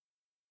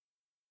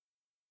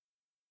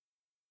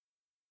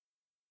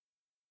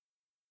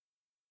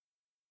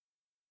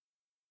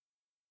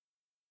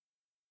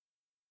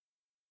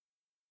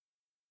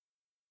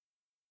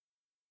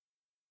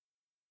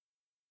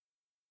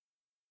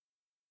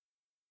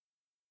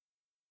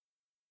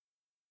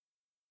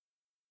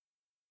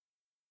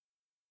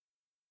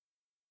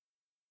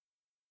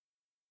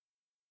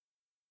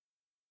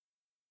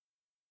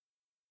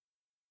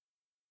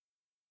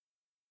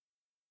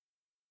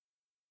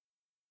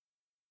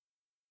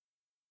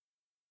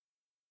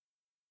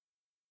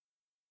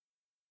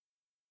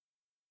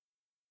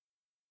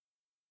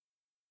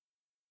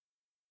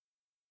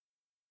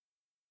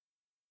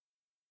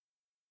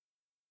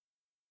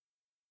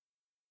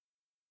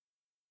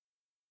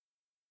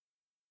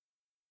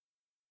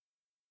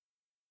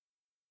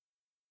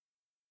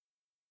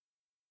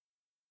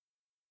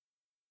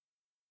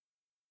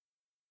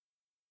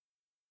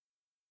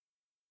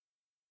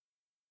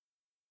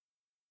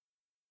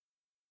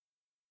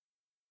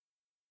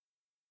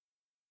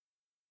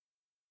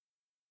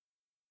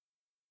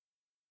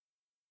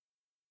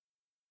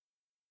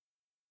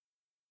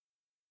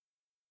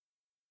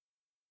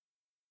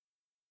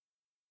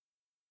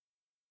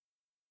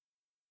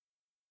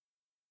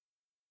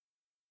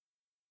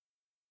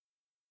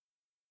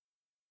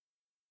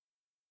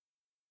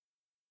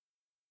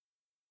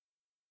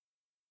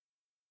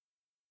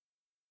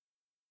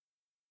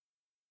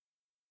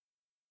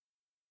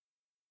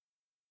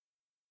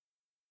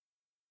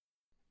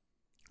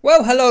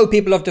Well, hello,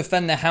 people of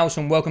Defend the House,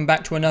 and welcome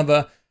back to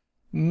another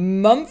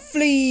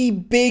monthly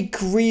big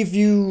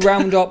review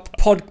roundup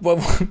podcast.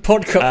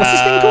 What's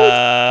this thing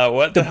called?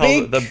 What the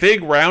hell? The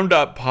Big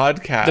Roundup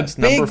podcast.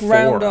 The Big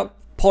Roundup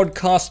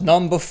podcast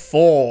number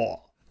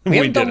 4. We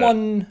haven't done did it.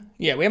 one.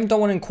 Yeah, we haven't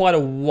done one in quite a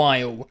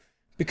while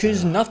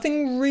because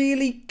nothing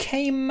really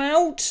came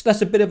out.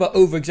 That's a bit of an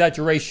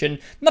over-exaggeration.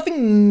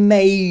 Nothing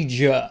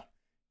major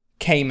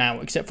came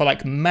out except for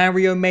like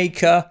Mario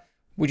Maker,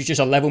 which is just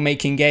a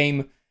level-making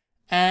game.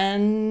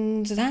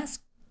 And that's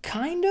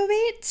kind of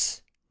it.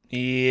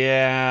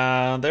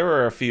 Yeah, there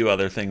were a few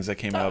other things that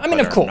came out, I mean,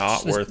 but of course,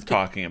 are not worth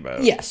talking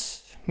about.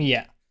 Yes,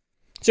 yeah.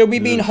 So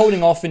we've been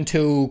holding off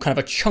until kind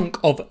of a chunk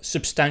of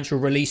substantial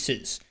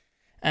releases.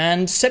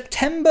 And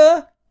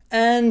September,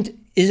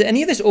 and is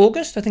any of this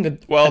August? I think a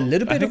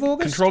little bit of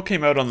August. Control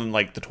came out on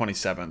like the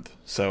 27th,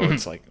 so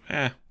it's like,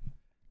 A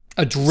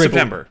dribble.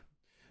 September.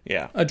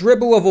 Yeah. A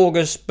dribble of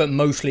August, but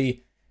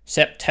mostly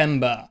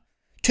September.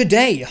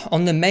 Today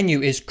on the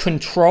menu is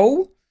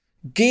Control,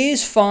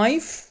 Gears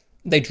 5.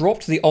 They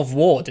dropped the of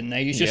war, didn't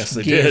they? It's just Yes,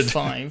 they Gears did.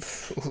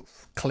 5. Ooh,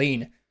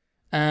 clean.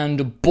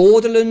 And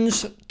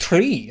Borderlands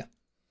 3.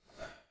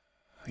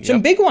 Some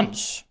Yep. big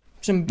ones.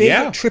 Some big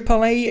Yeah.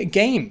 AAA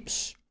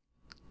games.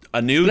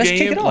 A new Let's kick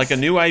game, it off. like a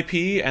new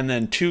IP, and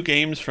then 2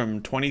 games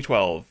from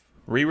 2012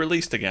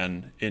 re-released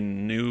again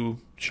in new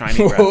shiny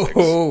graphics.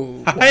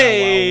 Oh, wow,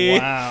 Hey!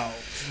 wow.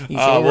 He's We'll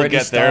already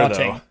get there,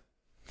 starting. though.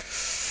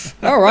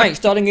 All right,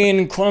 starting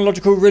in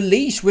chronological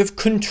release with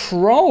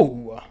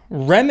Control,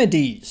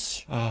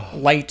 Remedy's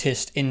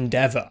latest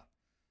endeavor.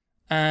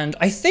 And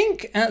I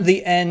think at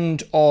the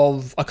end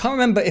of, I can't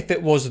remember if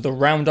it was the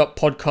Roundup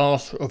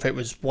podcast or if it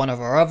was one of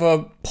our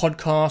other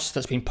podcasts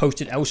that's been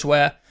posted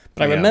elsewhere,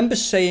 but I Yeah. remember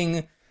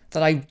saying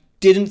that I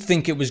didn't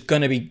think it was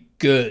going to be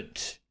good.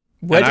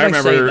 Where And did I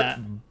I say remember that?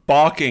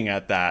 balking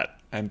at that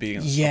and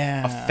being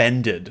Yeah.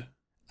 offended.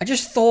 I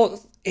just thought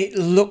it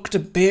looked a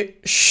bit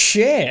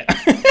shit.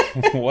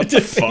 What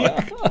the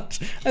fuck?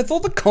 I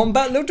thought the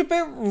combat looked a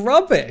bit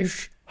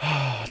rubbish.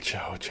 Oh,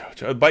 Joe.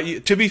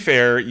 But to be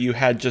fair, you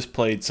had just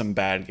played some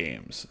bad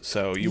games,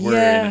 so you were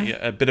Yeah. in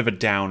a bit of a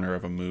downer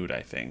of a mood,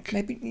 I think.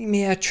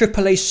 Maybe a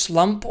AAA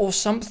slump or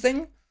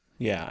something.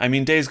 Yeah, I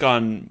mean, Days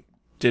Gone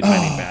did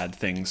many bad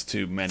things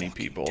to many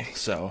people,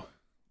 so...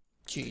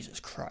 Jesus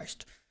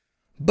Christ.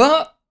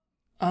 But,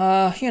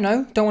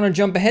 don't want to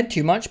jump ahead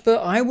too much,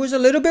 but I was a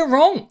little bit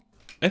wrong.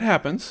 It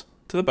happens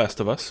to the best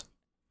of us.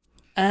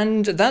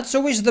 And that's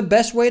always the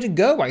best way to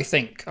go, I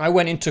think. I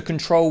went into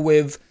Control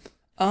with,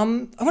 I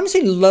want to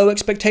say low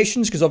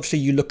expectations, because obviously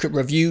you look at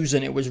reviews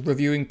and it was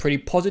reviewing pretty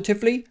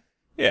positively.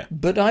 Yeah.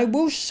 But I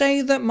will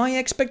say that my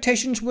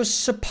expectations were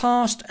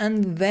surpassed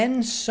and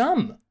then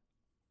some.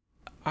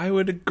 I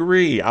would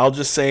agree. I'll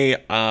just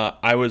say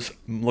I was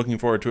looking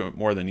forward to it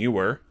more than you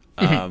were.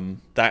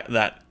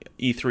 That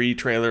E3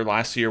 trailer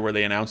last year where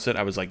they announced it,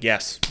 I was like,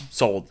 yes,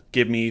 sold.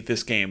 Give me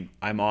this game.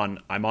 I'm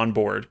on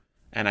board.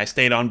 And I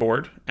stayed on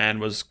board and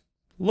was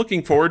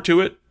looking forward to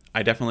it.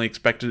 I definitely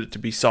expected it to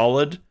be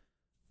solid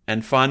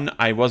and fun.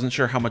 I wasn't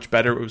sure how much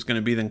better it was going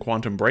to be than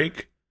Quantum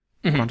Break.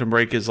 Quantum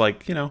Break is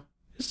like,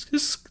 it's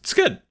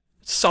good.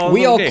 It's a solid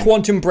We little are game.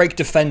 Quantum Break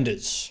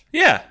defenders.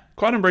 Yeah,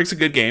 Quantum Break's a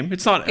good game.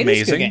 It's not It is a good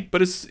amazing, game.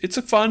 but it's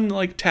a fun,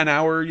 like,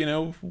 10-hour,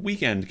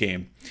 weekend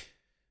game.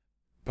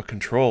 But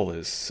Control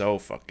is so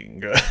fucking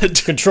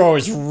good. Control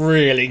is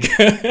really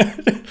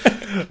good.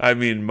 I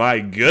mean, my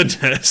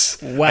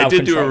goodness. Wow, I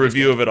did do a Control is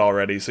review of it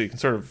already, so you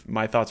can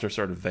my thoughts are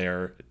sort of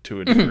there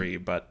to a degree.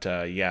 But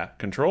yeah,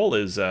 Control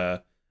is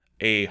a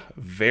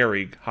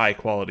very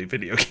high-quality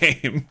video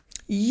game.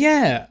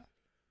 Yeah.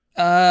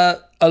 A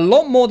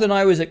lot more than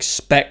I was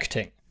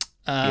expecting.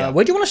 Where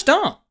do you want to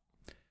start?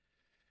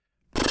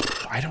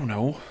 I don't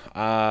know.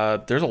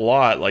 There's a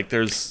lot. Like,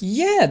 there's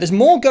Yeah, there's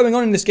more going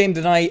on in this game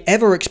than I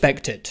ever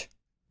expected.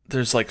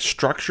 like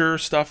structure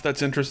stuff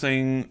that's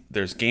interesting,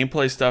 there's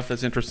gameplay stuff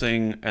that's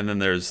interesting, and then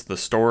there's the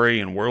story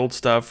and world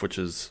stuff, which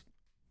is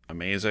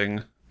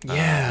amazing.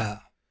 Yeah.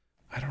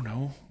 I don't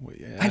know.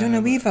 I don't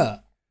know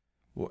either.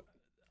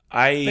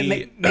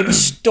 I Maybe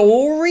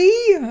story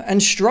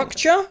and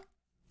structure?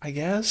 I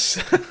guess.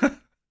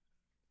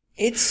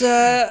 It's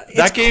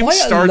That game quite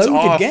starts a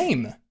loaded off-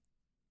 game.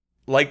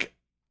 Like,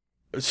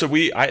 so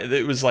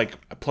it was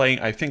like playing,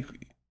 I think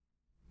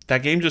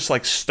that game just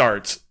like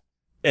starts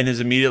and is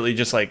immediately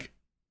just like,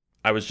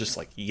 I was just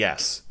like,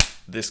 yes,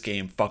 this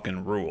game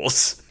fucking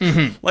rules.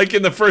 Like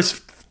in the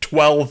first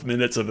 12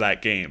 minutes of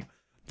that game,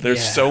 there's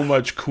Yeah. so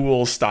much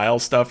cool style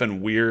stuff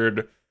and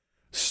weird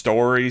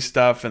story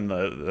stuff, and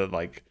the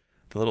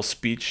little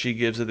speech she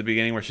gives at the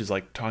beginning where she's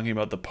like talking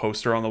about the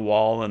poster on the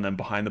wall, and then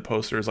behind the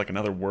poster is like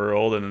another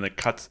world, and then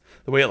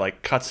the way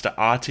it cuts to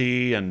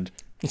Ahti, and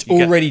It's you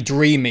get- already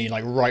dreamy,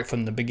 like right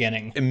from the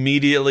beginning.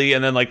 immediately,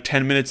 and then like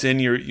 10 minutes in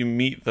you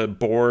meet the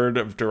board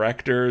of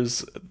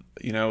directors,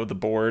 the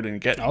board,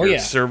 and get your yeah.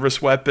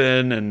 service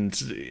weapon, and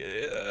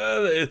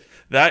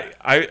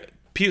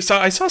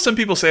I saw some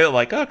people say that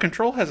like, oh,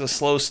 Control has a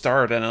slow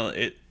start, and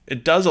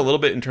it does a little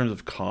bit in terms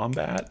of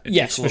combat. It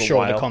Yes, takes a for little sure,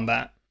 while. the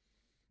combat.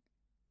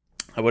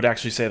 I would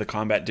actually say the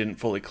combat didn't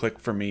fully click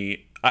for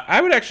me.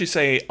 I would actually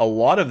say a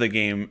lot of the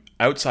game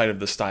outside of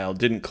the style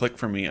didn't click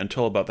for me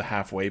until about the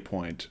halfway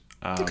point.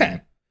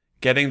 Okay.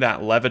 Getting that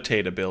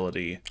levitate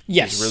ability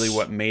Yes. is really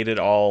what made it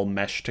all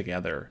mesh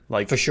together.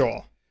 Like, For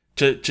sure.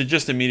 to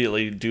just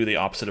immediately do the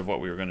opposite of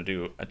what we were going to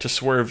do, to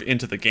swerve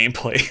into the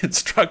gameplay and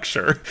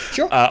structure.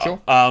 Sure,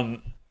 sure.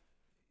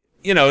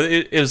 You know,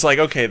 it was like,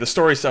 okay, the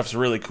story stuff's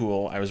really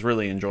cool. I was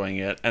really enjoying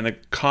it. And the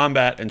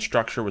combat and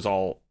structure was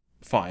all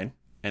fine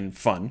and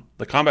fun.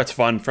 The combat's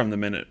fun from the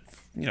minute,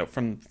 you know,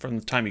 from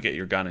the time you get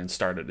your gun and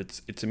start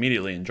it. It's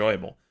immediately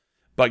enjoyable.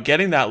 But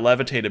getting that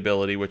levitate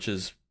ability, which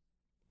is,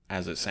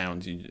 as it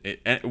sounds,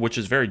 which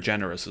is very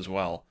generous as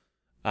well,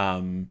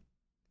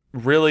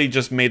 really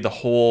just made the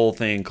whole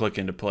thing click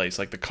into place.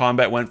 Like, the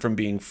combat went from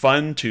being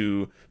fun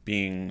to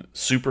being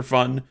super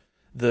fun.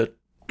 The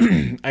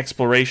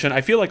exploration,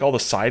 I feel like all the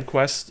side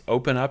quests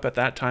open up at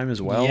that time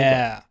as well.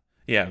 Yeah.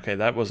 Yeah, okay,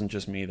 that wasn't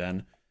just me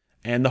then.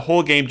 And the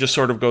whole game just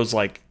sort of goes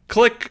like,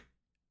 click,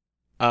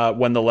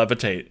 when the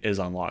levitate is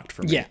unlocked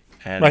for me. Yeah.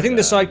 And, But I think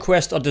the side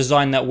quests are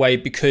designed that way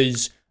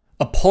because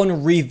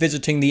upon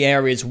revisiting the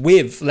areas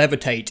with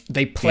levitate,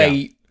 they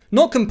play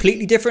not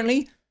completely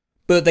differently,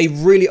 but they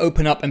really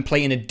open up and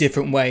play in a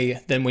different way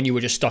than when you were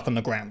just stuck on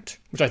the ground,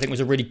 which I think was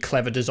a really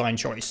clever design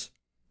choice.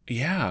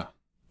 Yeah.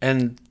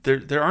 And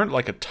there aren't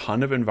like a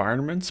ton of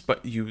environments,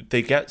 but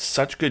they get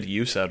such good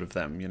use out of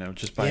them, you know,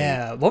 just by...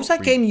 Yeah. What was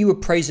that game you were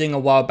praising a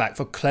while back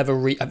for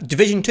clever...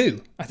 Division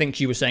 2, I think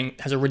you were saying,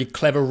 has a really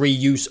clever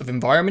reuse of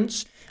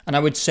environments. And I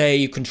would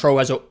say Control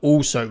has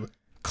also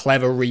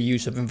clever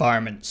reuse of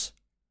environments.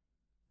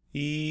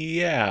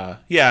 Yeah.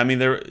 Yeah, I mean,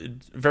 they're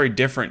very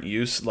different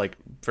use, like,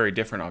 very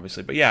different,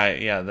 obviously. But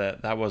yeah,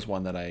 that was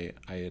one that I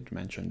had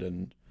mentioned.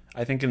 And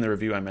I think in the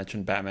review I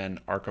mentioned Batman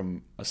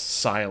Arkham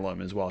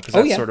Asylum as well, because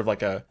that's sort of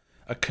like a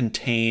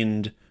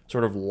contained,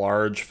 sort of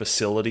large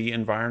facility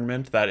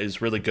environment that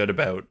is really good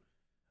about,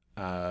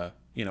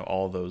 you know,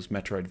 all those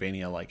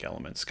Metroidvania-like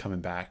elements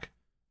coming back.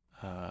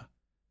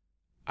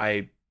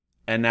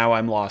 And now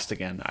I'm lost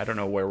again. I don't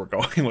know where we're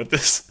going with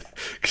this.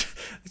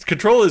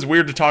 Control is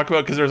weird to talk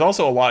about because there's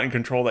also a lot in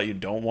Control that you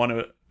don't want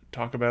to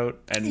talk about.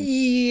 And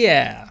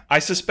yeah, I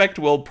suspect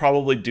we'll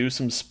probably do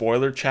some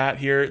spoiler chat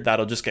here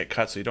that'll just get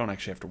cut, so you don't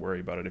actually have to worry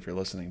about it if you're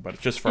listening. But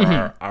just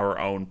for our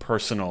own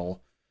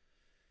personal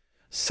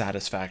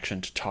satisfaction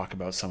to talk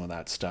about some of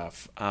that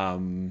stuff. Or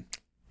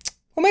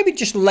maybe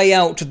just lay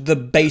out the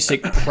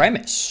basic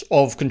premise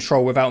of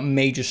Control without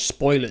major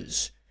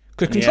spoilers.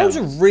 Because Control's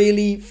a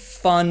really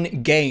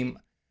fun game.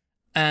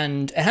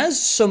 And it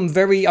has some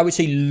very, I would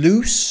say,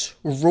 loose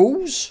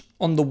rules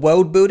on the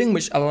world building,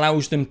 which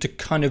allows them to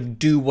kind of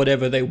do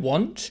whatever they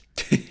want.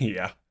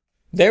 Yeah.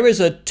 There is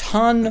a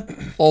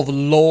ton of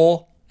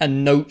lore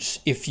and notes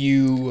if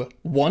you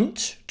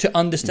want to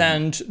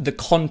understand the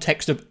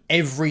context of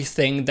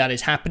everything that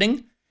is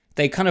happening.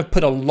 They kind of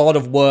put a lot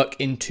of work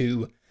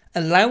into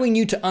allowing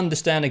you to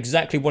understand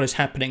exactly what is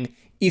happening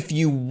if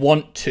you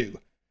want to.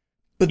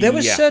 But there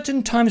were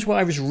certain times where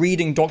I was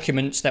reading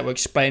documents that were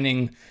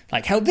explaining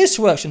like how this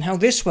works and how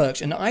this works,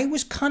 and I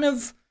was kind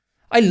of,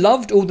 I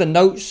loved all the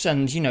notes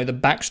and, you know, the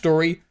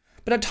backstory,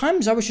 but at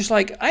times I was just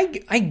like,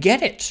 I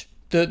get it.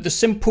 The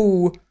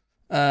simple,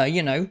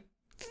 you know,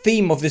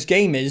 theme of this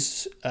game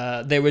is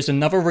there is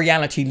another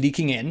reality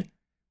leaking in.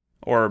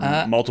 Or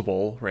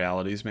multiple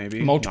realities,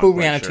 maybe. Multiple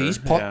realities,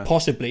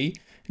 possibly,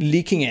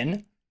 leaking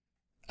in,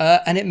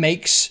 and it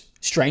makes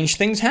strange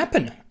things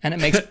happen, and it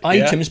makes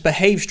items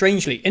behave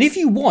strangely. And if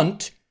you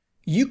want,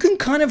 you can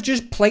kind of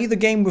just play the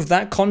game with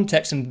that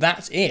context, and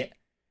that's it,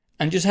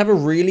 and just have a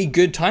really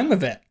good time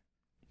with it.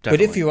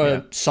 But if you're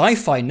a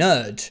sci-fi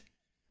nerd,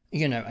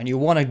 you know, and you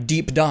want a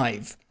deep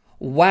dive,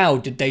 wow,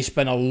 did they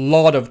spend a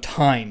lot of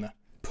time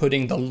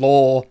putting the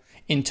lore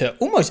into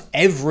almost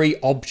every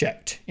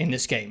object in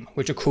this game,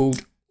 which are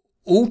called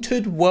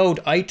altered world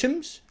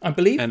items, I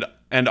believe.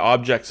 And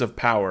objects of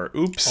power.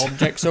 Oops.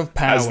 Objects of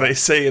power. As they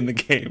say in the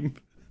game.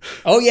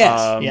 Oh,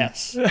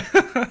 yes, yes.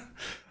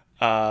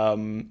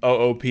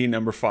 OOP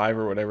number 5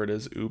 or whatever it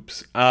is.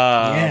 Oops.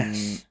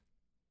 Yes.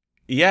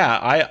 Yeah,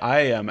 I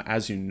am,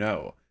 as you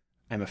know,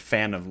 I'm a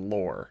fan of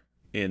lore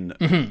in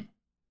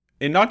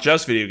not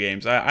just video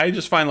games. I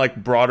just find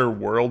like broader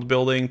world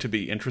building to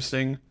be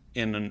interesting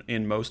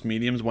in most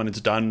mediums when it's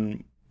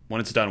done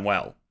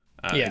well.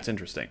 It's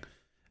interesting.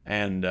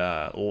 And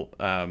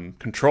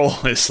Control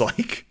is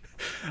like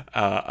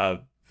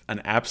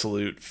an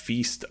absolute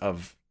feast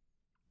of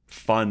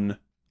fun,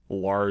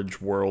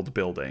 large world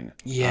building.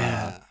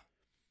 Yeah.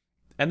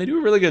 And they do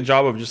a really good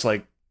job of just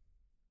like,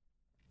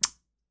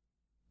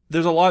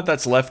 there's a lot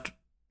that's left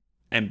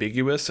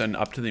ambiguous and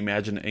up to the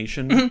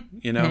imagination,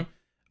 you know,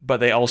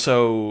 but you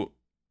also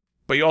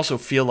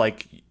feel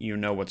like you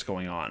know what's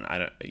going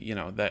on.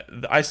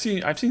 I've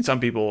seen some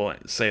people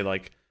say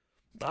like,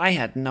 I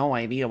had no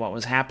idea what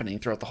was happening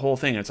throughout the whole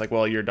thing. And it's like,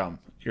 well, you're dumb.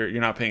 You're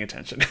not paying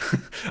attention.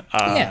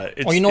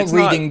 Or you're not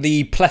reading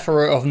the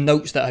plethora of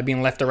notes that have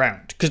been left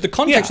around. Because the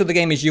context of the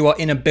game is you are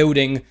in a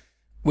building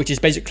which is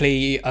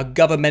basically a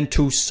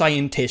governmental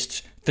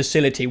scientist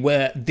facility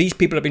where these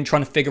people have been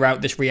trying to figure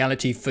out this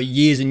reality for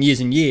years and years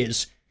and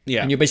years.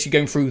 Yeah. And you're basically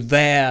going through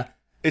their...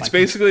 It's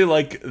basically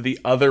like the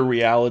other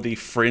reality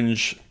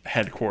Fringe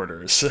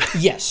headquarters.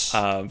 Yes.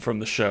 From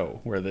the show,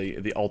 where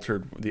the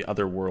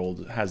other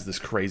world has this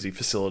crazy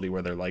facility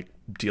where they're like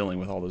dealing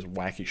with all this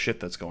wacky shit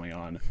that's going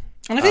on.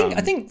 And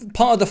I think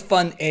part of the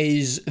fun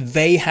is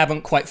they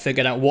haven't quite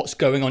figured out what's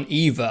going on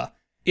either.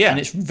 Yeah. And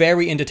it's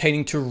very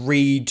entertaining to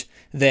read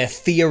their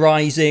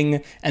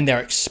theorizing and their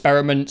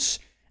experiments.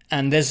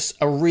 And there's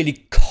a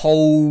really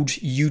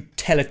cold,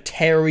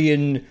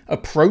 utilitarian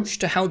approach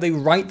to how they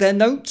write their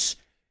notes.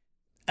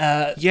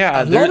 A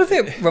lot of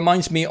it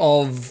reminds me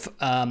of,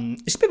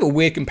 it's a bit of a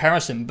weird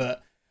comparison,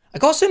 but I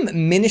got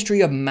some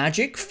Ministry of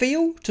Magic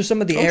feel to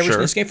some of the areas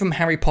in this game from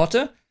Harry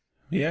Potter.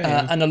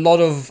 Yeah. And a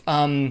lot of,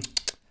 how do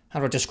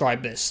I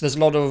describe this? There's a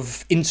lot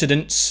of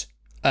incidents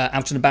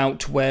out and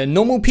about where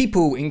normal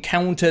people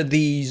encounter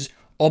these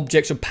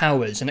objects of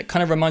powers. And it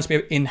kind of reminds me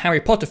of in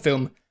Harry Potter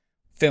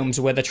films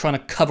where they're trying to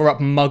cover up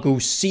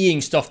muggles seeing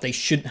stuff they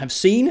shouldn't have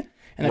seen.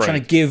 And they're trying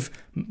to give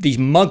these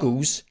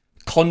muggles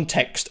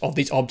context of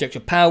these objects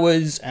of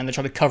powers, and they're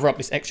trying to cover up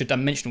this extra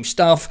dimensional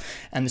stuff,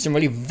 and there's some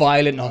really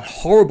violent and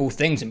horrible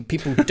things, and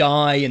people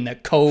die and they're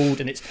cold,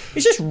 and it's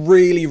just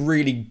really,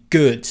 really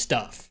good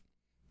stuff.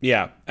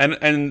 Yeah,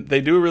 and they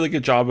do a really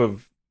good job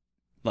of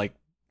like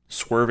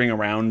swerving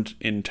around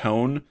in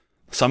tone.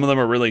 Some of them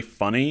are really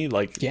funny,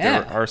 like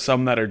there are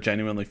some that are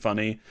genuinely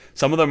funny.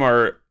 Some of them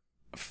are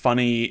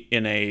funny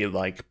in a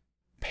like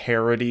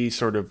parody,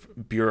 sort of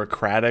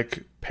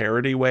bureaucratic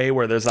parody way,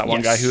 where there's that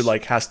one guy who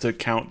like has to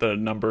count the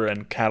number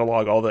and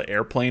catalog all the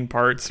airplane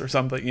parts or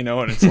something, you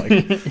know, and it's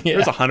like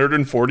there's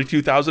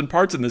 142,000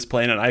 parts in this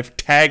plane and I've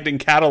tagged and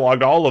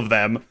cataloged all of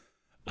them.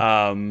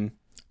 And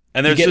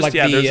there's you get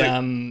just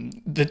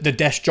like the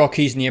desk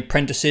jockeys and the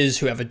apprentices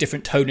who have a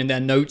different tone in their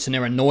notes and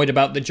they're annoyed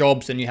about the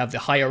jobs, and you have the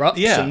higher ups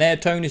and their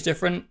tone is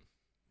different.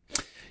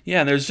 Yeah,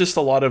 and there's just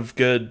a lot of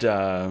good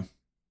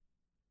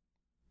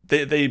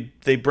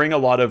They bring a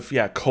lot of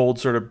cold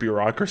sort of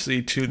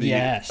bureaucracy to the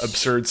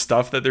absurd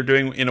stuff that they're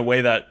doing in a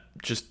way that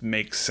just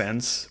makes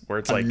sense. Where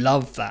it's like, I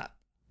love that.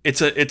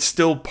 It's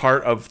still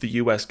part of the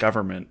U.S.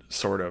 government,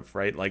 sort of,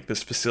 right? Like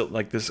this facility,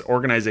 like this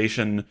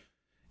organization.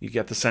 You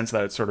get the sense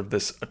that it's sort of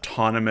this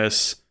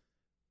autonomous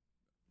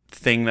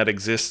thing that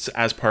exists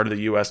as part of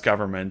the U.S.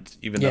 government,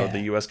 even though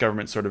the U.S.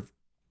 government sort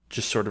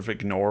of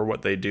ignore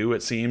what they do.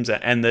 It seems,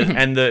 and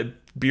the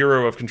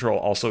Bureau of Control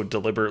also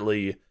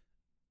deliberately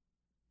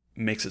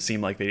makes it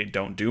seem like they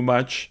don't do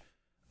much,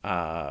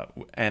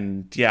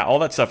 and all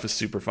that stuff is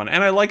super fun,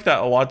 and I like that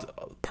a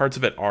lot. Parts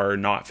of it are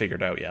not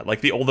figured out yet.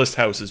 Like the oldest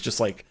house is just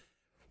like,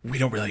 we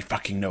don't really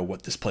fucking know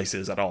what this place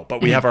is at all,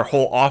 but we have our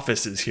whole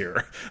offices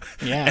here.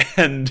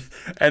 and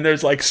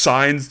there's like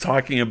signs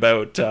talking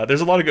about there's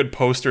a lot of good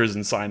posters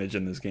and signage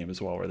in this game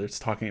as well, where it's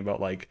talking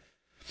about like,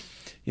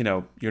 you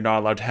know, you're not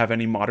allowed to have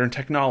any modern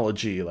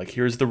technology. Like,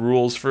 here's the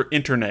rules for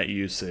internet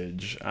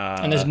usage.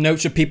 And there's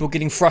notes of people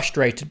getting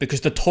frustrated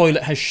because the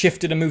toilet has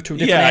shifted and moved to a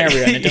different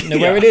area and they don't know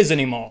where it is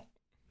anymore.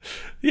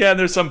 Yeah, and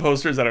there's some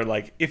posters that are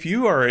like, if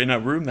you are in a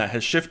room that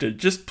has shifted,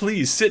 just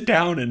please sit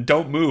down and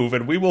don't move,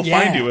 and we will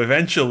find you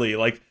eventually.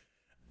 Like,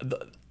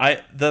 the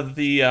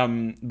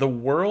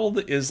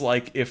world is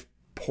like if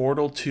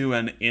Portal 2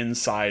 and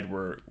Inside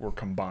were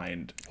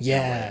combined.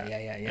 Yeah.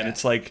 And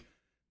it's like,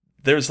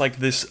 there's like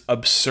this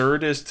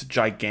absurdist,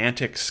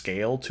 gigantic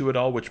scale to it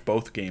all, which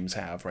both games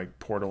have, right?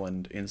 Portal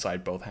and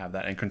Inside both have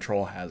that, and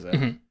Control has it.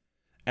 Mm-hmm.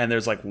 And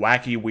there's like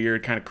wacky,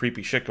 weird, kind of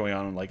creepy shit going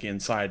on like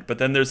Inside. But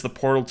then there's the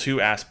Portal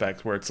 2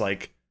 aspect where it's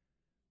like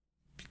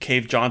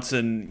Cave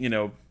Johnson, you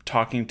know,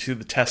 talking to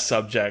the test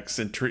subjects,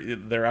 and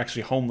they're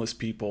actually homeless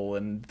people,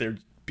 and they're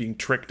being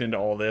tricked into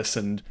all this.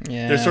 And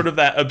there's sort of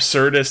that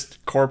absurdist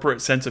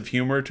corporate sense of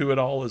humor to it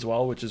all as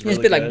well, which is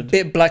really good. It's a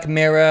bit Black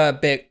Mirror, a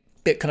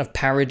bit kind of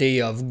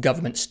parody of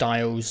government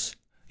styles.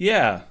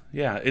 Yeah.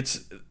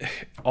 It's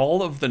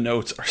all of the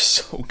notes are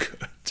so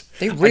good.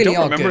 They really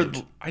are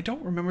good. I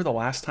don't remember the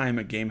last time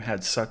a game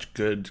had such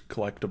good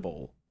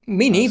collectible.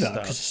 Me neither,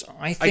 because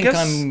I think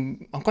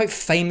I'm quite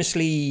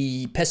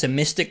famously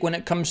pessimistic when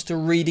it comes to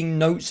reading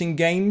notes in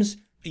games.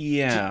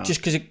 Yeah. Just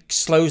because it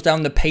slows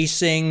down the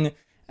pacing,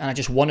 and I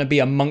just want to be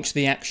amongst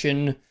the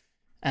action,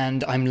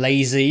 and I'm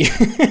lazy.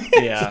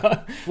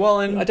 Yeah. Well,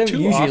 and I don't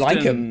usually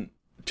like them.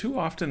 Too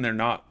often they're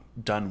not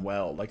done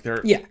well. Like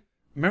they're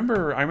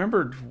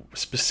I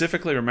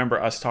specifically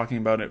remember us talking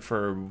about it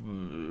for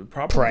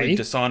probably Prey?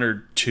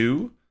 Dishonored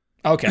 2.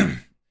 Okay.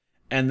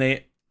 And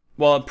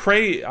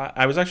Prey,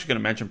 I was actually going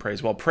to mention Prey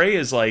as well. Prey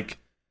is like,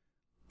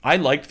 I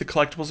liked the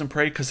collectibles in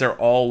Prey because they're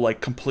all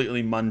like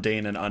completely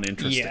mundane and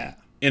uninteresting. Yeah.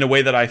 In a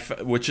way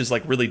that which is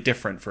like really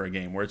different for a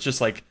game, where it's just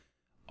like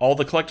all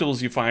the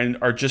collectibles you find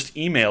are just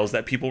emails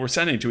that people were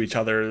sending to each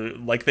other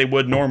like they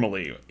would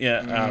normally.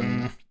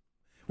 Yeah.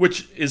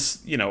 Which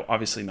is, you know,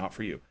 obviously not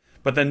for you.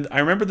 But then I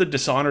remember the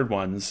Dishonored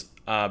ones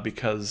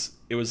because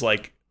it was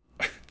like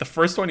the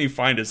first one you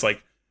find is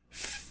like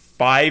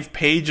 5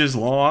 pages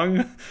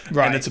long.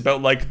 Right. And it's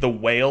about like the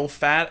whale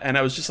fat. And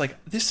I was just like,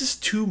 this is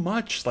too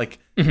much. Like,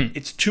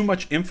 it's too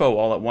much info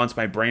all at once.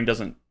 My brain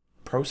doesn't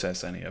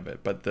process any of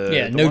it. But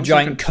the no ones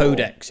giant Control,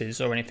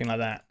 codexes or anything like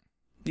that.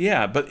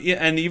 Yeah,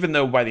 and even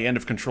though by the end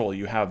of Control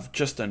you have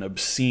just an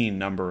obscene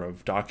number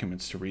of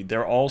documents to read,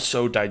 they're all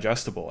so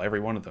digestible. Every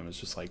one of them is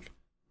just like,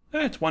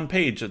 it's one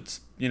page. It's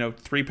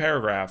 3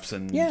 paragraphs,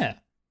 and yeah.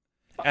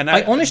 And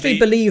I honestly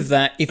believe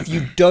that if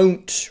you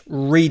don't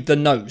read the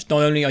notes,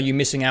 not only are you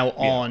missing out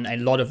on a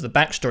lot of the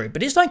backstory,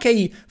 but it's like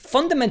a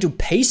fundamental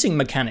pacing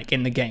mechanic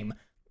in the game.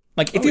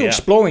 Like, if you're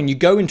exploring, you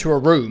go into a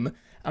room,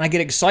 and I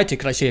get excited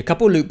because I see a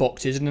couple of loot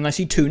boxes, and then I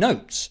see 2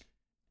 notes.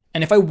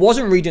 And if I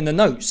wasn't reading the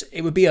notes,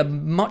 it would be a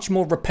much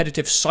more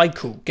repetitive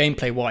cycle,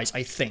 gameplay-wise,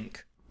 I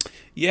think.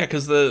 Yeah,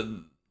 because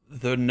the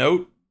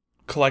note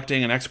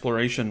collecting and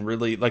exploration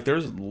really, like,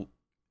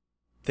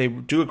 they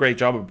do a great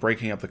job of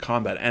breaking up the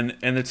combat. And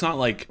it's not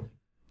like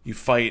you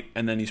fight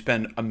and then you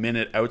spend a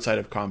minute outside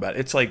of combat.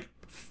 It's like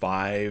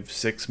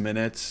 5-6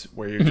 minutes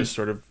where you're just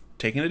sort of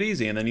taking it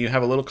easy. And then you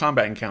have a little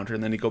combat encounter,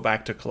 and then you go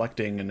back to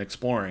collecting and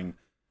exploring.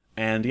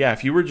 And yeah,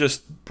 if you were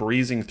just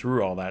breezing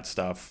through all that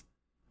stuff,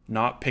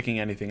 not picking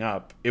anything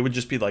up, it would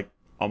just be like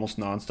almost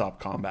nonstop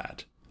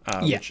combat,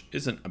 which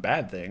isn't a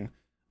bad thing.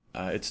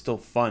 It's still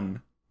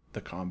fun,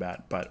 the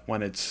combat, but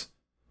when it's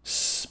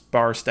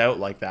sparsed out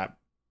like that,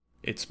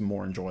 it's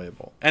more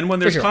enjoyable. And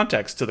when there's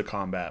context to the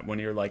combat, when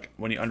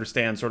you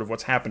understand sort of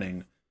what's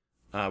happening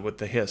with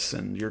the hiss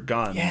and your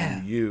gun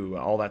and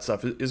all that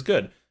stuff is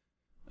good.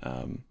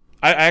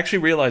 I actually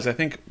realized, I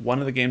think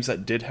one of the games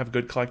that did have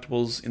good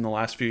collectibles in the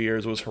last few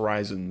years was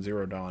Horizon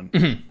Zero Dawn.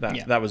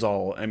 That was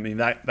all. I mean,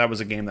 that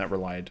was a game that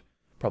relied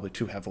probably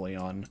too heavily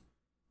on,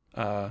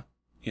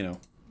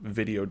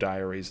 video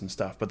diaries and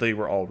stuff, but they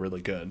were all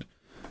really good.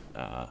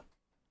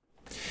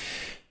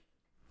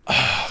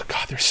 Oh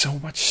God, there's so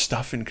much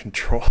stuff in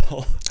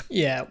Control.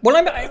 Yeah,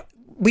 well,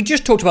 we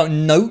just talked about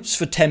notes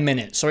for 10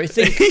 minutes, so I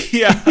think...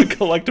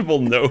 collectible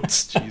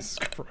notes, Jesus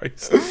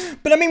Christ.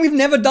 But I mean, we've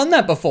never done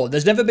that before.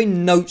 There's never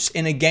been notes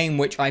in a game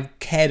which I've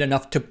cared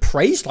enough to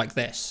praise like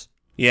this.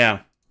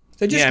 Yeah.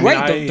 They're just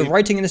great. The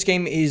writing in this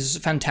game is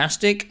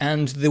fantastic,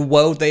 and the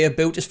world they have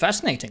built is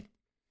fascinating.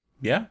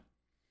 Yeah,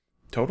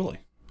 totally.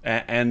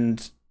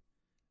 And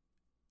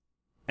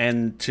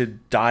to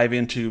dive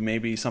into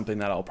maybe something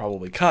that I'll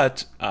probably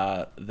cut,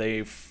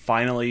 they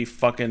finally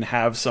fucking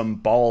have some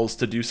balls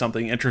to do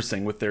something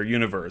interesting with their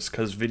universe.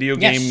 Because video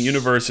game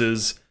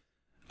universes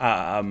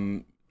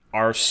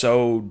are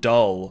so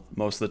dull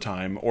most of the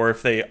time. Or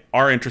if they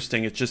are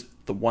interesting, it's just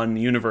the one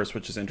universe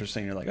which is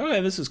interesting. You're like,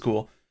 okay, this is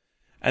cool.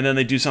 And then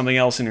they do something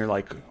else, and you're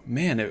like,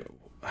 man,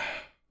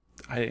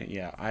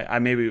 I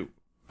maybe,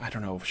 I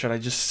don't know, should I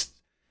just...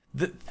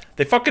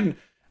 They fucking...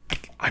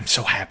 I'm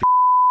so happy.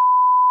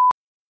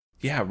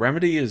 Yeah,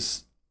 Remedy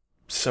is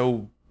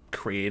so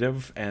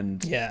creative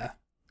and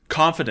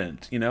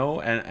confident,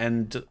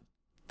 and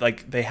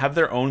like they have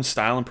their own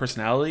style and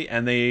personality,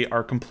 and they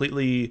are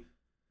completely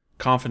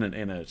confident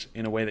in it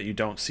in a way that you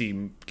don't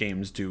see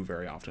games do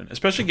very often,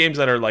 especially games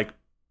that are like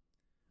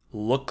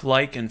look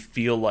like and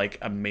feel like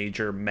a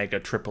major mega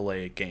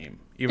AAA game,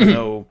 even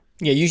though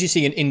you usually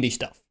see an indie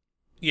stuff.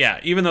 Yeah,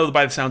 even though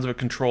by the sounds of it,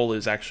 Control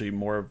is actually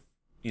more of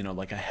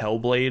like a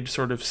Hellblade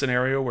sort of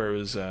scenario where it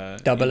was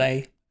double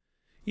A.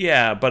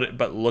 Yeah, but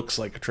it looks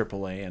like a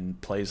AAA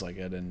and plays like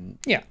it, and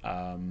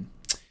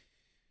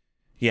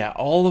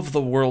all of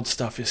the world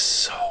stuff is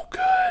so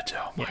good.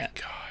 Oh my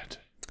God.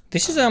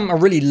 This is a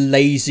really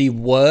lazy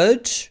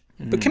word,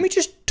 but can we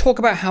just talk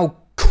about how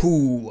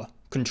cool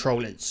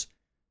Control is?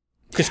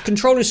 Because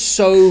Control is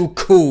so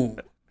cool.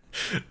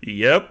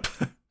 Yep.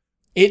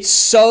 It's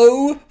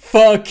so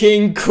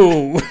fucking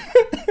cool.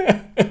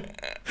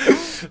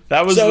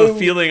 That was the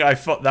feeling I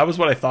felt. That was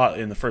what I thought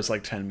in the first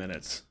 10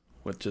 minutes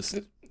with just...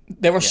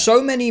 There are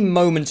so many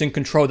moments in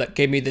Control that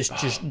gave me this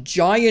just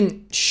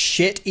giant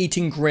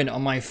shit-eating grin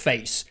on my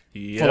face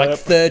for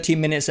 30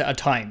 minutes at a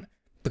time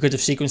because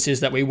of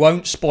sequences that we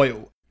won't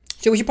spoil.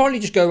 So we should probably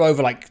just go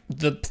over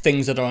the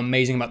things that are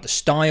amazing about the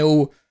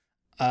style.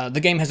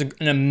 The game has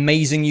an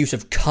amazing use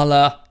of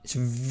color. It's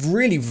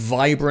really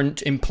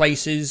vibrant in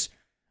places.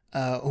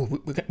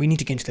 We need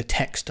to get into the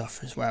tech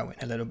stuff as well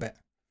in a little bit.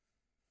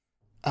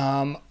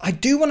 I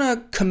do want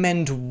to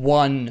commend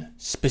one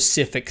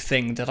specific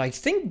thing that I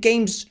think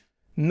games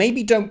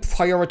maybe don't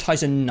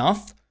prioritize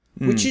enough,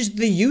 which is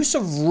the use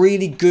of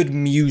really good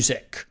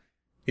music.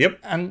 Yep.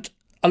 And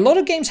a lot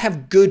of games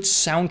have good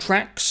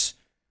soundtracks,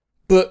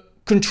 but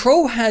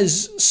Control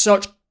has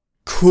such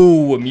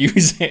cool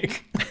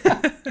music.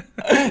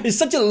 It's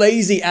such a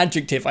lazy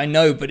adjective, I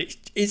know, but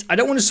it's I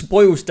don't want to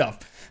spoil stuff.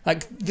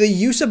 The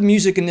use of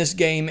music in this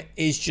game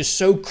is just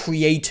so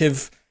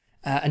creative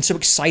and so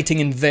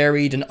exciting and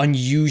varied and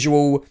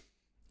unusual.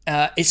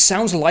 It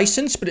sounds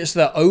licensed, but it's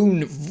their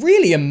own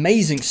really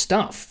amazing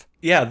stuff.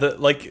 Yeah,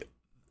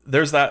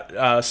 there's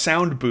that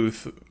sound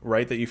booth,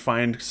 right, that you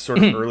find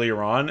sort of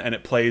earlier on, and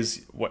it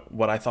plays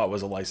what I thought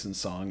was a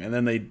licensed song, and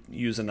then they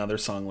use another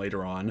song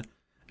later on,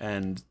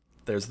 and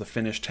there's the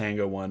Finnish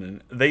Tango one,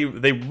 and they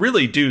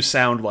really do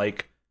sound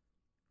like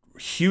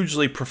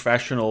hugely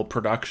professional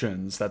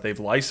productions that they've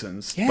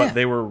licensed, Yeah. but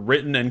they were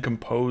written and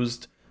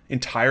composed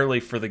entirely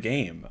for the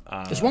game.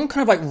 There's one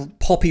kind of like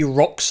poppy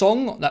rock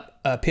song that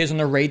appears on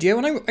the radio,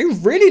 and I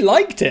really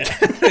liked it.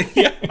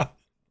 Yeah.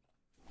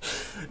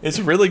 It's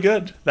really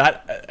good.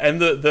 That and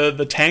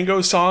the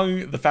tango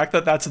song, the fact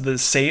that that's the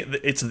same,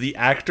 it's the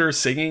actor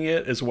singing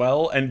it as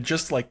well, and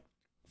just like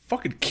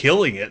fucking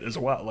killing it as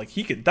well. Like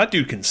that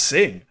dude can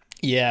sing.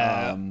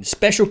 Yeah.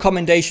 Special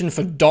commendation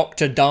for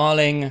Dr.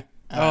 Darling.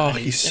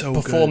 He's so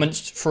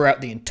performance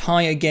throughout the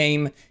entire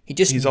game. He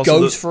just He's also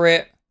goes for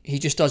it. He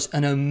just does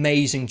an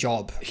amazing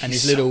job, and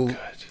his so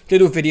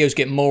little videos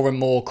get more and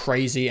more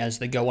crazy as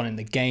they go on in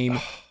the game.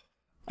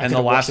 And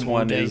the last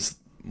one is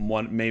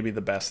maybe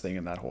the best thing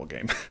in that whole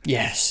game.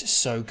 Yes,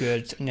 so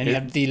good. And then you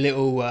have the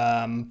little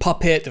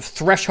puppet, the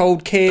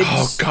Threshold kids.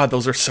 Oh god,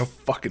 those are so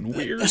fucking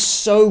weird. They're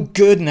so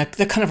good, and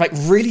they're kind of like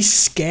really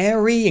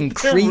scary and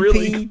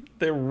creepy.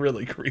 They're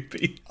really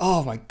creepy.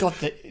 Oh my god,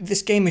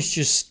 this game is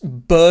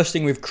just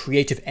bursting with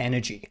creative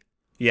energy.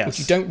 Yes. Which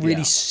you don't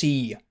really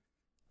see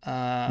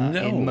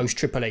in most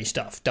AAA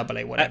stuff,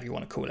 AA, whatever you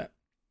want to call it.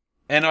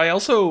 And I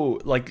also,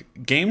 like,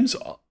 games...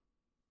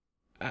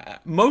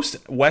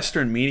 most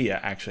Western media,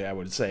 actually, I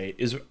would say,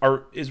 is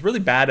really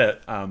bad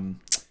at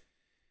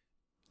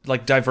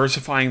like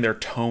diversifying their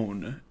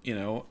tone. You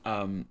know,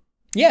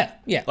 yeah.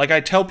 Like I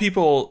tell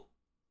people,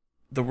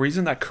 the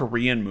reason that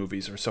Korean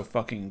movies are so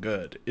fucking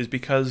good is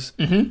because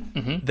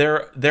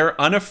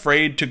they're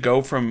unafraid to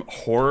go from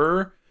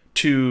horror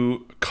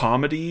to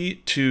comedy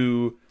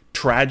to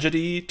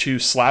tragedy to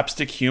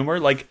slapstick humor.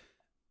 Like,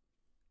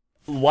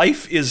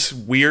 life is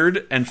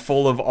weird and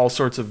full of all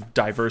sorts of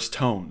diverse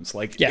tones.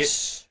 Like,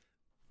 yes,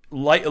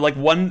 like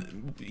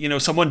one, you know,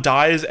 someone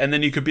dies and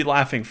then you could be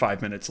laughing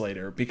 5 minutes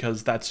later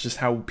because that's just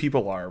how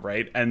people are,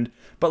 right?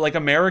 But like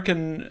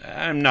Western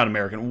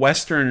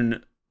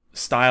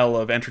style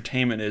of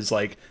entertainment is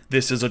like,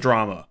 this is a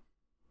drama.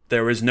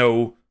 There is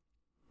no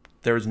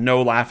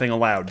laughing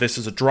aloud. This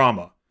is a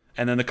drama.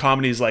 And then the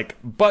comedy's like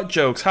butt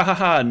jokes, ha ha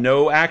ha,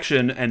 no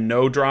action and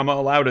no drama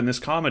allowed in this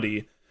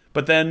comedy.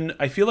 But then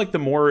I feel like the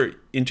more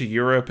into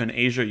Europe and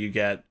Asia you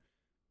get,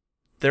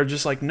 they're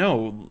just like,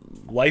 no,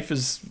 life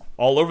is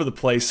all over the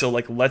place, so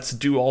like let's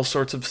do all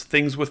sorts of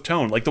things with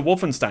tone, like the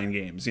Wolfenstein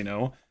games, you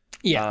know?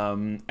 Yeah.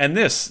 And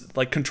this,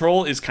 like,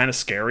 Control is kind of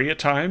scary at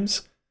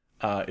times.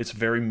 It's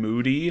very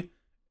moody.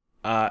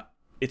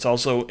 It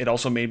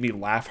also made me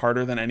laugh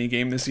harder than any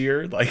game this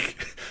year,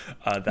 like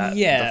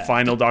the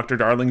final Dr.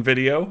 Darling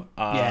video.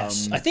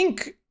 Yes, I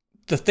think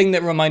the thing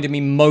that reminded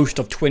me most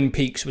of Twin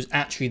Peaks was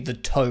actually the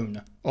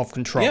tone of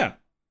Control. Yeah.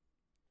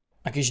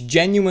 Like, it's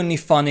genuinely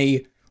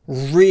funny,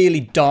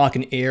 really dark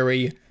and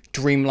eerie,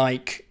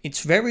 dreamlike.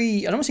 It's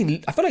very, I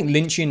feel like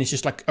Lynchian is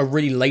just like a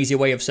really lazy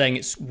way of saying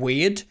it's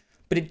weird,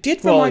 but it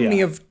did remind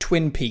me of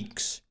Twin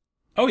Peaks.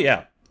 Oh,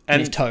 yeah.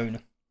 And its tone.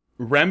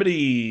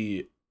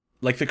 Remedy,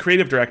 like the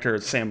creative director,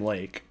 Sam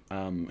Lake,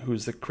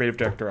 who's the creative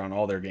director on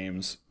all their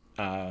games,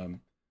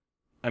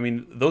 I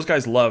mean, those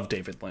guys love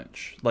David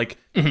Lynch. Like,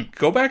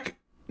 go back,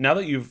 now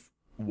that you've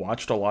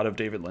watched a lot of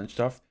David Lynch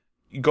stuff,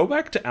 you go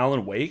back to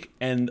Alan Wake,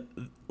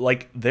 and,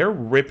 like, they're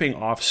ripping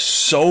off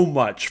so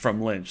much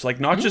from Lynch. Like,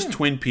 not just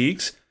Twin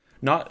Peaks,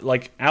 not,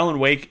 like, Alan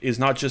Wake is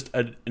not just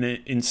an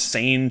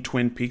insane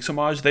Twin Peaks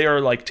homage. They are,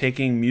 like,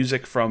 taking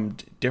music from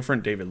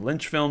different David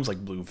Lynch films,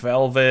 like Blue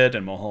Velvet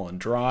and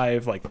Mulholland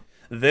Drive. Like,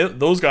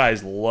 those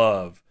guys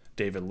love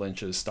David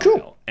Lynch's style.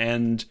 Cool.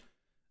 And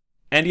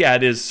yeah,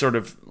 it is sort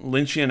of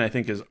Lynchian, I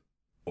think, is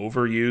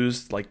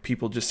overused. Like,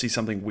 people just see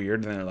something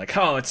weird and they're like,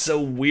 oh, it's so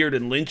weird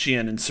and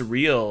Lynchian and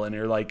surreal. And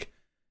you're like,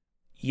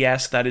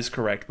 yes, that is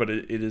correct, but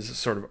it is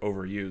sort of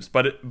overused.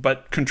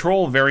 But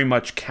Control very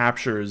much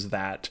captures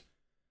that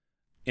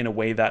in a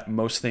way that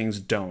most things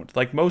don't.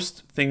 Like,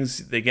 most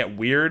things, they get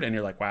weird and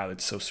you're like, wow,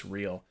 it's so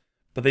surreal.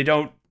 But they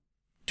don't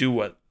do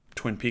what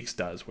Twin Peaks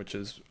does, which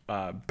is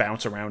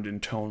bounce around in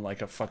tone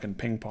like a fucking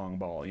ping pong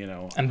ball, you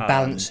know. And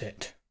balance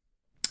it.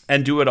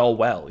 And do it all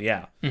well,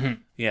 yeah.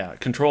 Mm-hmm. Yeah,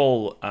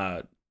 Control,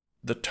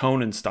 the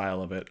tone and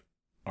style of it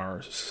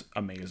are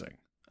amazing.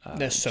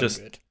 They're so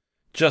good.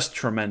 Just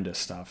tremendous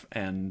stuff,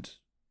 and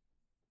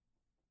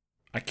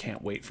I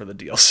can't wait for the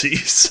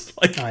DLCs.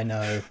 Like, I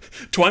know.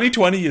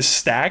 2020 is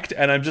stacked,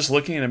 and I'm just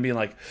looking at it and being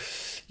like,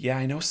 yeah,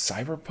 I know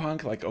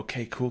Cyberpunk. Like,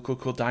 okay, cool.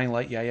 Dying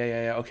Light,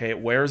 yeah. Okay,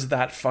 where's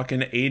that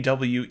fucking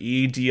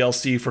AWE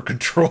DLC for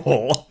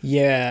Control?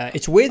 Yeah,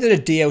 it's weird that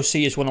a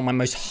DLC is one of my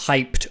most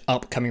hyped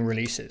upcoming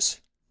releases.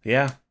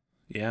 Yeah.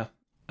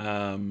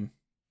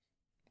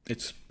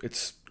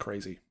 It's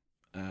crazy.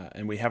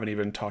 And we haven't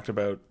even talked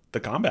about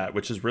the combat,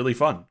 which is really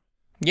fun.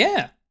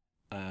 Yeah.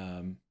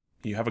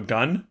 You have a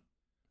gun.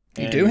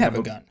 You do have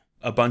a gun.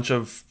 A bunch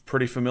of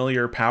pretty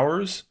familiar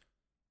powers.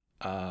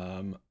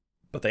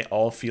 But they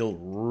all feel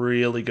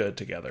really good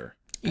together.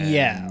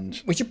 Yeah.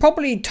 We should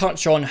probably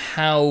touch on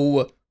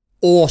how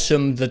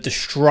awesome the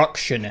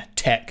destruction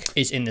tech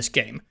is in this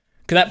game.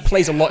 Because that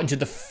plays a lot into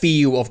the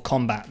feel of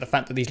combat. The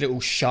fact that these little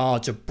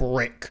shards of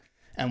brick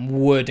and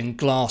wood and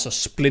glass are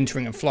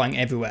splintering and flying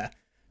everywhere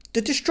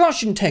the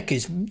destruction tech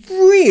is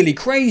really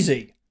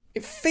crazy.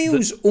 It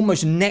feels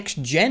almost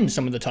next gen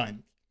some of the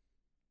time.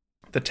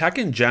 The tech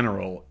in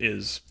general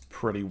is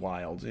pretty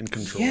wild in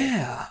Control.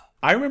 Yeah.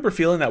 I remember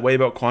feeling that way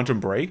about Quantum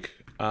Break.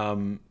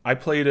 I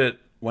played it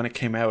when it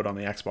came out on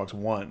the Xbox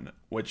One,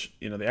 which,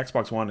 the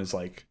Xbox One is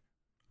like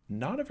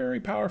not a very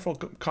powerful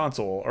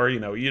console, or,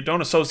 you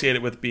don't associate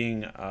it with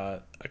being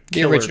a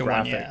killer original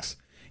graphics.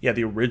 Yeah,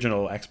 the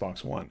original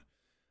Xbox One.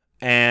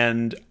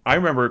 And I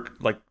remember,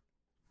 like,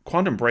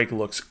 Quantum Break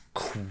looks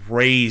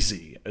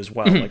crazy as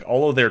well. Like,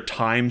 all of their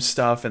time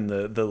stuff and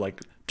the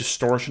like,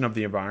 distortion of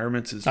the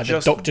environments is like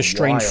just the Doctor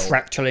Strange wild.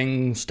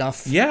 fractaling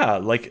stuff. Yeah,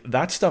 like,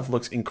 that stuff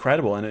looks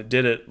incredible, and it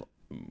did it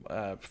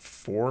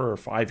 4 or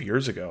 5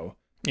 years ago.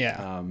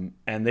 Yeah.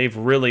 And they've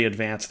really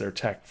advanced their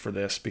tech for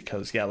this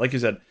because, yeah, like you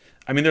said,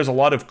 I mean, there's a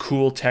lot of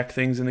cool tech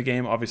things in the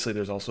game. Obviously,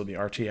 there's also the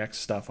RTX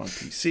stuff on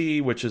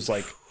PC, which is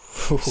like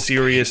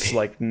serious,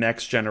 like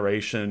next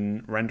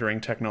generation rendering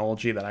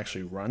technology that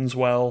actually runs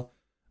well.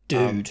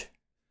 Dude.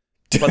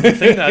 But the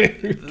thing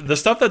that the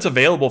stuff that's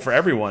available for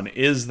everyone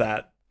is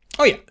that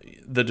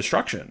the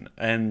destruction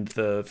and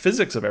the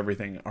physics of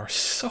everything are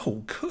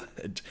so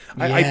good.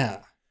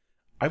 Yeah.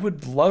 I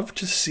would love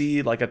to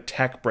see like a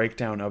tech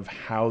breakdown of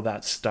how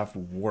that stuff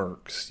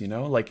works,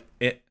 like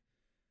it.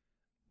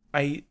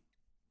 I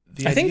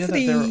think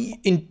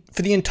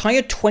for the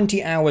entire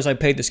 20 hours I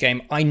played this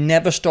game, I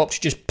never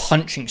stopped just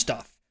punching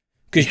stuff.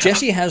 Because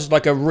Jessie has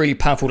like a really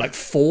powerful like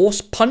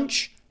force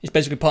punch. It's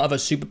basically part of her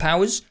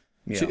superpowers.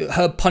 Yeah. So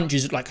her punch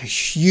is like a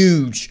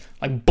huge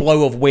like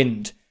blow of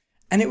wind.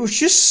 And it was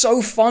just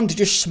so fun to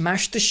just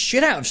smash the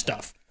shit out of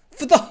stuff.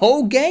 For the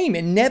whole game,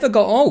 it never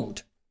got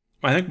old.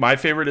 I think my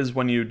favorite is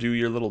when you do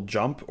your little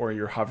jump or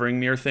you're hovering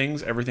near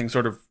things, everything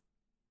sort of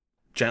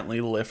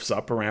gently lifts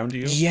up around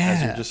you as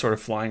you're just sort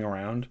of flying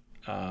around.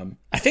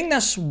 I think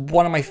that's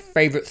one of my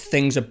favorite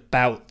things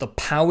about the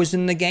powers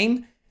in the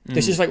game.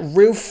 This is like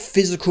real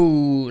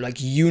physical, like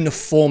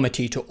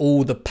uniformity to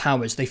all the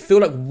powers. They feel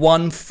like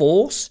one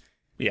force.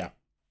 Yeah.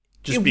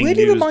 Just it being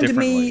really used reminded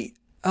me,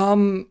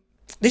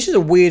 this is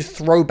a weird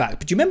throwback,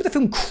 but do you remember the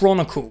film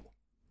Chronicle?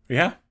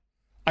 Yeah.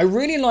 I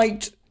really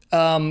liked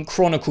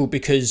Chronicle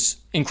because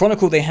in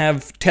Chronicle they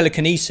have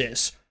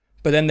telekinesis,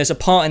 but then there's a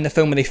part in the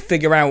film where they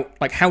figure out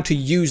like how to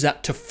use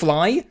that to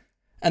fly,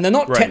 and they're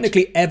not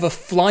technically ever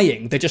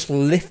flying, they're just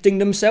lifting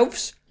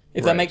themselves,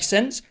 if that makes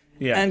sense.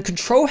 Yeah. And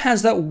Control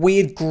has that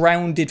weird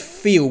grounded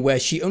feel where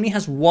she only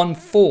has one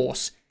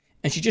force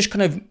and she's just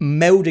kind of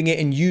melding it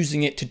and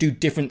using it to do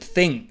different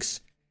things.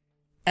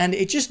 And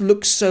it just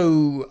looks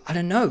so, I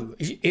don't know,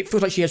 it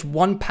feels like she has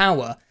one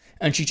power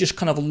and she's just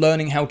kind of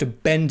learning how to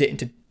bend it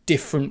into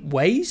different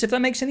ways, if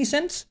that makes any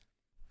sense.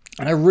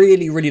 And I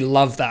really, really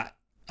love that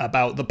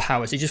about the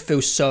powers. It just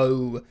feels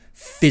so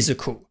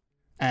physical.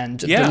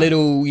 And the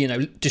little,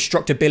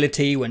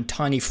 destructibility when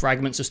tiny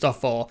fragments of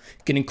stuff are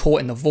getting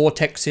caught in the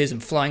vortexes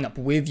and flying up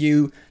with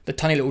you. The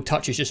tiny little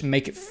touches just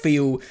make it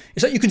feel...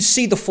 It's like you can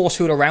see the force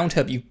field around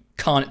her, but you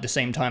can't at the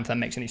same time, if that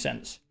makes any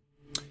sense.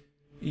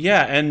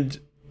 Yeah, and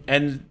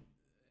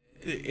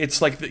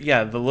it's like,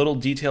 the little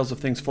details of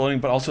things floating,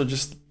 but also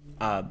just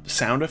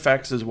sound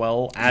effects as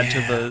well add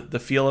to the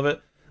feel of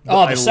it.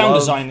 The sound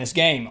design in this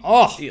game.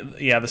 Oh,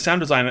 yeah, the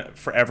sound design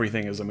for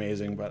everything is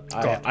amazing. But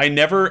I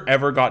never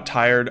ever got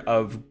tired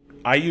of.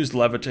 I used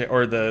Levitate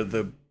or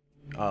the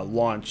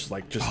launch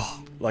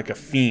like a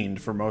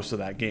fiend for most of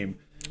that game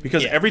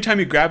because every time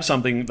you grab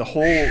something, the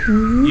whole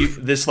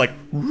this like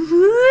when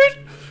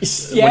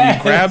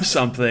you grab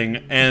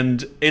something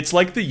and it's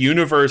like the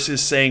universe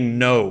is saying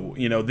no,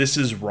 this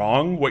is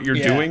wrong what you're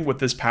doing with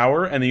this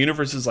power, and the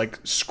universe is like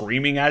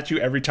screaming at you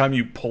every time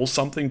you pull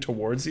something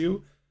towards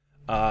you.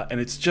 And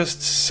it's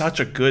just such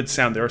a good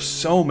sound. There are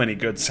so many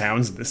good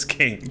sounds in this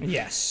game.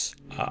 Yes.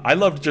 I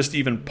loved just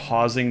even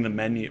pausing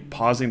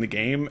the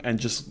game, and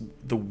just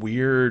the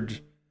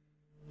weird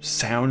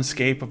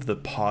soundscape of the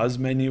pause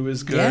menu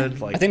is good.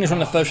 Yeah. I think it's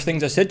one of the first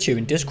things I said to you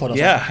in Discord. I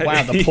was like,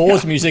 wow, the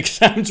pause music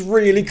sounds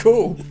really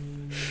cool.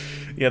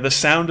 Yeah, the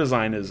sound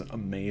design is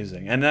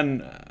amazing. And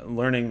then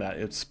learning that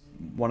it's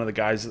one of the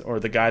guys, or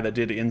the guy that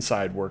did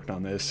Inside worked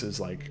on this, is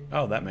like,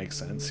 oh, that makes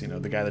sense.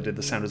 The guy that did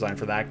the sound design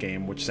for that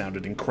game, which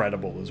sounded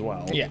incredible as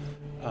well. Yeah.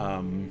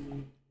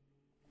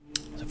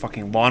 There's a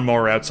fucking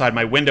lawnmower outside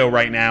my window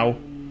right now.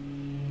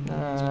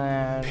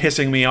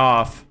 Pissing me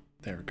off.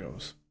 There it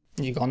goes.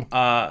 You gone?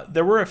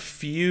 There were a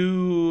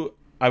few...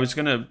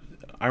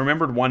 I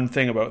remembered one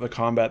thing about the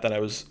combat that I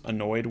was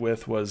annoyed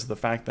with was the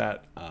fact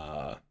that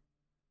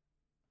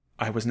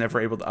I was never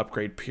able to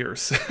upgrade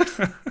Pierce.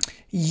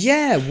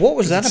 Yeah, what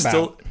was that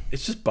about?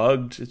 It's just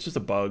bugged. It's just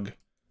a bug.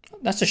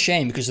 That's a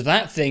shame, because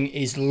that thing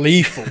is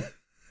lethal.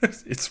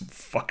 It's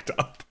fucked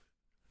up.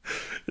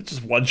 It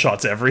just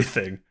one-shots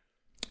everything.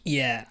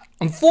 Yeah.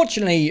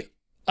 Unfortunately,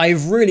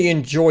 I've really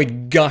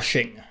enjoyed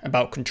gushing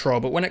about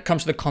Control, but when it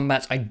comes to the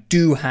combats, I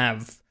do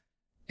have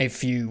a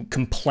few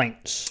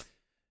complaints.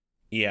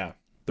 Yeah.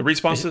 The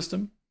respawn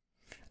system?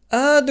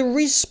 The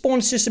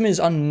respawn system is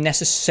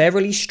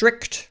unnecessarily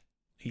strict.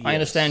 Yes. I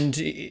understand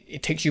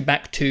it takes you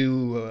back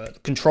to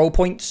control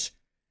points.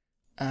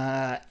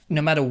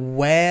 no matter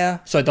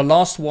where. So the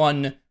last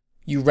one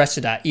you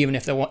rested at, even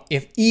if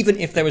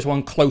there was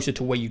one closer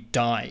to where you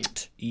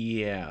died.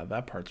 Yeah,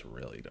 that part's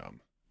really dumb.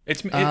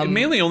 It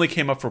mainly only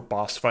came up for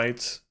boss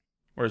fights,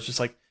 where it's just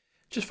like,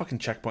 just fucking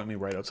checkpoint me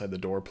right outside the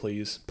door,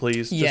 please.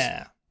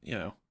 Yeah.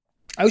 Just,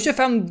 I also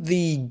found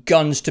the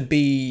guns to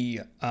be...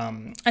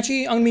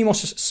 actually, I'm going to be more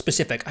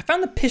specific. I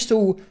found the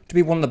pistol to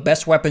be one of the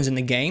best weapons in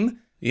the game.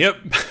 Yep.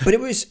 But it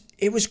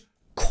was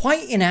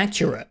quite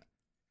inaccurate.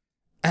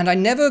 And I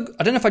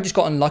don't know if I just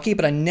got unlucky,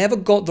 but I never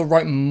got the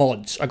right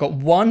mods. I got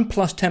 1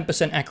 plus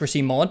 10%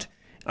 accuracy mod,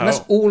 and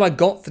that's all I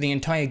got for the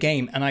entire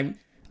game. And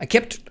I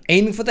kept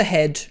aiming for the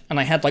head, and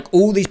I had like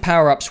all these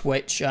power-ups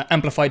which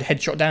amplified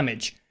headshot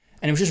damage.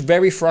 And it was just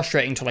very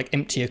frustrating to like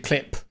empty a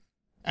clip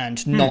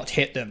and not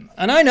hit them.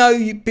 And I know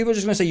people are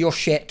just going to say you're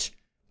shit,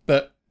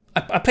 but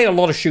I played a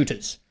lot of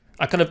shooters.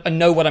 I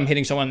know when I'm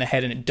hitting someone in the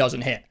head and it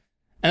doesn't hit.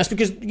 And that's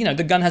because,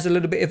 the gun has a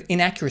little bit of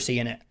inaccuracy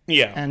in it.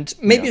 Yeah. And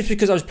maybe it's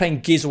because I was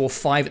playing Gears of War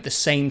 5 at the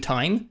same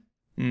time.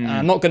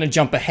 I'm not going to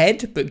jump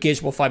ahead, but Gears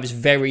of War 5 is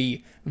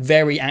very,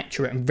 very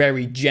accurate and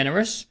very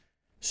generous.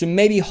 So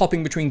maybe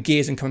hopping between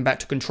Gears and coming back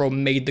to Control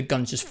made the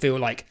guns just feel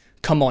like,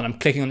 come on, I'm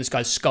clicking on this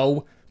guy's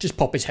skull, just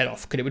pop his head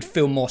off, because it would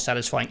feel more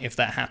satisfying if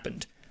that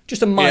happened.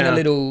 Just a minor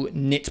little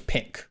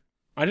nitpick.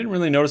 I didn't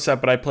really notice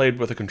that, but I played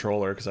with a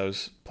controller because I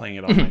was playing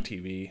it on my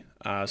TV.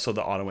 So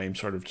the auto aim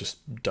sort of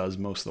just does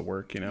most of the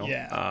work,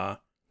 Yeah.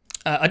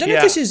 I don't know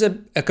if this is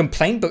a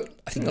complaint, but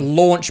I think the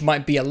launch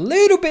might be a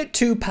little bit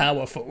too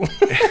powerful.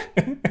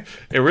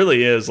 It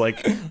really is.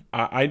 Like,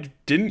 I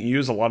didn't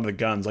use a lot of the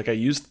guns. Like,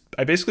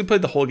 I basically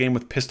played the whole game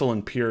with pistol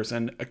and pierce,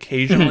 and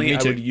occasionally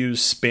I would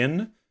use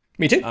spin.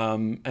 Me too.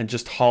 And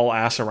just haul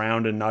ass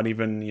around and not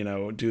even,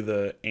 do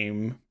the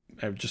aim.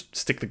 I would just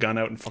stick the gun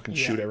out and fucking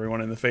shoot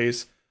everyone in the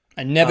face.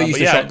 I never used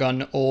a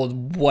shotgun or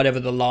whatever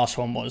the last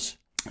one was.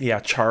 Yeah,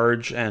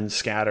 charge and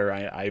scatter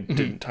I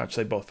didn't touch.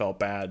 They both felt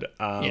bad.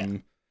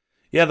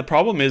 Yeah, the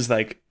problem is,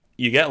 like,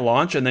 you get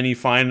launch and then you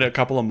find a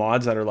couple of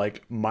mods that are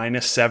like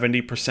minus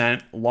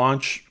 70%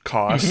 launch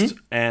cost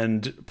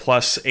and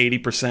plus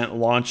 80%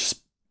 launch,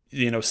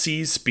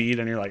 seize speed,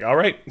 and you're like, all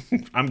right,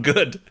 I'm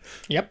good.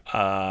 Yep.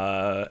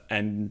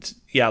 And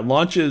yeah,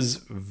 launch is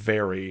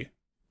very,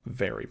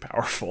 very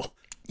powerful.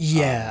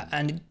 Yeah,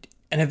 and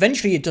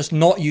eventually it does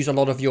not use a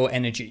lot of your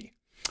energy.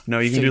 No,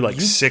 you can do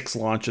like 6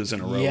 launches in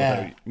a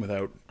row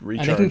without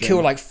recharging. And they can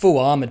kill like full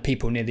armored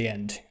people near the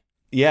end.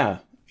 Yeah,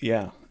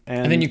 yeah.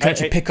 And then you can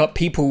actually pick up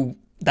people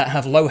that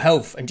have low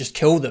health and just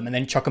kill them and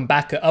then chuck them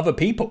back at other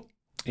people.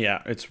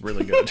 Yeah, it's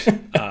really good.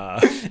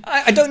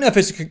 I don't know if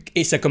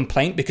it's a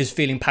complaint because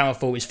feeling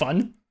powerful is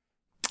fun.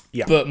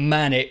 Yeah. But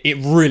man, it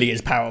really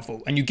is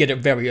powerful, and you get it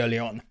very early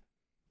on.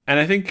 And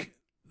I think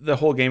the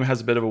whole game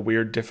has a bit of a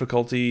weird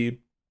difficulty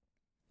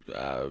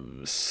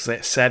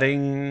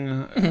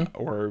setting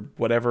or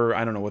whatever.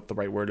 I don't know what the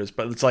right word is,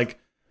 but it's like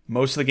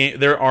most of the game,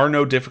 there are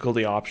no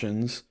difficulty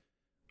options,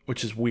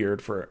 which is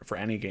weird for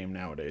any game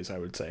nowadays, I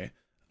would say.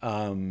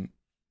 And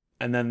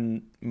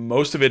then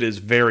most of it is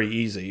very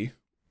easy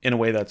in a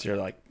way that's you're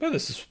like, oh,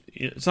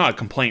 it's not a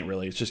complaint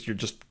really. It's just, you're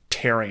just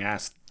tearing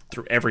ass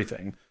through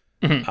everything,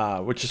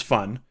 which is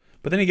fun.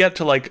 But then you get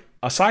to like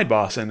a side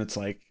boss and it's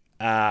like,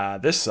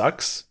 this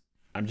sucks.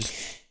 I'm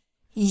just...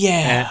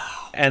 Yeah.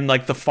 And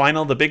like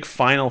the big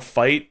final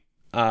fight,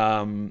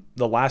 the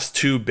last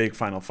 2 big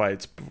final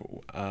fights,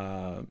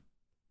 where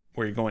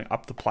you're going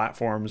up the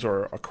platforms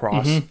or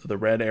across the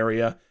red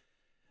area,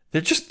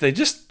 they just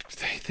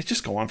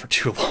go on for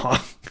too long.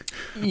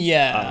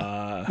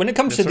 Yeah. When it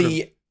comes to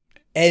the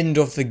end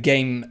of the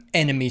game,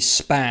 enemy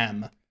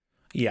spam.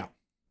 Yeah.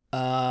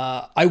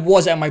 I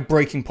was at my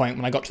breaking point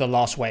when I got to the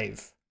last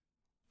wave.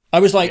 I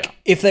was like,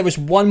 if there was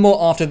one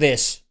more after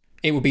this,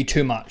 it would be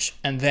too much.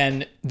 And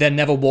then there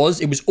never was.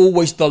 It was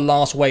always the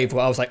last wave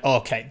where I was like, oh,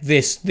 okay,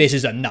 this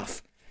is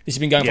enough. This has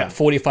been going for like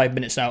 45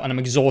 minutes now, and I'm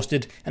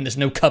exhausted, and there's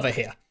no cover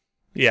here.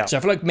 Yeah. So I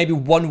feel like maybe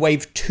one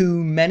wave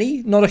too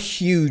many. Not a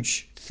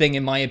huge thing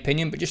in my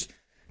opinion, but just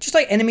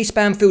like enemy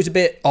spam feels a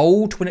bit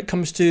old when it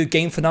comes to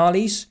game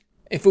finales.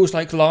 It feels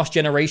like Last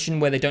Generation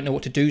where they don't know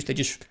what to do, so they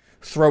just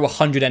throw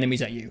 100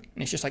 enemies at you.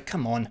 And it's just like,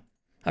 come on.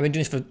 I've been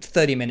doing this for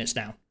 30 minutes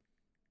now.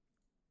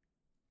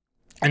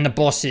 And the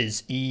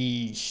bosses,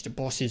 the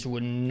bosses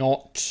were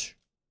not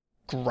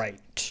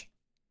great.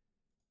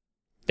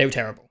 They were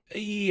terrible.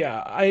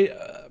 Yeah,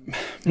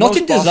 not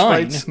in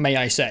design, may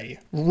I say.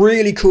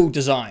 Really cool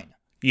design.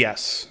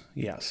 Yes.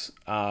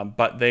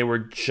 But they were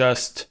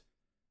just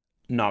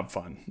not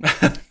fun.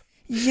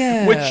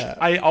 Yeah. Which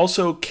I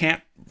also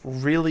can't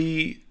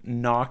really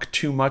knock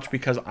too much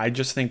because I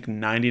just think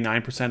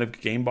 99% of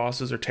game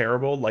bosses are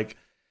terrible. Like,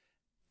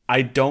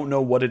 I don't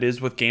know what it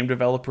is with game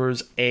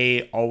developers,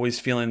 A,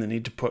 always feeling the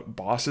need to put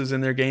bosses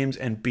in their games,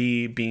 and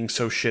B, being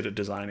so shit at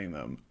designing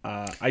them.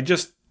 I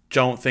just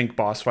don't think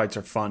boss fights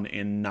are fun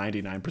in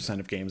 99%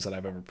 of games that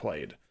I've ever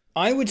played.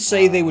 I would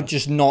say they were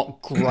just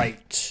not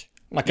great.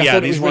 Like, I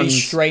thought it was really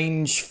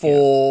strange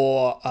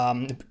for...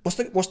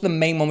 what's the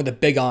main one with the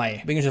big eye?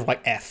 I think it was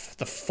like F,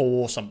 the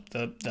 4,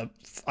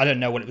 I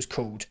don't know what it was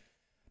called.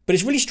 But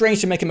it's really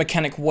strange to make a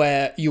mechanic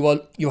where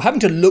you're having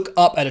to look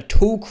up at a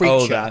tall creature.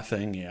 Oh, that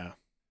thing, yeah.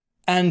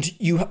 And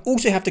you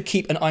also have to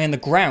keep an eye on the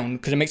ground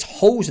because it makes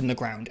holes in the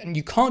ground, and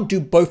you can't do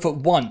both at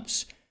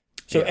once.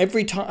 So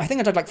every time, I think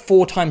I died like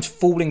 4 times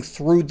falling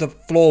through the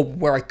floor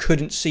where I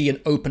couldn't see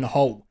an open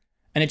hole.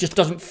 And it just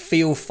doesn't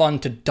feel fun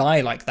to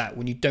die like that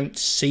when you don't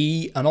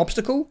see an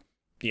obstacle.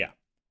 Yeah.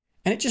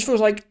 And it just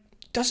feels like,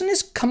 doesn't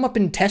this come up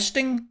in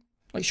testing?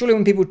 Like, surely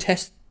when people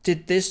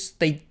tested this,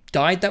 they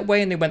died that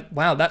way and they went,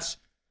 wow, that's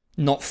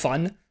not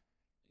fun.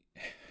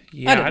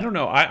 Yeah, I don't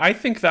know. I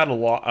think that a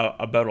lot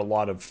about a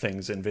lot of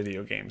things in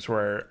video games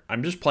where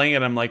I'm just playing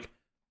it. I'm like,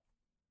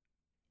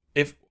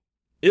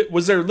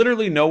 was there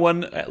literally no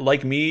one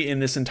like me in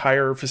this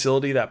entire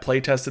facility that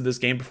play tested this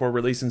game before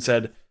release and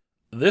said,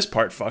 this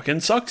part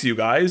fucking sucks, you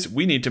guys.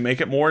 We need to make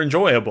it more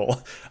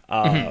enjoyable.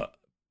 And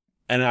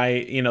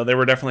there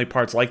were definitely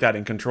parts like that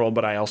in Control,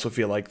 but I also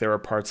feel like there are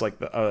parts like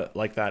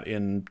that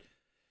in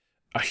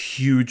a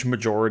huge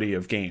majority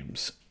of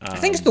games. I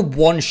think it's the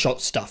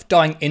one-shot stuff,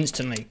 dying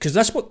instantly, because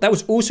that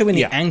was also in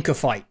the Anchor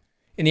fight.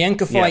 In the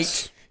Anchor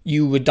fight,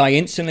 you would die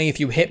instantly if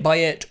you were hit by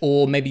it,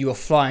 or maybe you were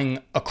flying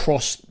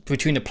across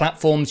between the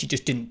platforms, you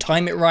just didn't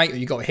time it right, or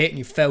you got hit and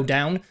you fell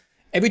down.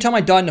 Every time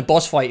I died in a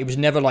boss fight, it was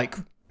never like,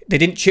 they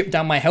didn't chip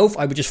down my health,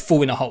 I would just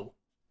fall in a hole.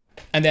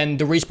 And then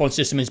the respawn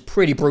system is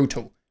pretty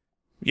brutal.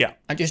 Yeah.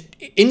 And just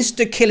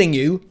insta-killing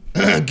you,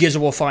 Gears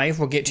of War 5,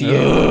 we'll get to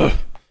you.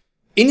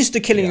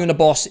 Insta-killing you in a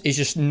boss is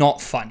just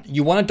not fun.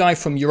 You want to die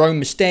from your own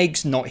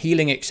mistakes, not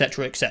healing,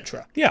 etc.,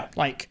 etc. Yeah.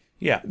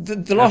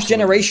 The last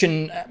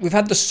generation, we've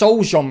had the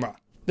Souls genre.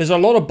 There's a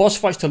lot of boss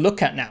fights to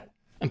look at now,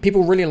 and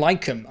people really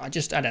like them. I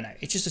don't know.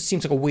 It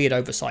seems like a weird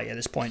oversight at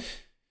this point.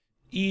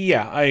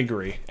 Yeah, I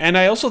agree. And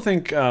I also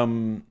think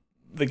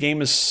the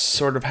game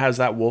sort of has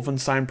that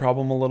Wolfenstein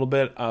problem a little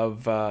bit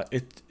of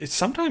it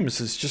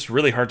sometimes is just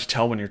really hard to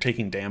tell when you're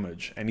taking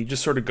damage, and you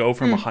just sort of go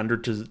from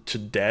 100 to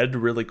dead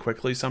really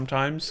quickly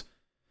sometimes.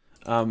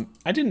 I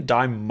didn't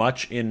die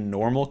much in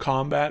normal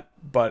combat,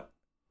 but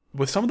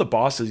with some of the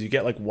bosses, you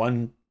get like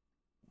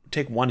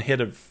take one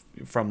hit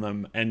from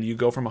them, and you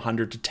go from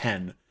 100 to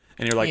 10,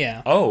 and you're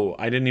like, oh,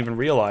 I didn't even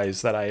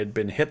realize that I had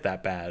been hit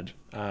that bad.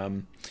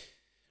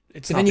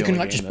 Then you can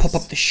just pop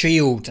up the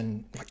shield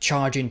and like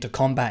charge into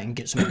combat and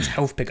get some of those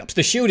health pickups.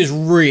 The shield is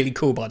really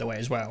cool, by the way,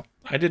 as well.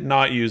 I did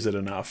not use it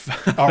enough.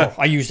 Oh,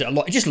 I used it a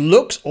lot. It just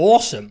looks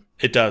awesome.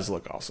 It does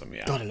look awesome,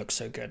 yeah. God, it looks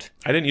so good.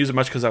 I didn't use it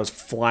much because I was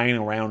flying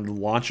around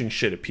launching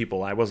shit at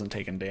people. I wasn't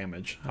taking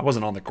damage. I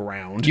wasn't on the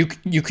ground.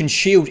 You can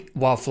shield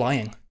while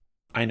flying.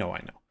 I know.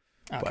 Okay.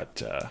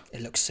 But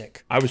it looks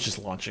sick. I was just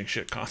launching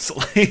shit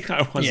constantly.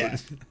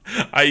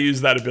 I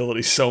used that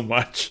ability so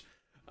much.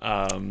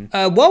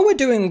 While we're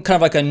doing kind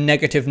of like a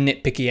negative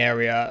nitpicky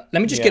area, let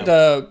me just get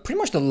pretty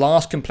much the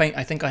last complaint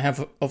I think I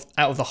have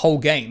out of the whole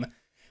game,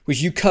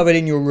 which you covered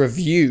in your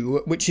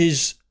review, which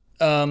is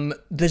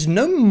there's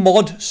no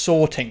mod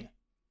sorting,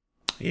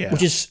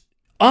 which is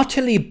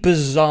utterly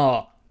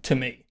bizarre to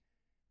me.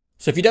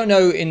 So if you don't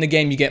know, in the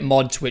game you get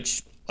mods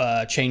which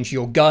change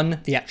your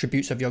gun, the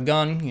attributes of your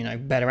gun,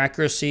 better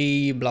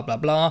accuracy, blah blah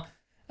blah.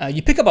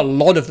 You pick up a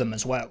lot of them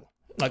as well.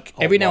 Like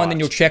every now and then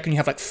you'll check and you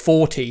have like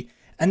 40.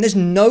 And there's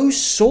no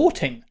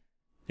sorting.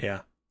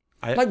 Yeah.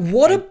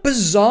 What a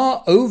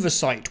bizarre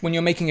oversight when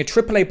you're making a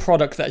AAA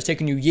product that has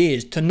taken you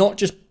years to not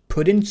just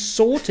put in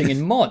sorting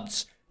in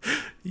mods.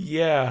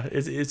 Yeah,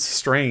 it's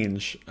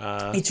strange.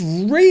 It's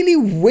really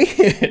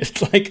weird.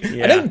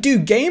 I don't do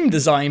game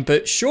design,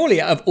 but surely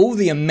out of all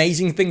the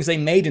amazing things they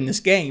made in this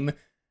game,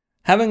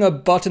 having a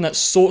button that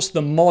sorts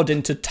the mod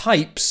into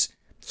types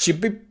should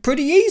be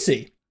pretty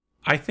easy.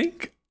 I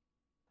think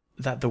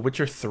that The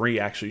Witcher 3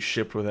 actually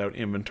shipped without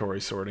inventory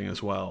sorting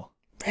as well.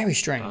 Very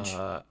strange.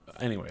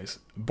 Anyways,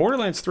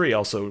 Borderlands 3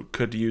 also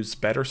could use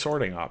better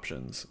sorting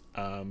options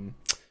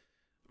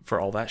for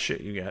all that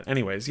shit you get.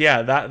 Anyways,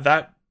 yeah,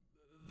 that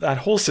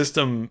whole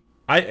system,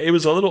 I thought it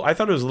was a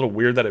little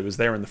weird that it was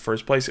there in the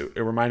first place. It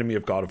reminded me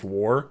of God of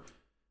War.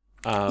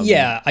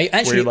 I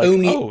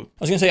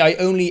actually I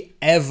only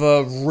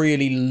ever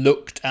really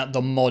looked at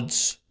the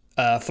mods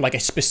for like a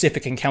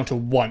specific encounter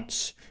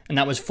once, and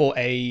that was for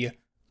a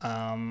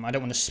I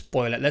don't want to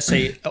spoil it. Let's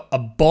say a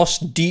boss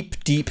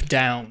deep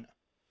down.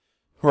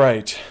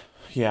 Right.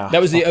 Yeah. That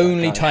was the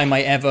only time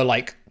I ever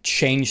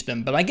changed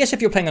them. But I guess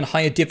if you're playing on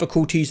higher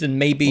difficulties, then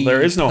maybe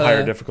there is no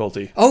higher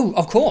difficulty. Oh,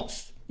 of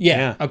course.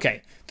 Yeah.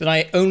 Okay. Then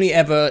I only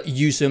ever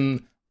use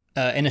them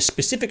in a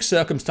specific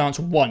circumstance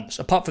once.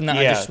 Apart from that,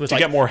 I just was to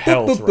get more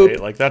health, boop, boop, right?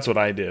 Like that's what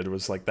I did.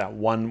 Was like that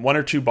one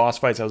or two boss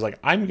fights. I was like,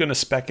 I'm gonna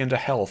spec into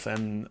health,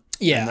 and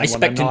I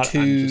spec'd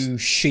into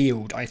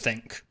shield. I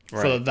think.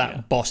 For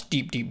that boss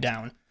deep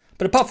down.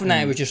 But apart from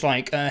that, it was just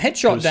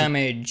headshot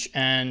damage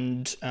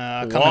and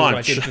I can't remember what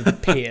I did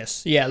with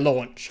Pierce. Yeah,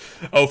 launch.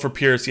 Oh, for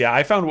Pierce, yeah.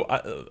 I found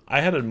I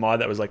had a mod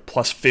that was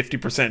plus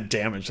 50%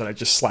 damage that I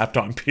just slapped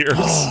on Pierce.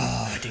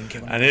 Oh, I didn't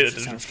get one. And it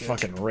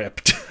fucking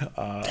ripped.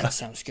 That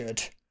sounds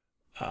good.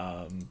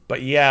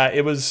 But yeah,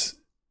 it was.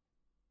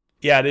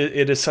 Yeah,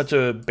 it is such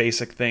a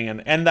basic thing,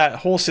 and that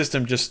whole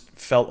system just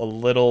felt a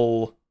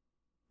little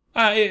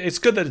It's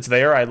good that it's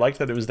there. I like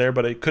that it was there,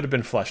 but it could have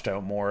been fleshed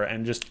out more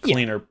and just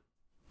cleaner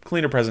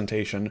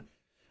presentation.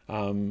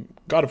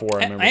 God of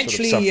War, I remember,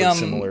 actually, sort of suffered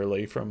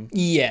similarly from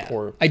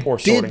poor I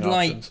sorting did options.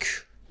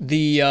 like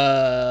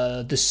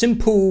the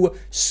simple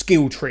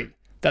skill tree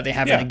that they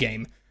have in the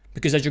game,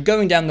 because as you're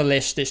going down the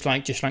list, it's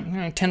like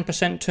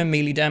 10% to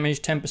melee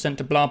damage, 10%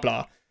 to blah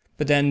blah,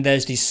 but then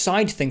there's these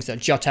side things that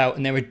jut out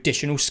and they're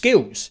additional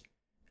skills,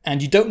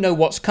 and you don't know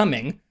what's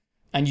coming,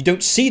 and you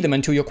don't see them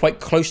until you're quite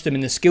close to them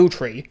in the skill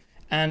tree.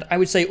 And I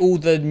would say all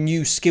the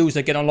new skills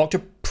that get unlocked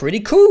are pretty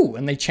cool,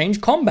 and they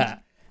change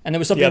combat. And there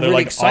was something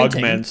really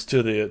exciting. Augments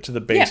to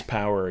the base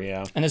power,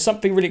 And there's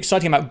something really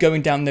exciting about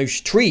going down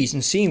those trees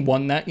and seeing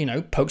one that,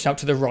 pokes out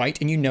to the right,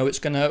 and it's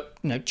going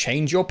to,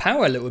 change your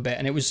power a little bit.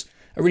 And it was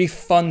a really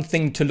fun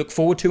thing to look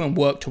forward to and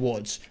work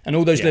towards. And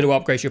all those little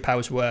upgrades to your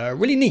powers were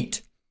really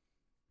neat.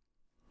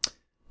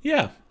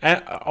 Yeah.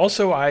 And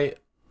also, I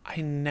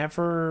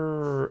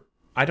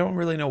don't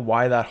really know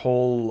why that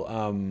whole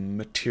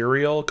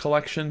material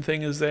collection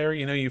thing is there.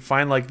 You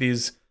find like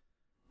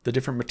the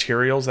different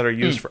materials that are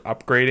used for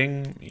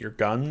upgrading your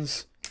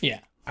guns. Yeah.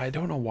 I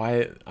don't know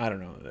why. I don't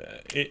know.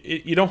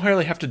 You don't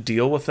really have to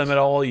deal with them at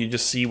all. You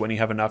just see when you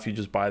have enough, you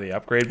just buy the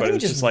upgrade. But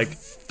it's just like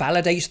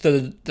validates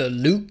the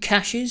loot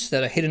caches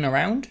that are hidden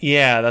around.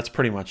 Yeah, that's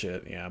pretty much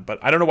it. Yeah, but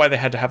I don't know why they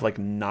had to have like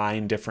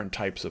 9 different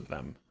types of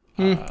them.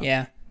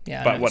 Yeah.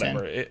 But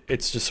whatever.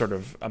 It's just sort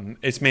of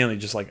it's mainly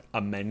just like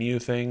a menu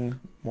thing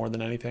more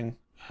than anything.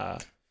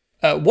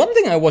 One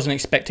thing I wasn't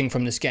expecting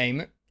from this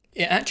game.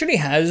 It actually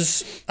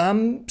has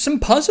some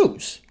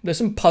puzzles. There's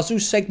some puzzle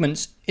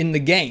segments in the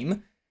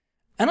game,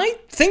 and I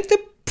think they're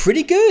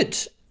pretty good,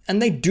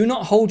 and they do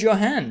not hold your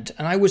hand.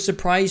 And I was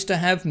surprised to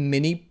have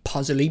many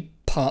puzzly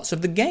parts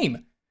of the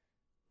game.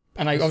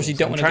 And I obviously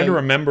don't want to I'm trying to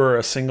remember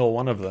a single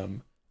one of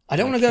them. I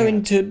don't want to go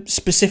into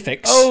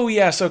specifics. Oh,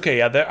 yes, okay,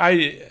 yeah.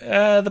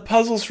 The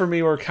puzzles for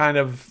me were kind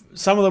of...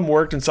 Some of them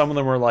worked, and some of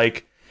them were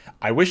like,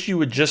 I wish you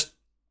would just...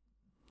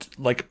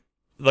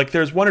 Like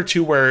there's one or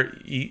two where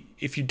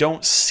if you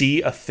don't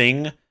see a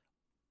thing,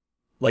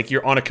 like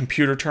you're on a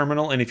computer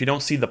terminal, and if you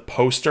don't see the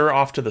poster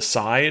off to the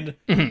side,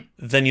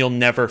 then you'll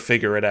never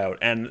figure it out.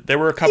 And there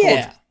were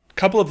a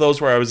couple of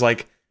those where I was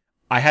like,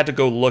 I had to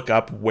go look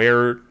up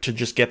where to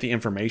just get the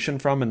information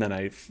from, and then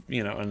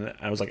and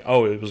I was like,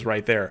 oh, it was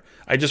right there.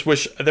 I just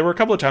wish there were a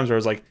couple of times where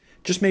I was like,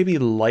 just maybe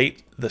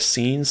light the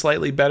scene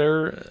slightly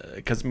better,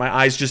 because my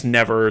eyes just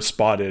never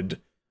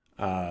spotted.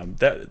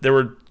 That there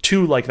were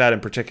 2 like that in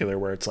particular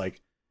where it's like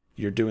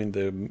you're doing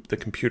the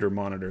computer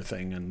monitor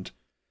thing, and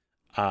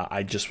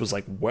I just was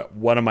like,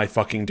 what am I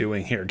fucking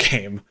doing here,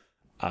 game?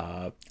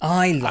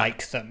 I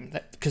like them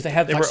because they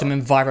have some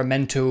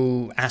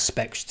environmental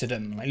aspects to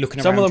them, like looking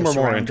around. Some of them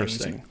were more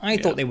interesting. I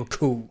thought they were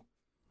cool.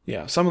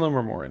 Yeah, some of them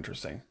were more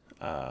interesting.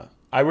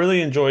 I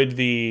really enjoyed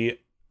the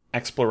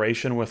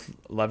exploration with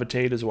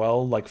Levitate as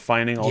well, like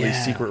finding all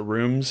these secret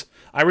rooms.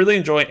 I really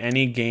enjoy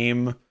any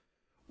game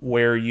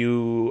where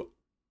you...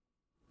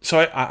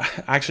 So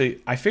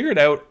I figured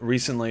out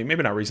recently,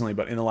 maybe not recently,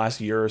 but in the last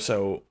year or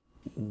so,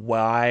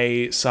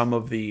 why some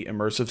of the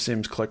immersive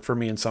sims click for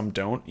me and some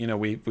don't.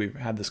 We've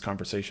had this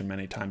conversation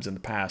many times in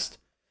the past,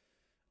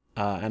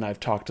 and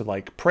I've talked to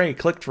like Prey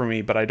clicked for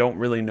me, but I don't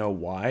really know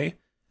why.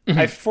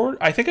 I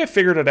think I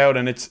figured it out,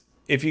 and it's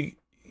if you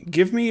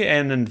give me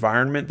an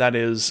environment that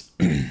is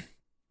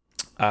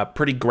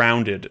pretty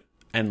grounded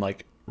and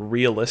like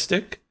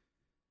realistic,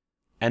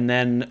 and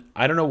then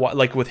I don't know what,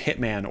 like with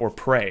Hitman or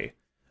Prey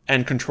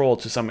and Control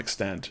to some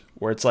extent,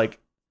 where it's like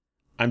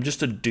I'm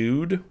just a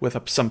dude with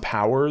some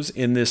powers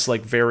in this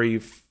like very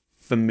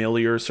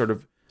familiar sort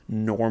of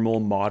normal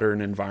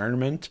modern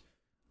environment,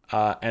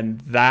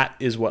 and that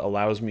is what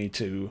allows me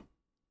to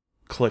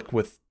click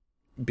with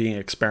being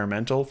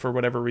experimental for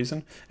whatever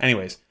reason.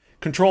 Anyways,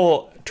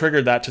 Control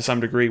triggered that to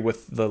some degree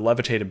with the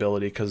levitate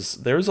ability, because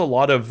there's a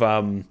lot of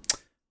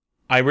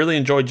I really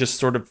enjoyed just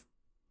sort of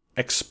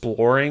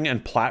exploring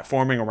and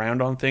platforming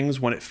around on things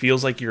when it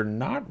feels like you're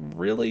not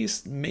really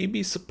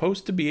maybe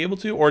supposed to be able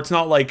to, or it's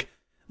not like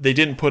they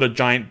didn't put a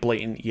giant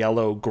blatant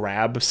yellow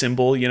grab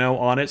symbol,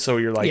 on it. So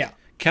you're like,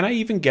 can I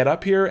even get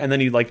up here? And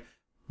then you like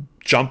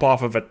jump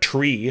off of a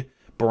tree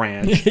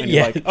branch and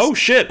you're like, oh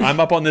shit, I'm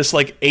up on this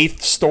like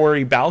 8th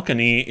story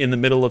balcony in the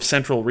middle of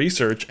Central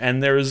Research,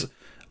 and there's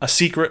a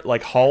secret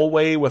like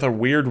hallway with a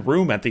weird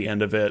room at the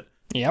end of it.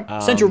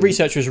 Yep. Central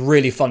Research was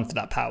really fun for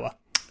that power.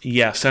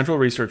 Yeah, Central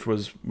Research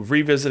was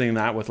revisiting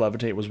that with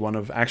Levitate was one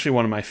of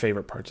my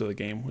favorite parts of the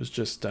game, was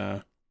just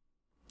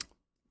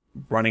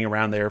running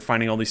around there,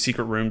 finding all these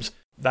secret rooms.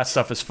 That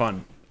stuff is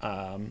fun.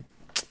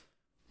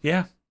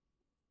 Yeah.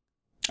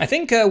 I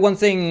think one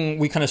thing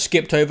we kind of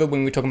skipped over when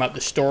we were talking about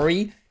the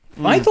story,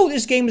 I thought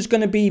this game was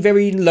going to be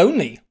very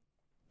lonely.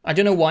 I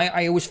don't know why.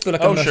 I always feel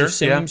like immersive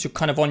sims, you're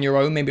kind of on your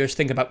own. Maybe I was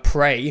thinking about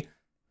Prey,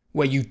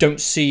 where you don't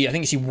see, I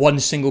think you see one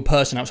single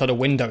person outside a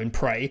window in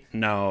Prey.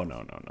 No.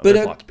 But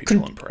there's lots of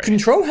people in Prey.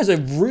 Control has a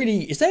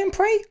really... Is there in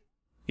Prey?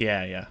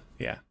 Yeah.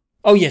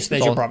 Oh, yes,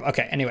 there's your problem.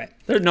 Okay, anyway.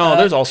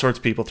 There's all sorts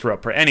of people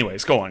throughout Prey.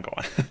 Anyways, go on.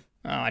 Oh,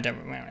 I don't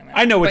remember.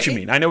 I know what you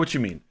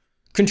mean.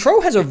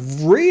 Control has a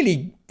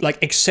really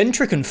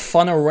eccentric and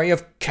fun array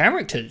of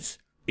characters.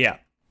 Yeah.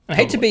 I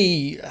hate to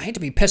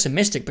be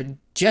pessimistic, but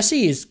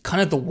Jessie is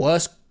kind of the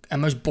worst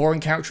and most boring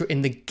character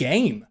in the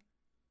game.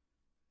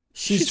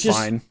 She's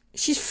fine.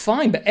 She's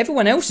fine, but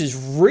everyone else is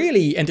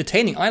really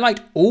entertaining. I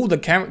liked all the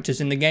characters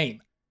in the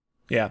game.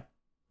 Yeah.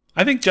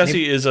 I think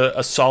Jessie is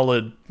a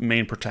solid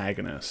main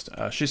protagonist.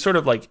 She's sort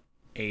of like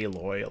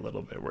Aloy a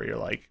little bit, where you're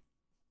like,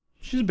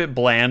 she's a bit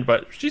bland,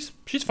 but she's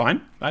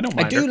fine. I don't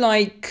mind I do her.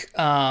 like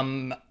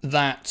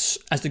that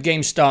as the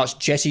game starts,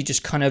 Jessie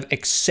just kind of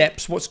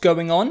accepts what's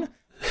going on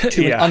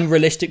to Yeah. an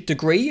unrealistic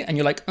degree, and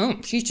you're like, oh,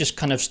 she's just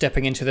kind of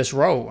stepping into this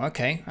role.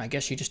 Okay, I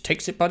guess she just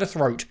takes it by the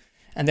throat.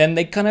 And then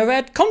they kind of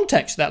add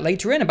context to that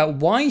later in about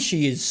why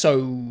she is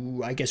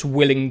so, I guess,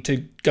 willing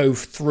to go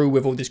through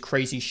with all this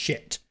crazy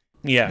shit.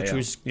 Which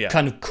was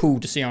kind of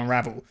cool to see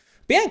unravel.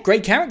 But yeah,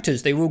 great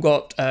characters. They all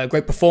got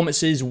great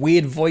performances,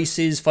 weird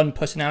voices, fun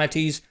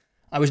personalities.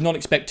 I was not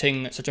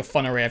expecting such a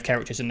fun array of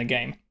characters in the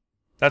game.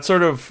 That's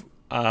sort of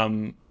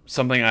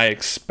something I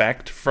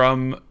expect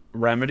from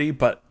Remedy,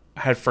 but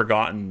had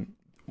forgotten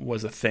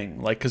was a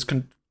thing. Like, because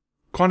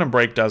Quantum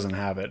Break doesn't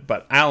have it,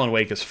 but Alan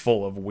Wake is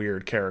full of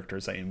weird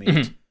characters that you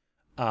meet.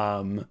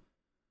 But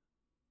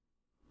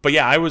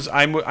yeah,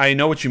 I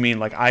know what you mean.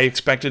 Like, I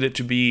expected it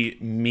to be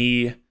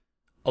me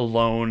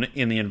alone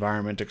in the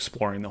environment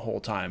exploring the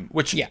whole time,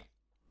 which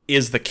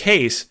is the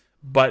case,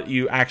 but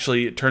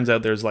it turns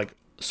out there's like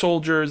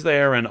soldiers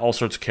there and all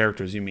sorts of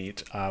characters you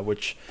meet,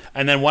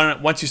 and then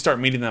once you start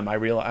meeting them, I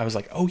was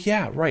like, oh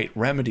yeah, right,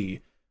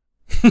 Remedy,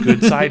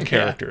 good side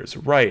characters,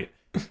 right,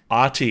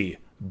 Ahti,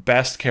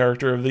 best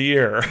character of the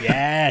year.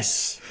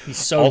 Yes, he's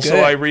so also,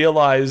 good. I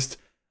realized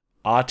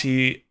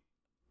Ahti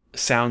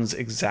sounds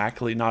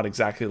not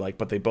exactly like,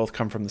 but they both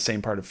come from the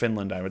same part of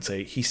Finland, I would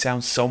say. He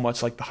sounds so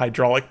much like the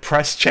hydraulic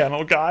press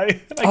channel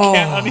guy, and I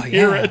can't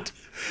unhear it.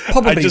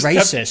 Probably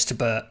racist,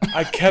 but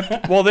I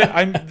kept. Well,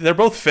 they're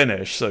both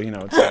Finnish, so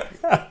it's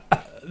like,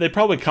 they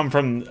probably come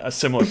from a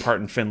similar part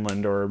in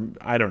Finland, or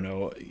I don't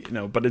know,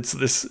 But it's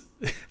this.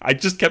 I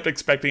just kept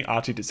expecting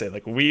Ahti to say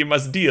like, "We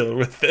must deal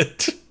with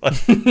it."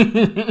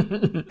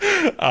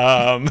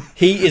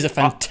 He is a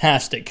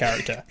fantastic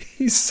character.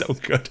 He's so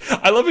good.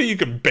 I love how you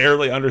can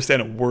barely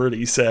understand a word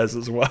he says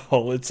as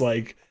well. It's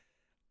like,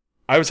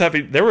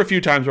 there were a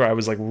few times where I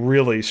was like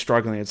really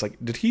struggling. It's like,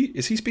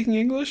 is he speaking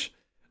English?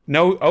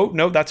 No, oh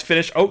no, that's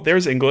Finnish. Oh,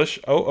 there's English.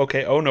 Oh,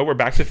 okay. Oh no, we're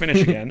back to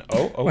Finnish again.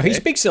 Oh, okay. Well, he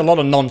speaks a lot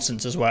of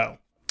nonsense as well.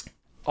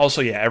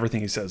 Also, yeah, everything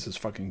he says is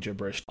fucking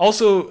gibberish.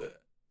 Also,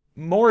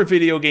 more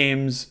video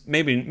games,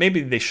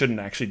 maybe they shouldn't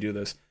actually do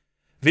this.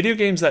 Video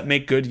games that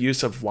make good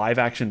use of live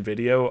action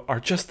video are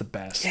just the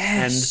best.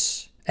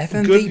 Yes. And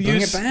FMV,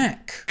 bring it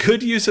back.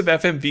 Good use of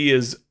FMV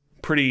is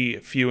pretty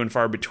few and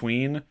far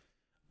between.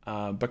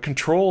 But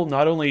Control,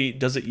 not only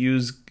does it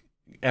use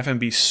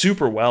FMV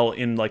super well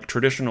in like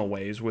traditional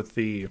ways with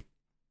the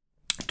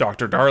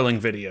Dr. Darling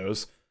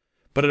videos,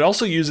 but it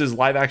also uses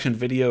live action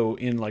video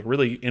in like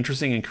really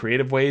interesting and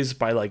creative ways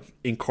by like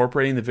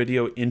incorporating the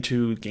video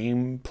into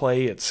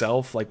gameplay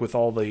itself, like with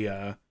all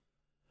the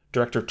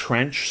Director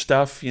Trench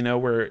stuff,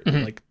 where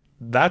like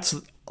that's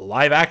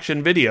live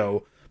action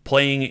video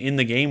playing in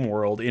the game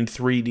world in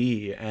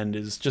 3D and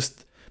is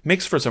just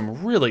makes for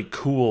some really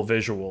cool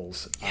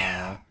visuals.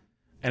 Yeah.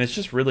 And it's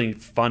just really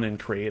fun and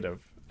creative,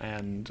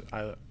 and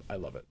I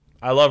love it.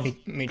 I love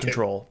Me too.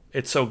 Control.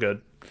 It's so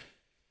good.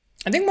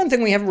 I think one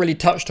thing we haven't really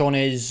touched on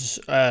is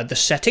the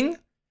setting.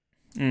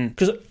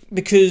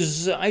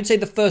 Because I'd say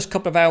the first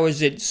couple of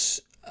hours it's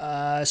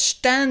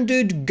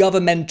standard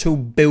governmental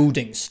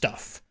building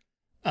stuff.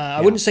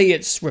 I wouldn't say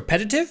it's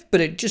repetitive, but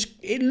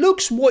it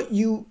looks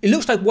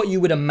like what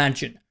you would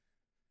imagine.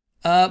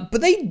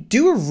 But they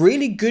do a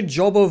really good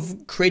job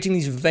of creating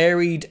these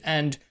varied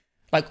and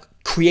like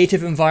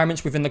creative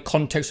environments within the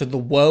context of the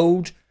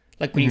world.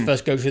 Like when you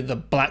first go to the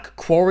Black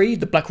Quarry,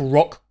 the Black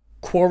Rock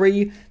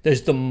Quarry,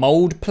 there's the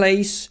mold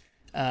place.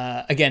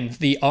 Again,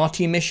 the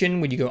Ahti mission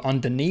when you go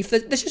underneath.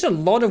 There's just a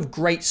lot of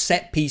great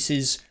set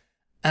pieces,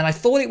 and I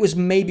thought it was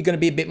maybe going to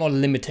be a bit more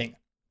limiting.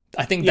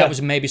 I think that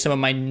was maybe some of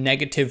my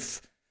negative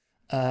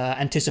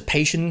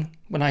anticipation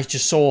when I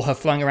just saw her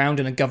flying around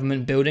in a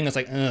government building. I was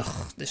like,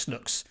 ugh, this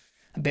looks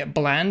a bit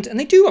bland. And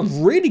they do a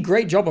really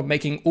great job of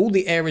making all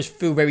the areas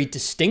feel very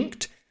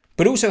distinct,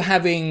 but also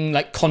having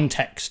like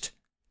context.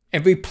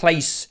 Every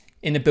place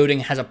in the building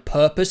has a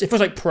purpose. It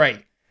feels like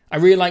Prey. I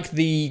really like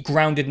the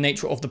grounded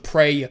nature of the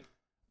Prey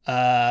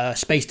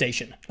space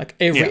station. Like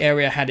every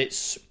area had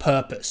its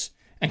purpose,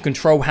 and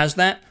Control has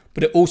that,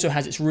 but it also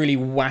has its really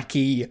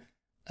wacky,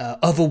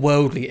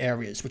 otherworldly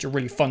areas, which are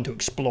really fun to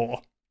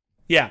explore.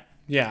 Yeah.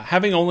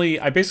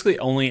 I basically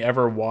only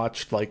ever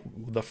watched like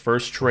the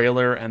first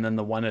trailer and then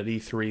the one at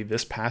E3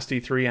 this past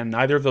E3, and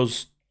neither of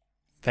those,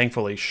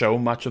 thankfully, show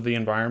much of the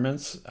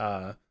environments,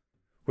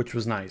 which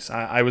was nice.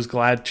 I was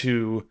glad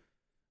to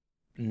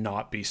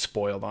not be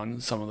spoiled on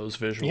some of those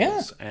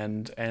visuals,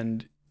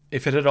 and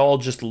if it had all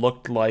just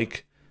looked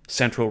like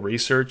Central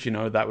Research,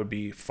 that would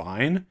be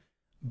fine.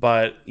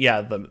 But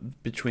yeah,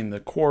 between the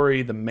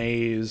quarry, the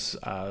maze,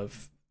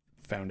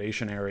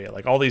 Foundation area,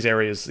 like all these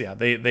areas. Yeah,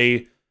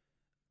 they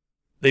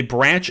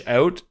branch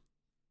out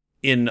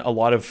in a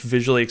lot of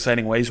visually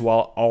exciting ways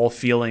while all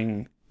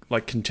feeling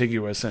like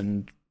contiguous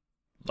and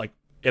like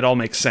it all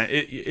makes sense.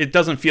 It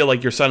doesn't feel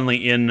like you're suddenly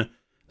in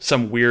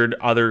some weird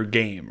other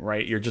game,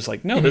 right? You're just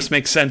like, no, this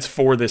makes sense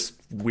for this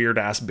weird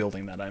ass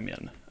building that I'm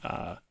in.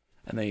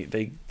 And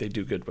they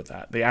do good with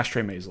that. The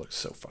Ashtray Maze looks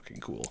so fucking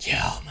cool.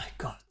 Yeah, oh my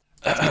god.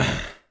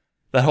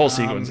 That whole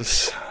sequence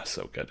is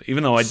so good.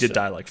 Even though I did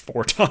die like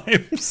 4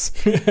 times.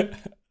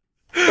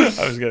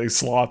 I was getting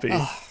sloppy.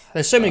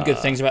 There's so many good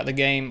things about the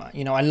game.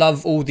 You know, I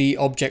love all the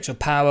objects of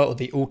power or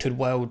the altered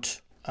world,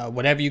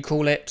 whatever you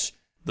call it.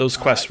 Those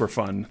quests were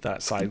fun.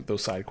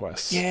 Those side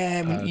quests.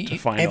 Yeah, to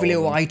find every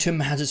all little of them. item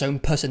has its own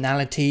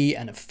personality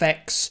and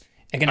effects.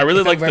 Again, I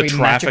really it felt like the very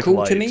traffic magical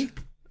light. to me.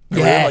 I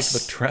really like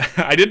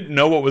the I didn't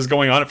know what was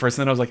going on at first,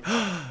 and then I was like,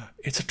 oh,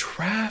 it's a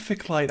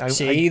traffic light. I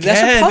That's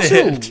a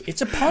puzzle. It.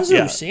 It's a puzzle.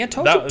 Yeah, See, I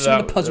told you some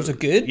of the puzzles are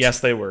good.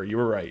 Yes, they were. You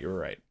were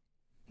right.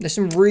 There's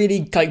some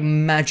really like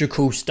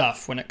magical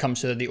stuff when it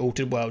comes to the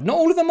altered world. Not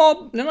all of them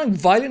are they're like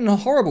violent and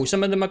horrible.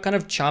 Some of them are kind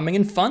of charming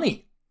and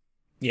funny.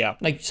 Yeah.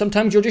 Like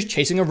sometimes you're just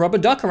chasing a rubber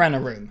duck around a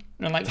room.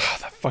 And I'm like,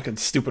 that fucking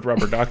stupid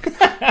rubber duck.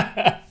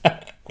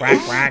 Quack,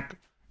 quack.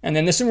 And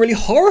then there's some really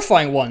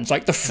horrifying ones,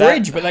 like the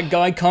fridge, but that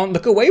guy can't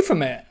look away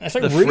from it. That's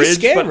like really fridge,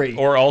 scary.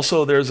 Or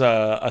also there's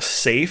a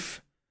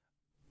safe,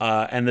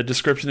 and the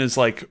description is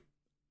like,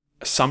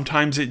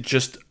 sometimes it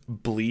just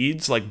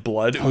bleeds, like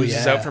blood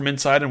oozes out from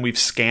inside, and we've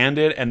scanned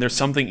it, and there's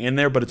something in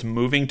there, but it's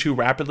moving too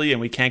rapidly,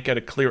 and we can't get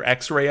a clear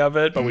x-ray of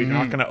it, but we're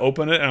not going to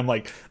open it. And I'm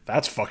like,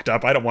 that's fucked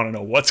up. I don't want to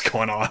know what's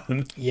going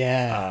on.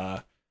 Yeah.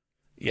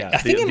 Yeah. I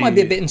think it might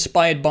be a bit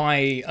inspired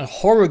by a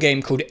horror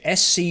game called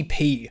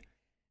SCP.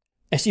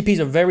 SCP is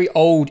a very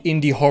old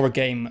indie horror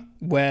game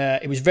where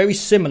it was very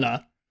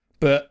similar,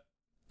 but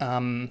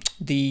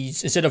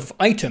these instead of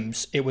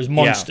items, it was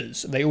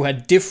monsters. They all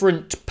had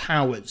different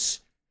powers,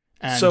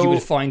 and you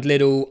would find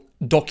little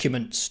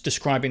documents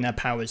describing their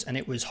powers, and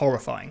it was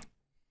horrifying.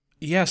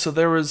 Yeah, so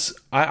there was...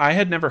 I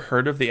had never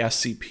heard of the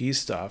SCP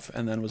stuff,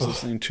 and then was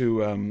listening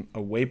to a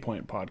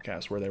Waypoint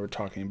podcast where they were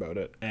talking about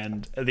it.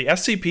 And the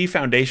SCP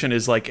Foundation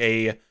is like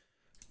a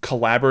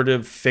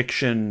collaborative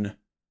fiction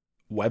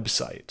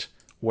website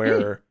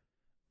where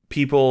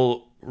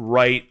people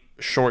write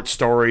short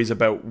stories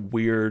about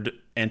weird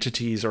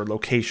entities or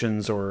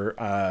locations or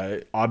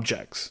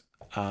objects.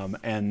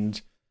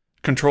 And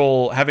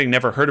Control, having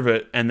never heard of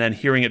it, and then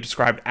hearing it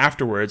described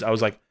afterwards, I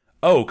was like,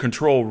 oh,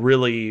 Control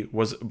really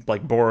was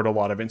like borrowed a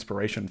lot of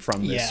inspiration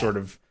from this sort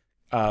of,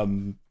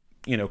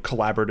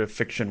 collaborative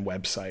fiction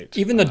website.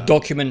 Even the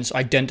documents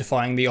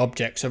identifying the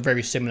objects are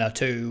very similar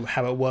to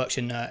how it works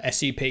in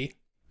SCP.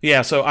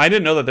 Yeah, so I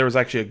didn't know that there was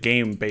actually a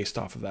game based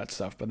off of that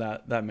stuff, but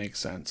that makes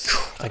sense.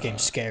 That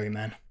game's scary,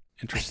 man.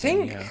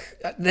 Interesting. I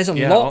think there's a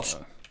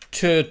lot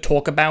to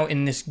talk about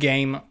in this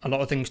game, a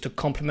lot of things to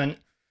compliment.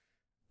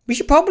 We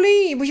should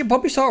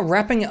probably start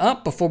wrapping it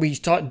up before we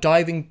start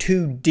diving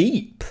too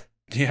deep.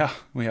 Yeah,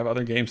 we have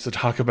other games to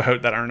talk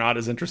about that are not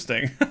as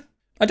interesting.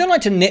 I don't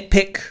like to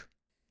nitpick.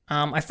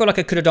 I feel like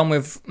I could have done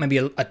with maybe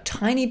a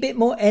tiny bit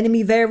more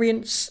enemy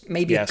variants,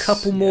 maybe a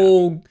couple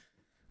more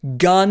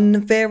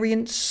gun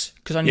variants,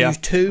 because I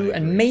used 2,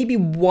 and maybe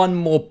 1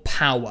 more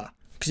power,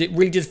 because it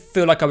really did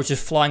feel like I was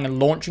just flying and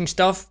launching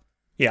stuff.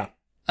 Yeah.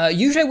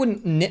 Usually I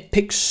wouldn't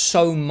nitpick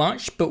so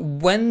much, but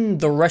when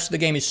the rest of the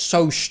game is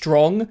so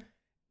strong,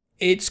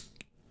 it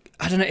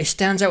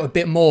stands out a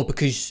bit more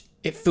because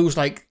it feels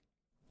like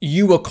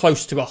you were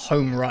close to a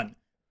home run.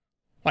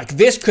 Like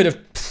this could have...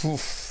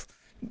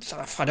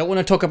 I don't want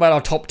to talk about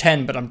our top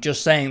 10, but I'm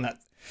just saying that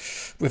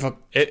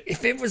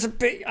if it was a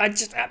bit...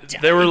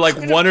 There were like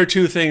 1 or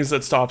 2 things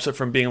that stops it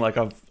from being like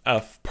a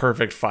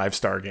perfect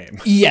 5-star game.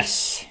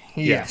 Yes.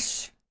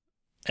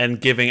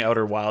 And giving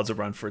Outer Wilds a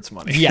run for its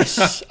money.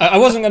 Yes. I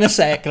wasn't going to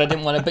say it because I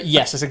didn't want to, but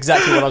yes, that's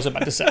exactly what I was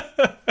about to say.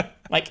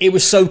 Like, it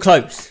was so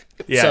close.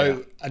 Yeah.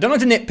 So, I don't like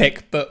to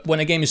nitpick, but when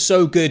a game is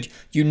so good,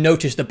 you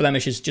notice the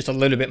blemishes just a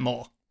little bit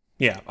more.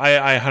 Yeah,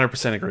 I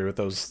 100% agree with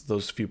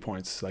those few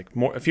points. Like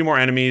a few more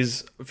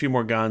enemies, a few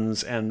more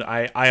guns, and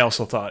I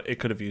also thought it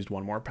could have used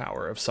 1 more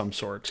power of some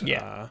sort.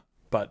 Yeah.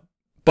 But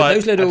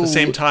those little... at the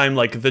same time,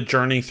 like the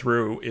journey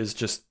through is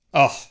just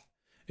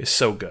is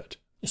so good.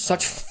 It's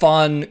such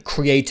fun,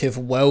 creative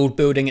world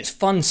building. It's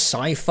fun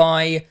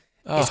sci-fi.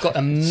 It's got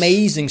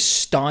amazing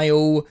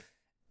style.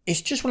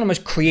 It's just one of the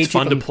most creative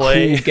and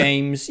cool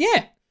games.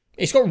 Yeah.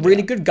 It's got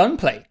really good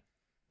gunplay.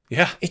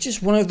 Yeah. It's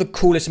just one of the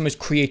coolest and most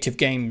creative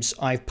games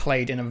I've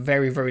played in a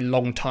very, very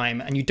long time.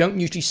 And you don't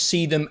usually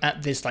see them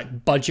at this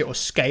like budget or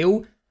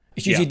scale.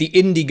 It's usually the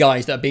indie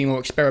guys that are being more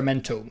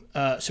experimental.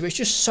 So it's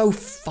just so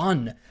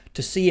fun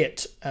to see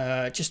it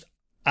just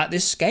at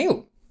this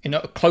scale.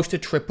 Close to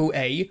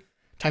AAA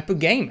type of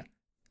game.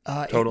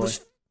 Totally. It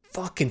was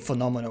fucking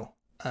phenomenal.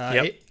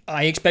 I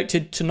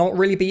expected to not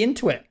really be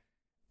into it.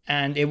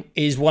 And it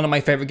is one of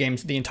my favorite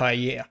games of the entire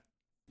year.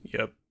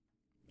 Yep.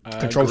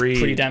 Control's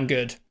pretty damn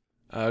good.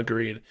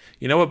 Agreed.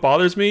 You know what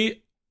bothers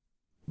me?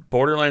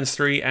 Borderlands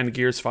 3 and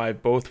Gears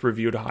 5 both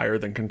reviewed higher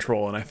than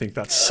Control, and I think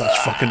that's such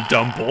fucking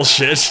dumb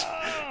bullshit.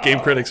 Game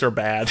critics are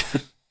bad.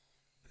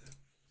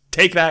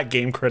 Take that,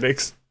 game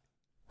critics.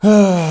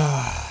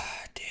 Dear.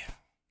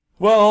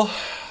 Well,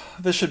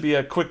 this should be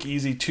a quick,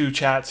 easy 2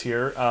 chats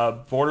here.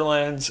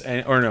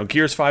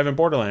 Gears 5 and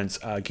Borderlands.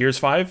 Gears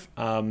 5,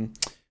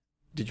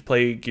 did you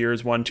play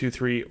Gears 1, 2,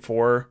 3,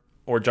 4,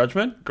 or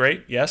Judgment?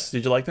 Great, yes.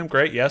 Did you like them?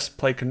 Great, yes.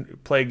 Play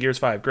Gears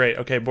 5, great.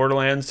 Okay,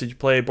 Borderlands, did you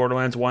play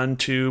Borderlands 1,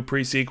 2,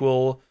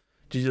 pre-sequel?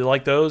 Did you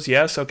like those?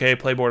 Yes. Okay,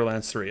 play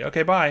Borderlands 3.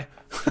 Okay, bye.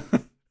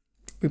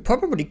 We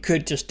probably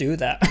could just do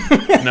that.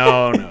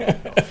 No.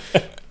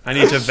 I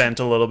need to vent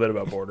a little bit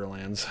about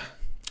Borderlands.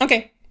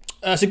 Okay.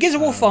 So Gears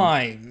of War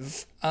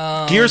 5.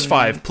 Gears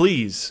 5,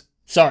 please.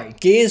 Sorry,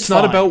 Gears 5. It's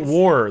not about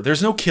war.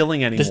 There's no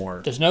killing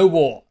anymore. There's no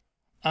war.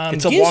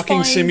 It's a Gears walking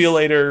 5,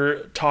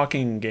 simulator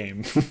talking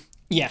game.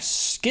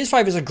 Yes. Gears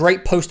 5 is a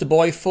great poster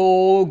boy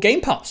for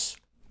Game Pass.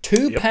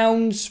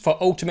 £2 for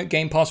Ultimate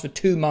Game Pass for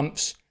 2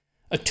 months.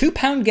 A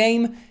 £2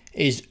 game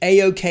is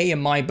A-OK in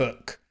my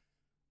book.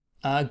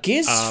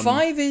 Gears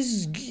 5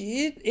 is...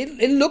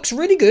 It looks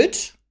really good.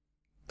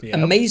 Yep.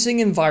 Amazing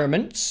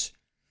environments.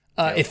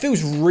 It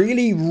feels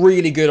really,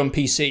 really good on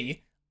PC. Yep.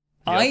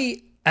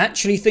 I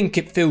actually think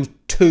it feels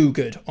too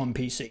good on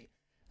PC.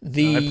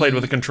 I played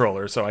with a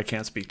controller, so I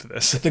can't speak to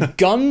this. The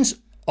guns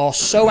are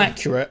so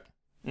accurate,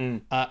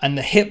 and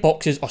the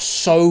hitboxes are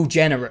so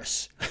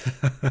generous.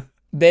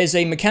 There's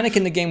a mechanic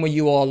in the game where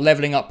you are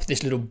leveling up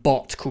this little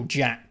bot called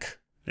Jack.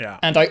 Yeah.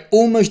 And I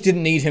almost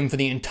didn't need him for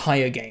the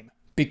entire game,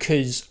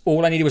 because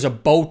all I needed was a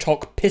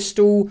Boltok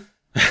pistol.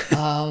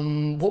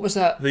 What was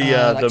that?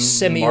 The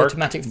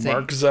semi-automatic thing.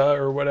 Markza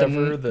or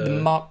whatever. The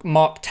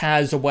Mark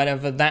Taz or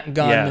whatever, that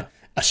gun. Yeah.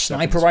 A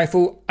sniper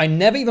rifle. I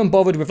never even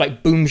bothered with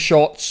like boom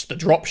shots, the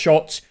drop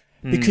shots,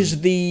 because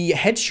the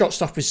headshot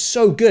stuff was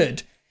so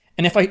good.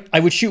 And if I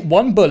would shoot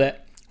one bullet,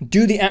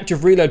 do the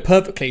active reload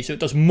perfectly so it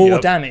does more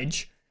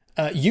damage,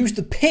 use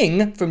the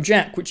ping from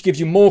Jack, which gives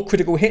you more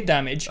critical hit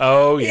damage.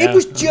 Oh yeah. It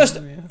was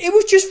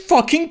just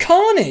fucking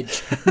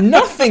carnage.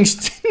 Nothing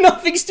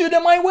stood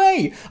in my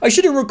way. I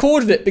should have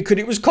recorded it because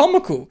it was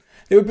comical.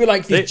 There would be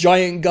like these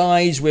giant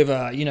guys with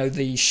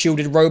the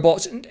shielded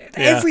robots, and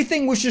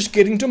everything was just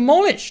getting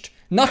demolished.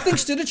 Nothing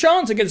stood a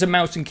chance against a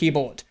mouse and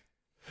keyboard.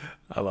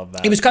 I love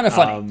that. It was kind of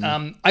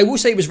funny. I will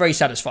say it was very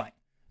satisfying.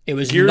 It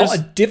was not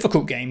a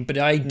difficult game, but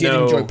I did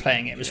enjoy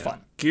playing it. It was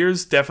fun.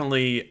 Gears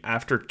definitely,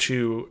 after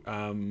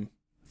 2,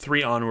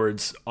 3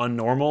 onwards, on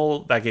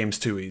normal, that game's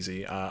too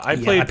easy. I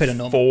played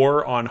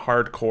 4 on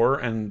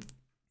hardcore and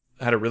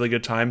had a really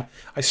good time.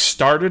 I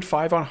started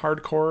 5 on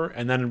hardcore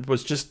and then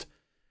was just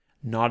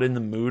not in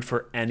the mood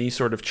for any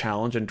sort of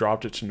challenge and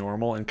dropped it to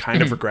normal and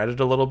kind of regretted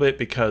a little bit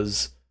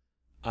because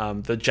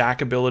the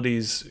Jack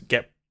abilities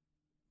get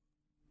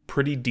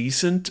pretty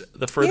decent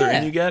the further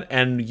in you get,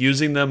 and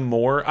using them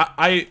more.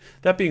 I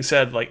that being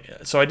said,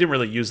 so I didn't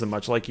really use them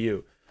much like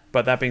you,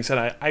 but that being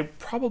said, I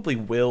probably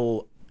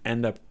will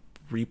end up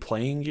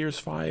replaying Gears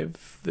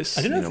 5 this,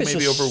 I don't know if it's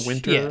maybe over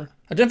winter. Yeah.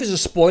 I don't know if it's a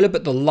spoiler,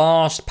 but the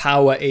last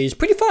power is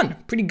pretty fun,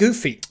 pretty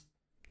goofy.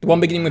 The one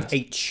beginning with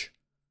H.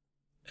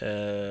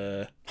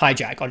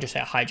 Hijack. I'll just say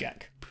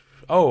hijack.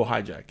 Oh,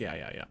 hijack.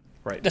 Yeah.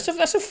 Right. That's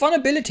a fun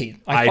ability.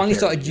 I finally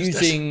started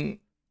using.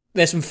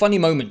 There's some funny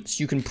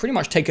moments. You can pretty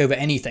much take over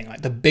anything,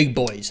 like the big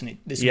boys, and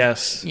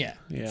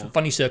some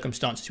funny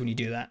circumstances when you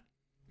do that.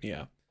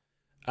 Yeah.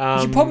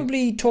 We should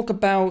probably talk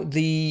about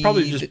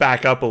just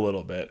back up a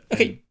little bit.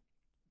 Okay.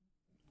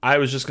 I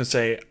was just gonna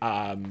say,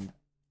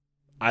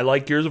 I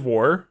like Gears of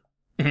War.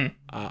 Mm-hmm.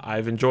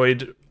 I've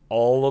enjoyed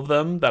all of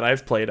them that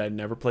I've played. I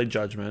never played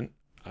Judgment.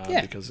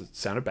 Because it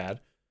sounded bad.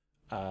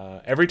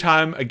 Every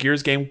time a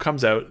Gears game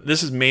comes out,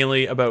 this is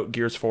mainly about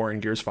Gears 4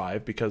 and Gears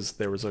 5 because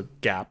there was a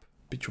gap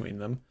between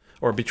them,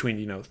 or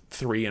between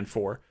 3 and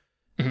 4.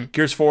 Mm-hmm.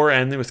 Gears 4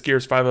 and with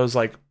Gears 5, I was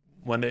like,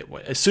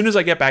 as soon as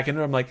I get back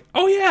into it, I'm like,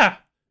 oh yeah,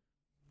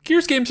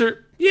 Gears games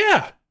are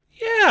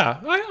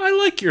I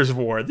like Gears of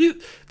War.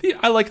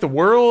 I like the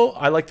world.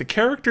 I like the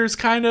characters.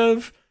 Kind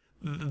of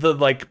the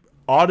like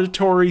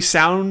auditory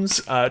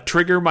sounds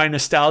trigger my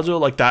nostalgia,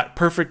 like that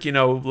perfect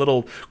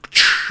little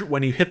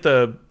when you hit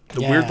the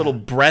weird little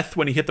breath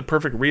when you hit the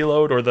perfect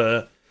reload, or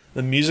the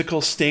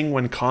musical sting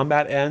when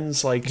combat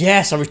ends. Like,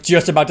 yes, I was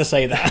just about to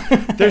say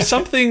that. There's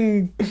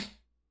something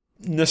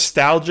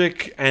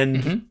nostalgic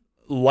and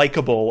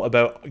likable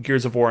about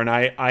Gears of War, and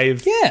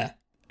I've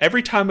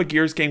every time a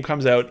Gears game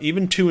comes out,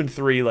 even 2 and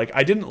 3, like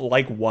I didn't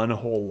like 1 a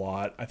whole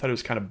lot. I thought it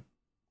was kind of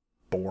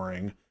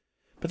boring,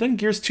 but then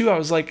Gears 2, I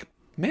was like,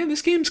 man,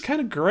 this game's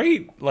kind of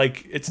great.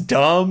 Like, it's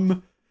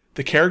dumb,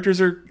 the characters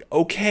are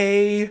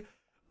okay.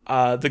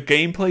 The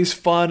gameplay's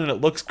fun and it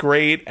looks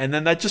great, and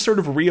then that just sort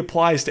of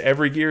reapplies to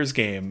every Gears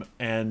game,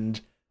 and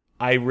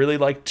I really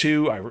like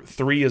 2.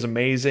 3 is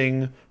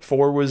amazing.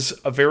 4 was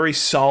a very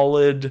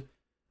solid,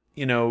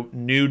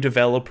 new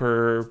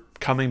developer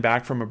coming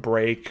back from a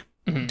break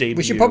debut.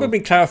 We should probably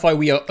clarify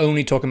we are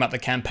only talking about the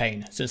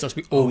campaign, since that's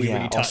all we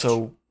really touch.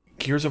 Also,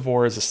 Gears of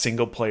War is a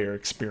single player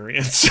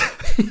experience.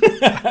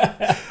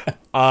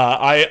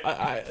 I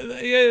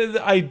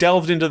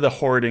delved into the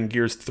Horde in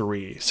Gears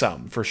 3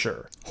 some for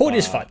sure. Horde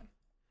is fun.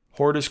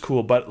 Horde is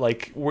cool, but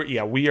like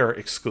we are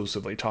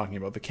exclusively talking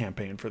about the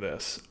campaign for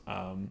this.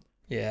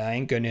 Yeah, I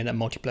ain't going near that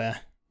multiplayer.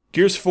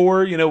 Gears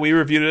 4, we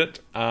reviewed it.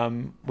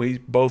 We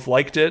both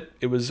liked it.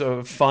 It was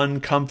a fun,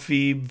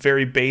 comfy,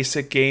 very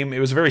basic game. It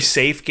was a very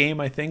safe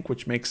game, I think,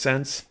 which makes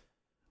sense.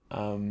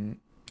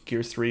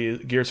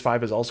 Gears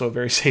 5 is also a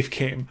very safe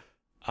game.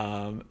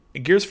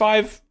 Gears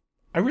 5,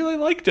 I really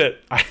liked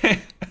it.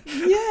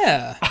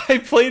 Yeah. I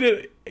played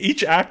it.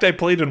 Each act I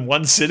played in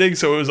one sitting,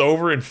 so it was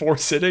over in 4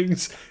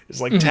 sittings. It's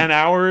like 10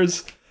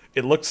 hours.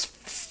 It looks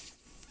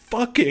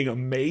fucking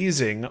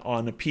amazing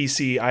on a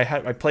PC.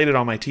 I played it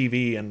on my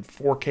TV in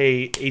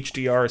 4K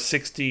HDR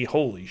 60.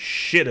 Holy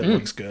shit, it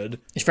looks good.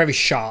 It's very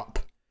sharp.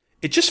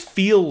 It just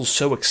feels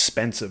so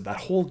expensive. That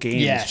whole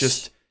game is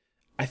just,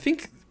 I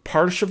think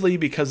partially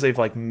because they've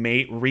like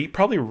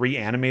probably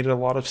reanimated a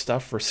lot of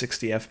stuff for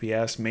 60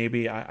 FPS.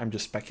 Maybe I'm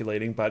just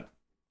speculating, but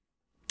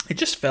it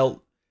just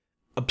felt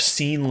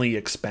obscenely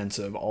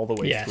expensive all the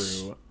way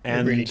through.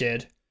 And it really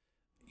did.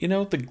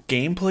 The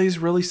gameplay is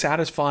really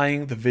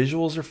satisfying. The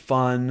visuals are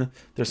fun.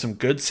 There's some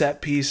good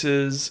set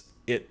pieces.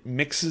 It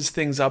mixes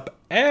things up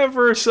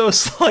ever so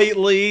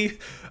slightly.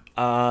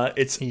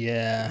 It's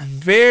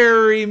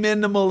very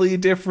minimally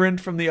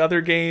different from the other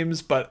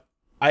games, but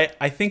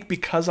I think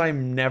because I've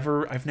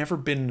never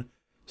been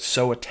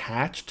so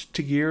attached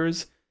to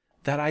Gears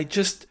that I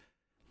just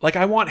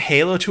I want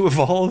Halo to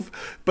evolve,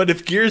 but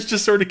if Gears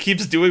just sort of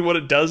keeps doing what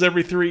it does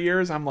every 3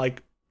 years, I'm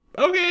like,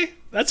 okay,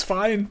 that's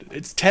fine.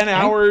 It's 10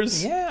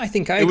 hours. I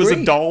think I agree. It was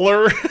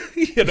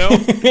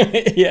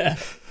 $1, Yeah.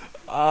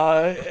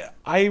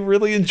 I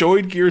really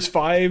enjoyed Gears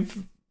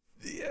 5.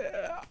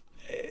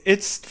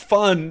 It's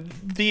fun.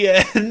 The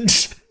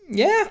end.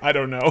 Yeah. I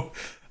don't know.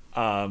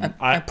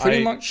 I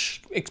pretty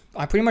much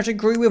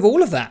agree with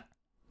all of that.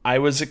 I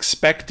was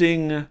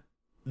expecting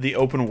the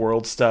open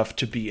world stuff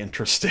to be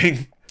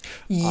interesting.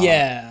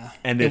 Yeah.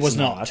 And it was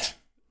not.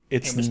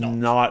 It's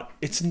not.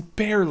 It's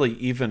barely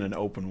even an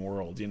open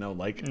world,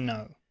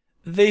 No.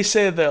 They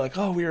say they're like,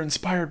 oh, we are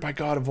inspired by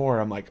God of War.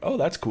 I'm like, oh,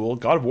 that's cool.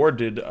 God of War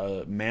did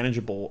a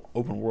manageable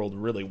open world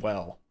really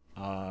well.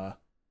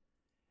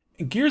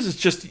 Gears is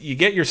just, you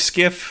get your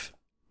skiff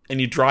and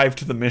you drive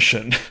to the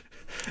mission.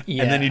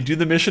 Yeah. And then you do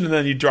the mission and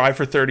then you drive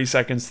for 30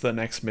 seconds to the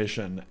next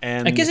mission.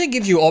 And I guess it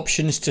gives you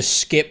options to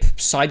skip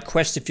side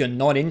quests if you're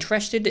not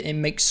interested. It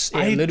makes it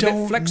a little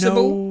bit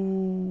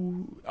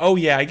flexible. Oh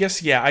yeah, I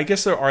guess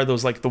there are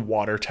those like the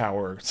water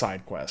tower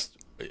side quests.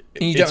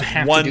 You don't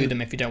have to do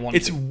them if you don't want to.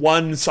 It's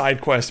one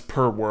side quest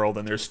per world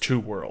and there's 2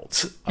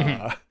 worlds.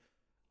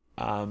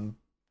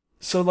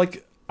 So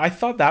like I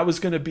thought that was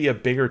going to be a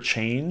bigger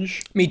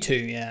change. Me too,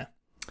 yeah.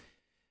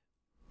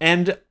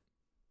 And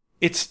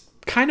it's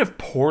kind of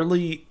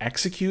poorly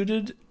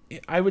executed,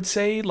 I would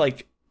say,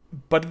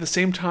 but at the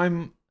same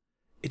time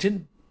it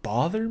didn't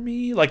bother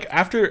me. Like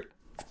after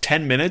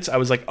 10 minutes I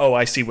was like, oh,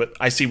 I see what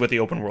the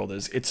open world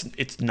is.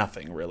 It's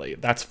nothing really.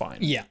 That's fine.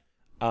 Yeah.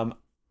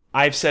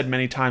 I've said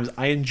many times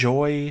I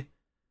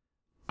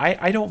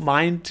don't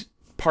mind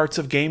parts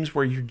of games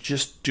where you're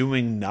just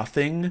doing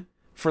nothing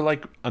for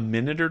like a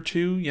minute or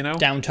two,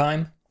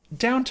 Downtime,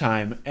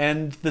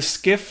 and the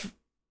skiff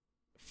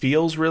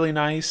feels really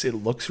nice. It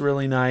looks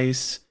really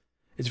nice.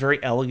 It's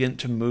very elegant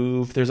to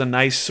move. There's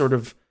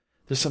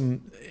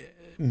some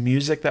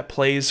music that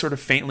plays sort of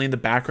faintly in the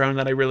background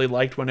that I really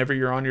liked whenever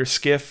you're on your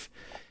skiff.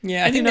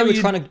 Yeah, I think they were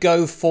trying to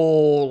go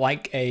for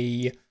like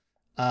a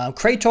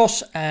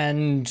Kratos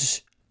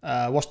and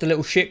what's the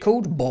little shit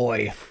called?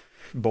 Boy,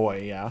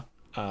 yeah.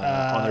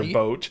 On their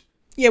boat.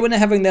 Yeah, when they're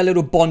having their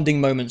little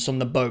bonding moments on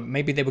the boat.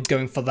 Maybe they were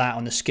going for that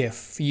on the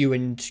skiff. You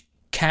and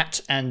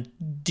Kat and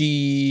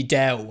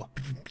Dell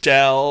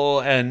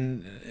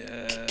and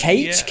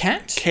Kate.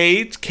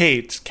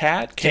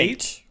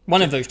 Kate.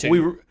 One of those two.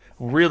 We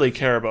really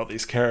care about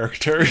these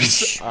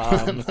characters.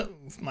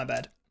 My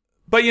bad.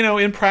 But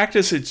in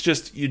practice, it's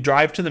just you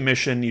drive to the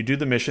mission, you do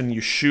the mission,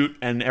 you shoot,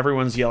 and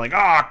everyone's yelling,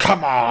 "Ah,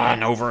 come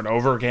on!" over and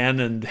over again,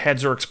 and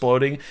heads are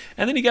exploding.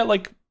 And then you get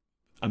like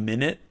a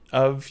minute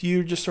of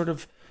you just sort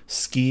of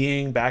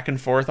skiing back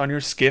and forth on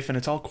your skiff, and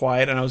it's all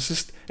quiet. And I was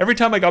just, every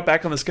time I got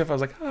back on the skiff, I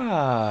was like,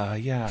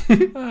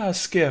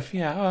 skiff,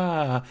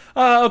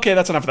 okay,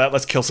 that's enough of that.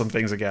 Let's kill some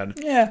things again.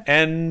 Yeah.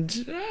 And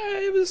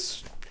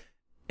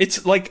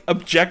it's like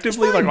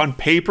objectively, like on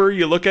paper,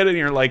 you look at it and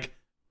you're like,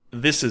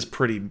 this is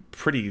pretty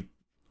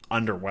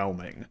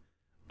underwhelming.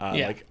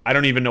 Like, I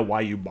don't even know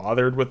why you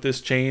bothered with this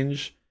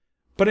change.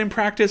 But in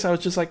practice, I was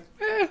just like,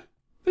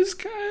 this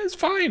guy is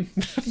fine.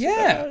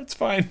 Yeah. It's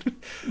fine.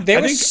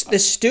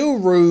 There's still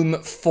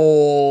room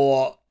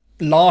for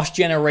last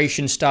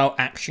generation style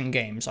action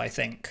games, I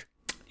think.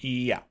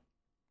 Yeah.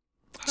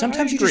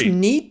 Sometimes you just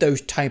need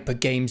those type of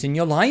games in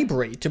your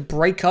library to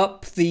break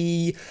up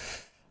the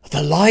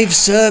live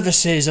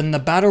services and the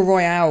battle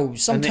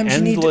royales. Sometimes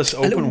and the endless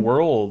you need open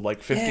world,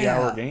 like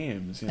 50-hour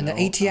games. And the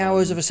 80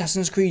 hours of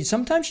Assassin's Creed.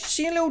 Sometimes you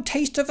see a little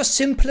taste of a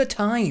simpler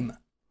time.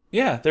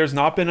 Yeah, there's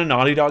not been a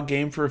Naughty Dog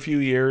game for a few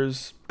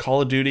years.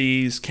 Call of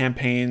Duty's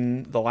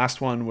campaign, the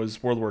last one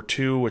was World War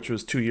II, which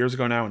was 2 years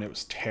ago now, and it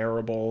was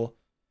terrible.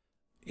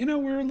 You know,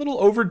 we're a little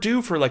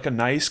overdue for like a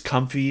nice,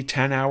 comfy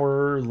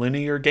 10-hour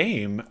linear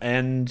game,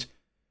 and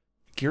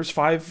Gears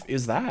 5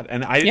 is that.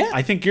 And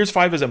I think Gears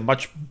 5 is a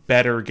much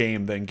better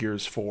game than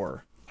Gears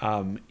 4.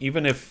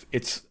 Even if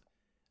it's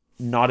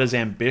not as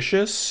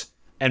ambitious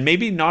and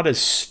maybe not as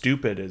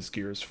stupid as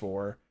Gears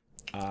 4.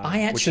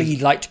 I actually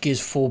liked Gears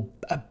 4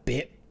 a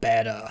bit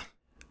better.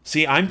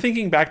 See, I'm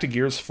thinking back to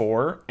Gears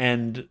 4,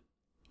 and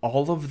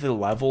all of the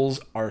levels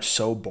are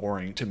so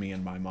boring to me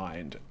in my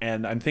mind.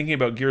 And I'm thinking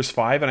about Gears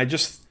 5, and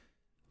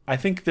I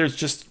think there's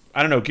just,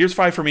 I don't know, Gears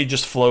 5 for me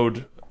just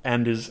flowed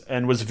and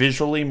was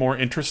visually more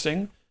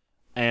interesting.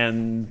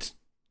 And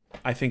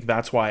I think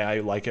that's why I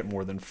like it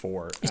more than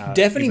 4. It's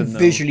definitely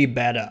visually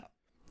better.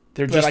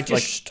 They're but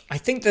just I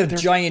think the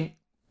giant,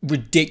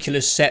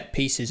 ridiculous set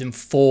pieces in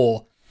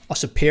 4 are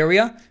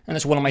superior, and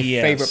it's one of my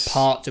favorite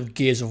parts of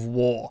Gears of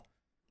War.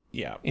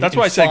 Yeah, that's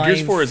why I said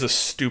Gears 4 is a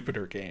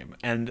stupider game,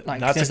 and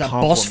like, that's there's a that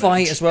compliment. boss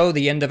fight as well,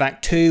 the end of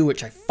Act 2,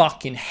 which I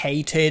fucking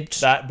hated.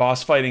 That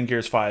boss fight in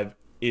Gears 5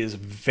 is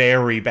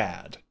very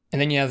bad. And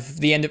then you have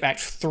the end of Act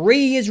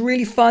 3 is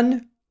really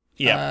fun.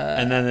 Yeah,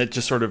 and then it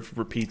just sort of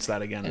repeats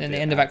that again. And then the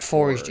end of Act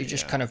 4 is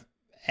just kind of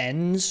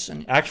ends.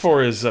 And Act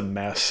 4 is a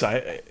mess.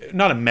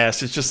 Not a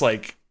mess, it's just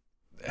like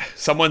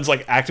someone's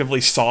like actively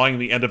sawing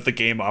the end of the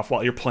game off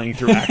while you're playing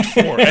through Act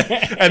 4.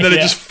 And then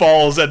it just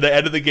falls and the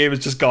end of the game is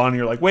just gone. And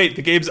you're like, wait,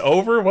 the game's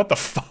over? What the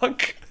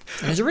fuck?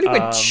 And there's a really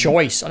weird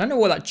choice. I don't know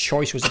what that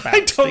choice was about.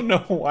 I don't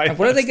know why. Like,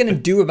 what are they going to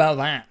do about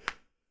that?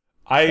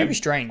 Very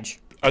strange.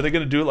 Are they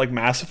going to do it like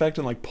Mass Effect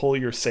and like pull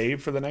your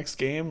save for the next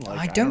game? Like,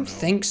 I don't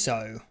think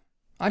so.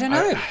 I don't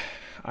know.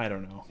 I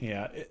don't know.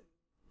 Yeah.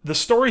 The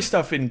story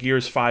stuff in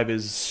Gears 5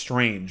 is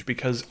strange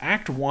because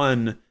Act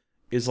 1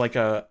 is like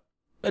a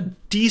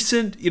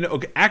decent,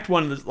 Act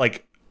 1 is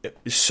like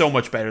is so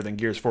much better than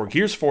Gears 4.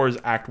 Gears 4's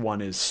Act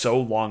 1 is so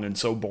long and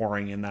so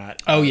boring in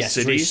that yes,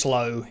 city. It's really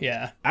slow,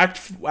 yeah. Act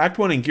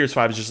 1 in Gears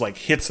 5 is just like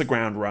hits the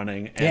ground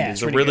running and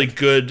is a really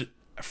good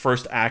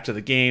first act of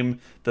the game.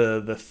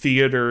 The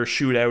theater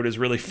shootout is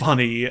really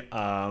funny.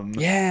 And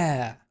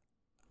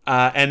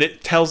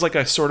it tells like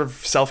a sort of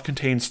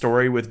self-contained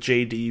story with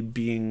JD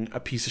being a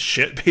piece of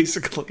shit,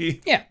 basically.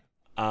 Yeah.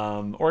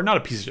 Or not a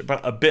piece of shit, but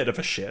a bit of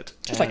a shit.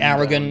 Just like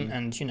arrogant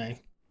and,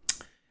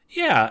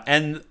 Yeah,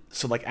 and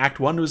so like Act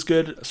 1 was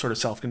good, sort of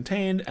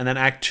self-contained, and then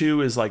Act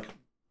 2 is like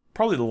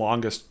probably the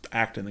longest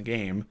act in the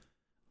game.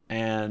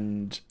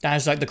 And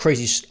there's like the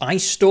crazy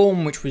ice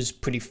storm, which was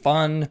pretty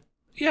fun.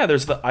 Yeah,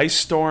 there's the ice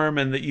storm,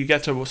 and that you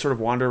get to sort of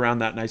wander around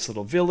that nice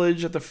little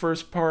village at the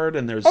first part,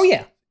 and there's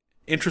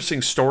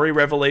interesting story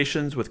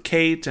revelations with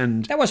Kate,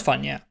 and that was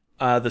fun, yeah.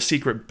 The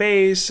secret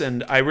base,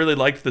 and I really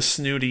liked the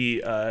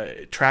snooty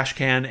trash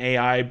can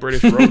AI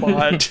British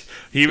robot.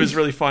 He was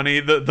really funny.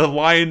 The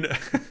line,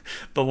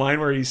 the line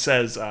where he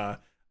says,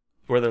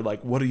 where they're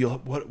like, "What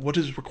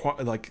is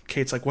required?" Like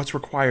Kate's like, "What's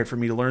required for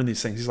me to learn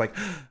these things?" He's like,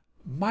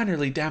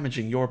 "Minorly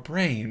damaging your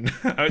brain."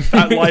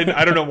 That line,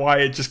 I don't know why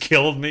it just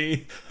killed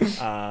me.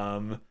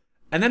 And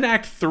then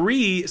Act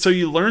 3, so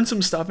you learn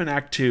some stuff in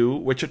Act 2,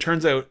 which it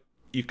turns out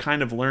you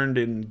kind of learned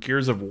in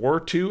Gears of War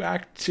 2,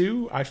 Act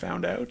 2, I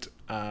found out,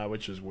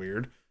 which is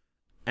weird.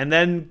 And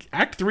then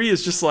Act 3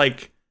 is just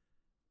like,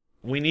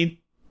 we need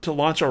to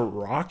launch a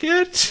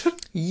rocket?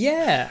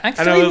 Yeah, Act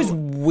 3 was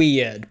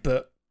weird,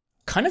 but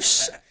kind of...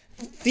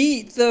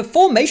 The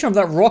formation of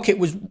that rocket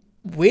was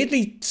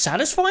weirdly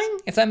satisfying,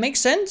 if that makes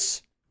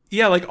sense.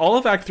 Yeah, like all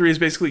of Act 3 is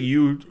basically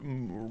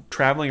you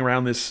traveling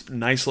around this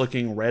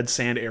nice-looking red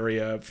sand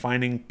area,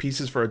 finding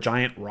pieces for a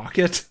giant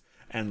rocket,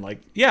 and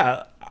like,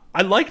 yeah...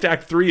 I liked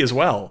Act 3 as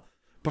well.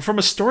 But from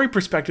a story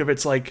perspective,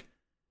 it's like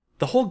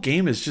the whole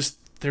game is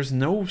just there's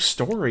no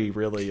story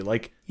really.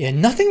 Like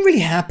nothing really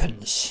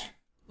happens.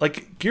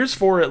 Like Gears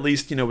 4 at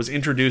least, was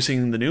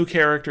introducing the new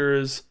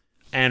characters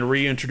and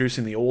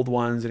reintroducing the old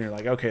ones, and you're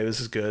like, okay, this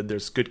is good.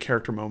 There's good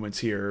character moments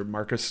here.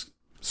 Marcus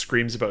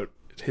screams about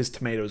his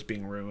tomatoes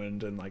being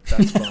ruined, and like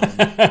that's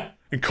fun.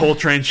 And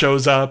Coltrane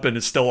shows up and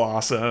it's still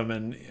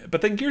awesome.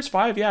 But then Gears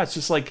 5, it's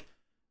just like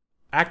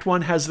Act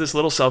 1 has this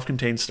little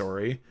self-contained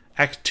story.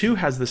 Act 2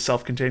 has this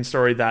self-contained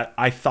story that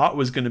I thought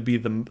was going to be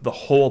the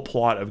whole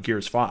plot of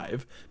Gears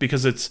 5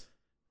 because it's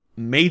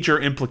major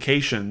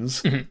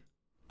implications.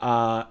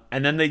 Mm-hmm.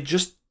 And then they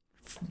just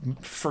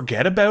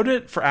forget about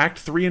it for Act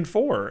 3 and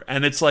 4.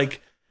 And it's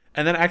like,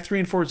 and then Act 3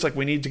 and 4, it's like,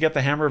 we need to get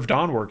the Hammer of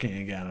Dawn working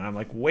again. And I'm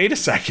like, wait a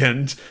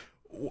second.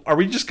 Are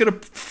we just going to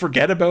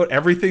forget about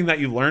everything that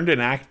you learned in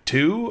Act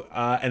 2?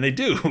 And they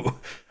do.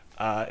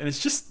 And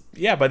it's just,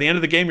 by the end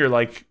of the game, you're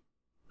like,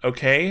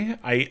 okay,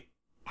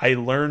 I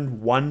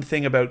learned one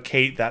thing about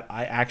Kate that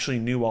I actually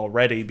knew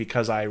already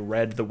because I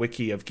read the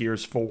wiki of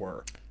Gears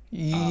 4.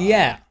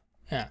 Yeah,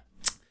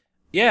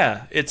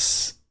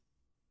 it's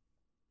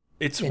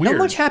weird. Not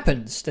much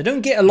happens. They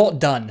don't get a lot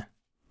done.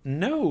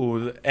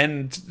 No,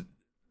 and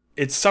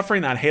it's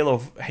suffering that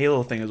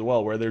Halo thing as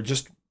well, where they're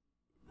just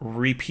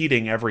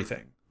repeating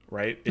everything,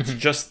 right? It's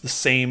just the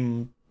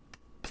same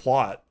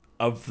plot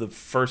of the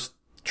first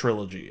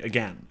trilogy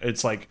again.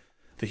 It's like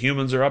the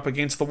humans are up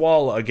against the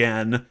wall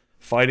again,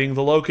 fighting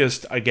the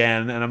Locust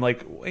again, and I'm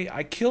like, wait,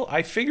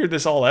 I figured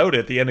this all out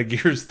at the end of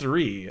Gears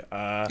 3.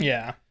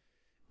 Yeah.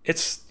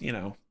 It's,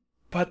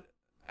 but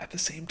at the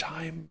same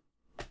time,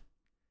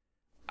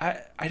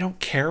 I don't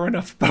care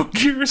enough about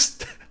Gears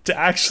to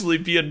actually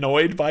be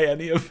annoyed by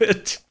any of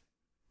it.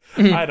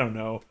 I don't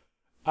know.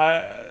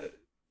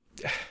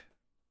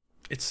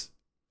 It's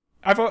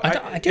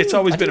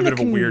always been a bit of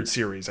a weird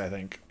series, I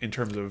think, in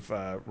terms of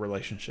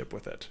relationship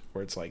with it,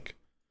 where it's like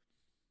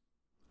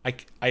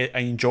I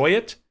enjoy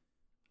it,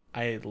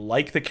 I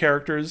like the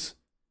characters,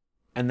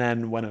 and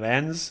then when it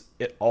ends,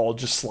 it all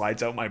just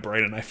slides out my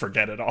brain and I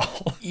forget it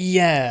all.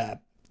 Yeah.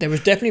 There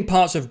was definitely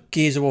parts of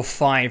Gears of War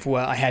 5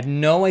 where I had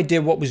no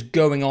idea what was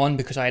going on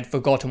because I had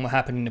forgotten what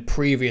happened in the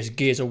previous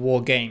Gears of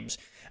War games.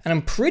 And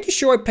I'm pretty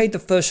sure I played the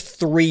first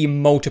 3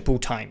 multiple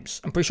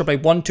times. I'm pretty sure I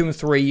played 1, 2, and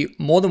 3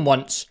 more than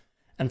once,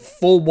 and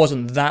 4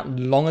 wasn't that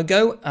long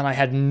ago, and I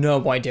had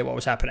no idea what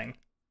was happening.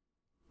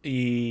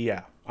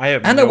 Yeah. I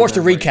watched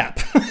a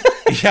recap.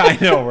 Yeah, I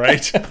know,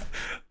 right?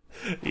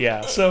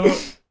 Yeah, so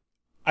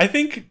I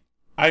think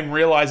I'm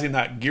realizing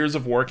that Gears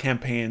of War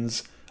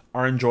campaigns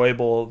are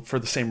enjoyable for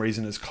the same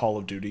reason as Call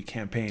of Duty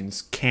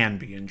campaigns can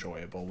be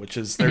enjoyable, which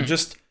is they're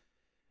just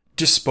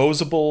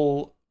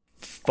disposable,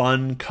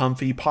 fun,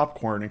 comfy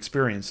popcorn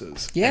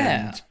experiences.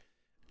 Yeah.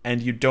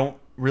 And you don't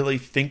really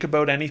think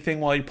about anything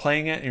while you're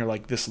playing it, and you're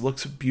like, this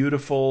looks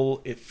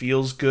beautiful, it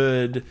feels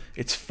good,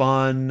 it's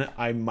fun,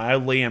 I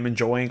mildly am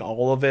enjoying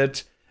all of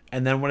it,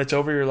 and then when it's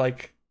over, you're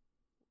like,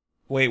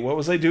 wait, what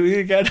was I doing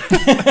again?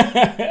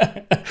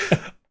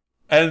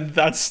 And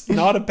that's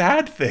not a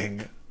bad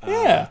thing.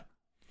 Yeah.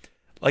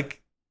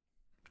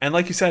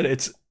 Like you said,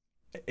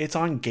 it's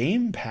on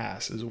Game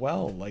Pass as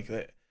well. Like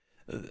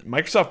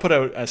Microsoft put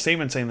out a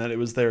statement saying that it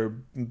was their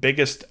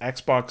biggest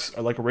Xbox,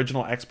 or like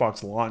original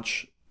Xbox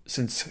launch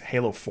since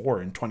Halo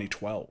 4 in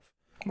 2012.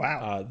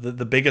 Wow.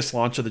 The biggest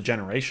launch of the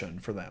generation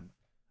for them.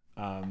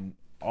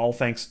 All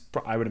thanks,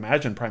 I would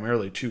imagine,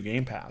 primarily to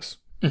Game Pass.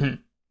 Mm-hmm. And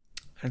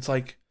it's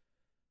like,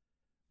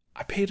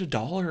 I paid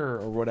 $1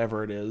 or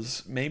whatever it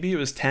is. Maybe it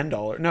was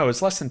 $10. No,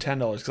 it's less than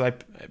 $10 because I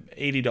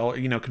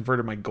 $80,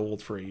 converted my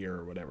gold for a year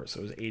or whatever. So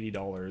it was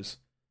 $80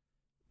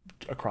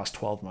 across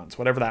 12 months,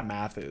 whatever that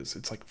math is.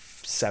 It's like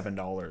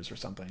 $7 or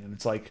something. And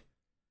it's like,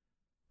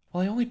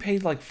 well, I only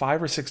paid like $5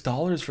 or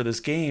 $6 for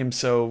this game.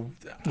 So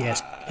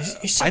yes,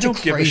 it's such I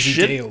don't give a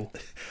shit. Deal.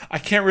 I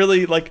can't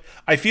really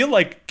I feel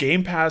like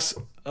Game Pass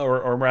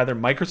or rather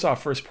Microsoft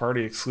first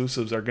party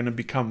exclusives are going to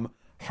become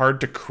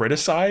hard to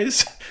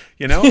criticize,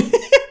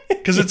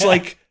 because it's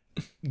like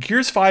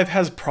Gears 5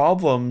 has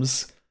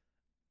problems,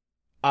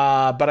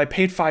 but I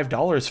paid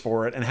 $5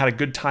 for it and had a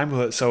good time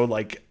with it, so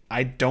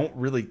I don't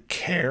really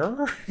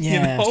care.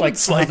 Yeah,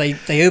 it's like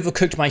they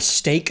overcooked my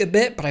steak a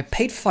bit, but I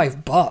paid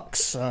 $5,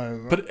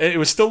 so. But it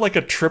was still like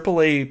a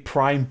AAA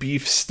prime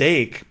beef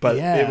steak, but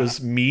it was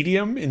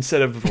medium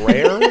instead of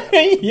rare.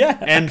 Yeah,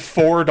 and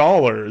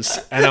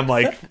 $4, and I'm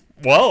like,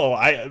 well,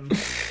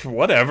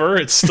 whatever.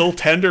 It's still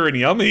tender and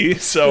yummy,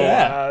 so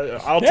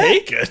I'll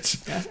take it.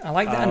 I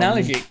like that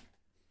analogy.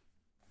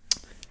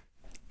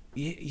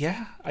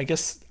 Yeah, I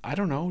guess, I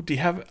don't know. Do you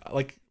have,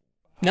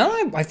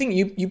 No, I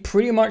think you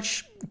pretty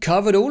much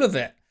covered all of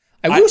it.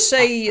 I will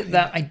say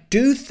that I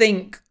do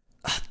think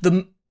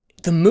the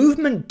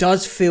movement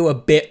does feel a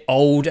bit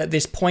old at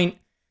this point.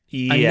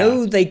 Yeah. I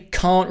know they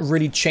can't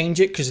really change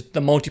it because the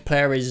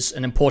multiplayer is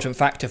an important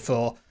factor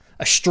for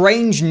a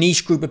strange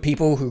niche group of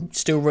people who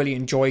still really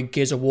enjoy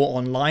Gears of War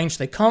Online, so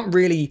they can't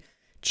really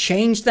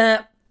change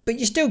that. But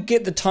you still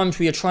get the times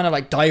where you're trying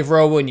to dive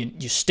roll and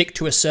you stick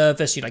to a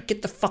surface, you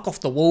get the fuck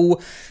off the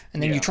wall,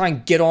 and then you try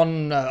and get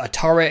on a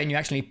turret and you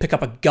actually pick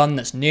up a gun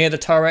that's near the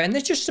turret, and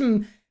there's just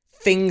some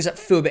things that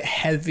feel a bit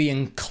heavy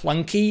and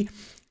clunky.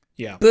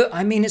 Yeah. But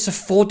I mean, it's a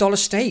 $4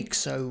 steak,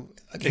 so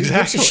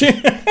exactly.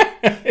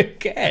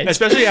 Okay.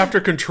 Especially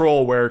after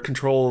Control, where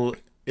Control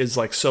is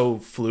so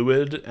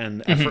fluid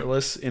and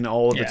effortless in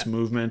all of its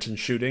movement and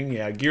shooting.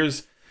 Yeah,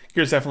 Gears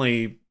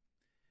definitely.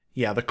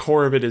 Yeah, the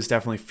core of it is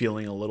definitely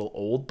feeling a little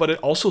old, but it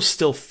also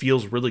still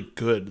feels really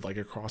good,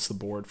 across the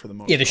board for the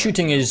most part. Yeah, the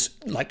shooting is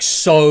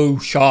so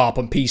sharp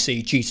on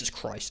PC. Jesus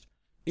Christ,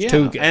 it's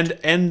too good.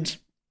 And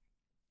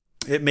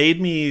it made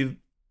me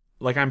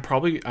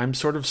I'm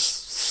sort of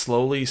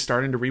slowly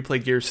starting to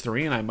replay Gears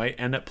 3, and I might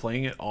end up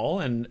playing it all.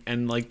 And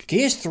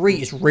Gears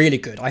 3 is really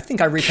good. I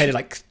think I replayed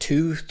it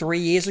 2-3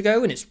 years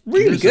ago, and it's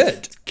really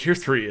good.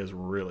 Gears 3 is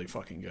really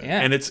fucking good. Yeah,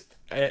 and it's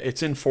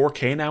in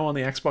 4K now on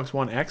the Xbox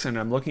One X, and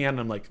I'm looking at it and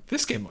I'm like,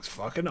 this game looks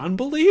fucking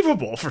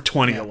unbelievable for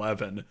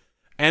 2011.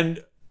 Yeah.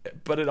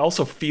 But it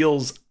also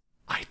feels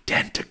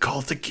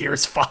identical to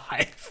Gears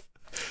 5.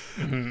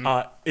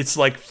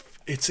 Mm-hmm.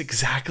 It's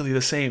exactly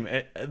the same.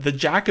 The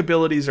jack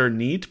abilities are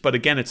neat, but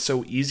again, it's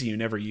so easy you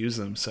never use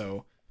them.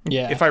 So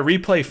if I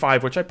replay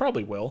 5, which I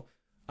probably will,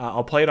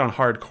 I'll play it on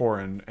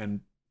hardcore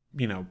and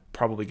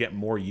probably get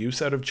more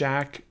use out of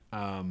jack.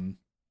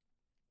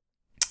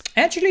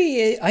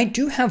 Actually, I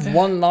do have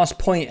one last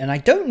point, and I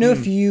don't know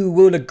if you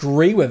will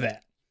agree with it.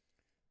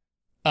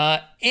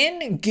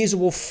 In Gears of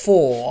War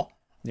 4,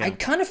 I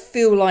kind of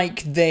feel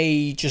like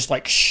they just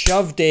like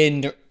shoved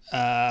in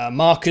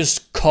Marcus,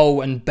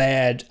 Cole, and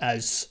Baird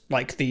as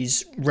like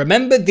these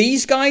remember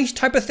these guys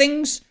type of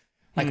things.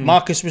 Like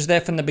Marcus was there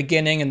from the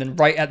beginning, and then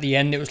right at the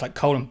end, it was like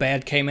Cole and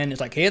Baird came in.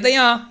 It's like, here they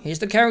are. Here's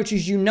the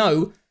characters you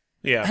know.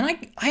 Yeah.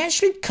 And I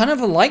actually kind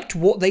of liked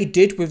what they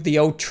did with the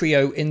old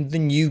trio in the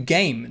new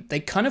game. They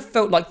kind of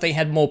felt like they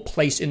had more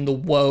place in the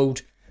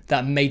world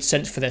that made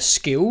sense for their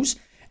skills.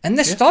 And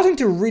they're starting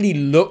to really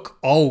look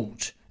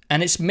old.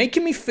 And it's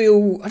making me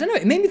feel, I don't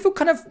know, it made me feel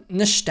kind of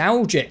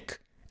nostalgic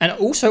and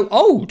also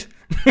old.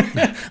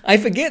 I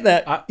forget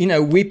that,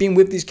 we've been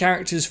with these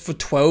characters for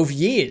 12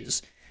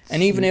 years.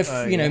 And even if,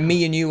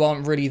 me and you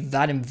aren't really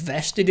that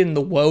invested in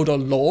the world or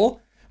lore,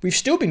 we've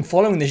still been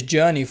following this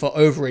journey for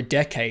over a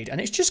decade.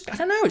 And it's just, I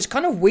don't know, it's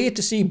kind of weird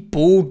to see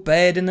bald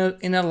Baird in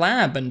a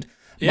lab and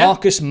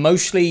Marcus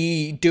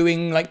mostly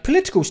doing like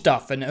political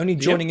stuff and only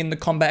joining in the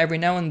combat every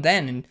now and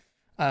then.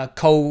 And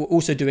Cole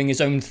also doing his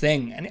own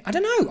thing. And I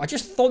don't know, I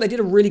just thought they did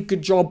a really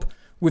good job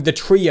with the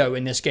trio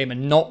in this game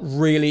and not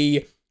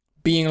really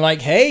being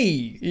like,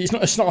 hey,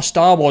 it's not a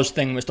Star Wars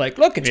thing. It's like,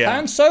 look, it's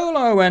Han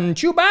Solo and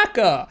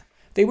Chewbacca.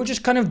 They were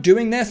just kind of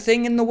doing their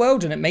thing in the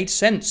world, and it made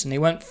sense, and they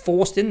weren't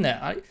forced in there.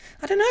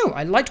 I don't know.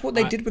 I liked what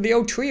they did with the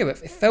old trio.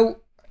 It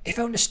felt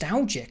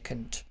nostalgic,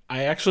 and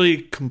I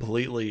actually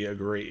completely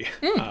agree.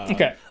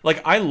 Okay.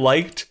 Like, I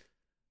liked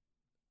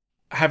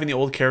having the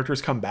old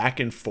characters come back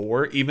in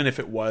 4, even if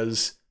it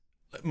was...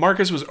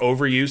 Marcus was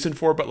overused in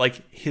 4, but,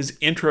 like, his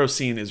intro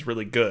scene is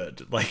really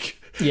good.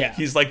 Like,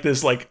 he's like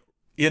this, like,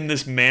 in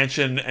this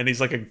mansion, and he's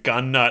like a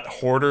gun nut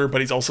hoarder,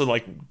 but he's also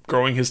like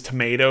growing his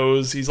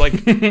tomatoes. He's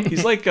like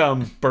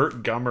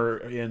Burt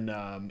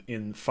Gummer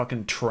in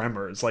fucking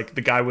Tremors, like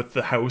the guy with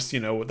the house,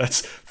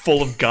 that's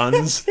full of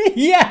guns.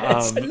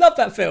 Yes, I love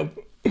that film.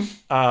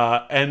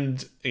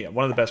 And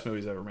one of the best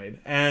movies ever made.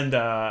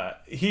 And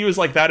he was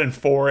like that in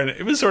 4, and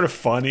it was sort of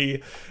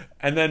funny.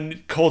 And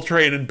then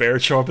Coltrane and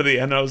Baird show up at the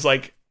end, and I was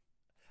like,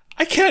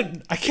 I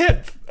can't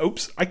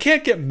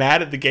get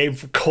mad at the game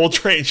for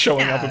Coltrane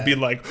showing up and being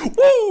like,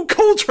 whoa,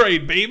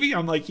 Coltrane, baby.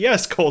 I'm like,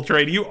 yes,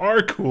 Coltrane, you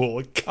are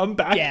cool. Come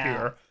back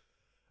here.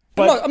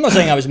 But I'm not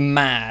saying I was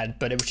mad,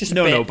 but it was just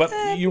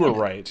but you were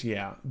right.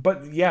 Yeah.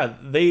 But yeah,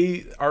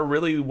 they are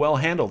really well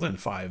handled in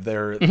 5.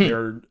 They're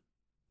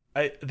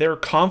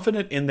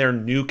confident in their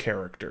new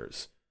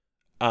characters.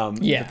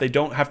 That they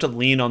don't have to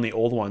lean on the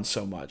old ones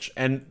so much.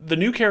 And the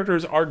new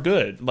characters are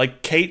good.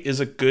 Like, Kate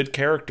is a good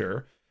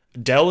character.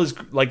 Dell is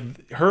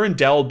like, her and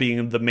Dell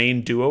being the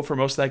main duo for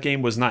most of that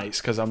game was nice,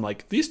 because I'm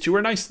like, these two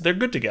are nice. They're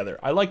good together.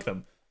 I like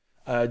them.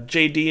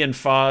 JD and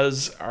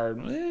Foz are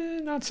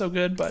not so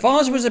good, but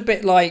Foz was a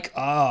bit like,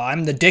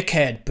 I'm the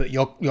dickhead, but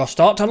you'll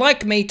start to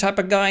like me type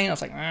of guy. And I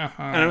was like,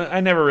 I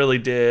never really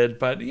did,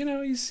 but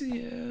he's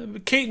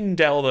Kate and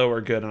Dell though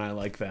are good, and I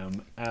like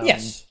them.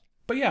 Yes,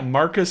 but yeah,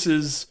 Marcus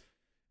is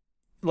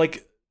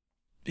like,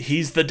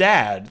 he's the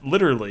dad,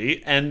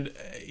 literally, and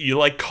you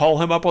like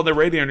call him up on the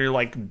radio and you're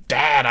like,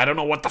 Dad, I don't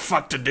know what the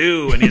fuck to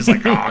do, and he's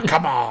like, oh,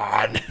 come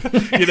on,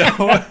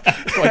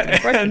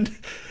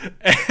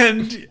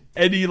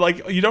 and you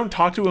like, you don't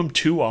talk to him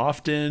too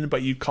often,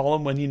 but you call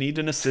him when you need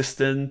an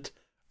assistant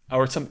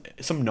or some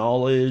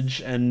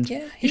knowledge, and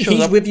he's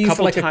with you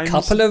for like a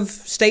couple of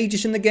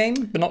stages in the game,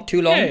 but not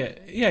too long.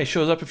 Yeah, he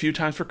shows up a few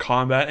times for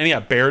combat,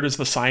 and Baird is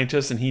the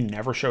scientist, and he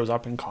never shows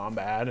up in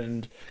combat,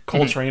 and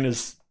Coltrane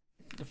is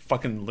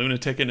fucking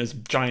lunatic in his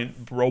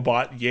giant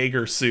robot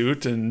Jaeger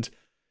suit, and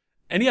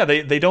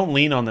they don't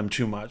lean on them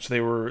too much.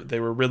 They were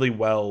really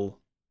well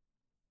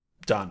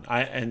done.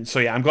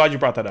 I'm glad you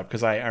brought that up,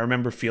 because I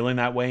remember feeling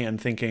that way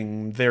and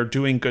thinking they're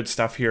doing good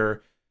stuff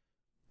here,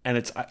 and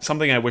it's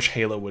something I wish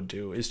Halo would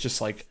do, is just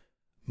like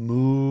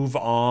move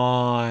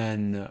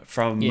on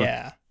from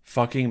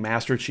fucking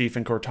Master Chief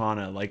and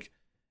Cortana. Like,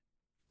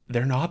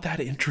 they're not that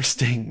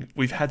interesting.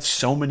 We've had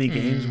so many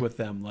games with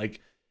them.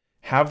 Like,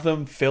 have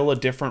them fill a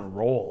different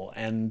role.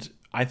 And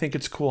I think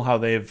it's cool how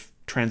they've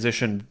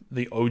transitioned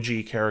the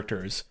OG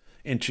characters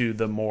into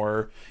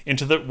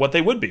what they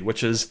would be,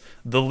 which is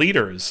the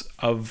leaders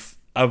of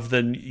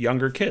the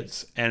younger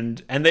kids.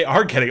 And they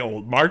are getting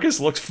old. Marcus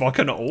looks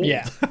fucking old.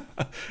 Yeah.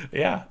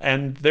 Yeah.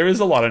 And there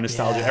is a lot of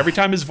nostalgia. Every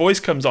time his voice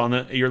comes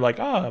on, you're like,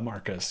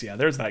 Marcus. Yeah,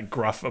 there's that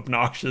gruff,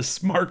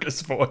 obnoxious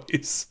Marcus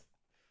voice.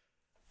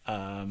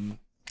 Gotta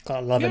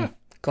love him.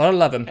 Gotta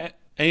love him.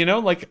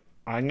 And like,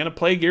 I'm going to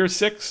play Gears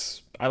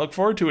 6. I look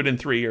forward to it in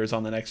 3 years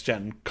on the next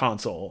gen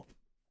console.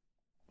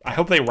 I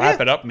hope they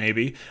wrap it up,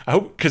 maybe. I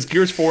hope, because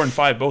Gears 4 and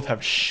 5 both have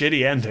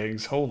shitty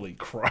endings. Holy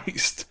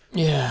Christ.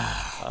 Yeah.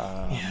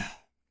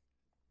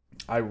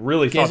 I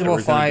really Gears thought there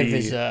was going to be...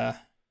 is, I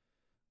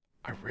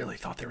really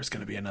thought there was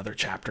going to be another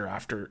chapter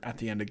at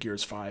the end of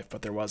Gears 5,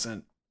 but there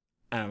wasn't.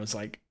 And I was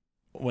like,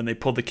 when they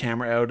pulled the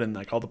camera out and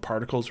like all the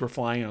particles were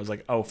flying, I was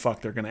like, oh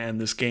fuck, they're going to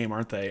end this game,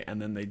 aren't they? And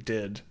then they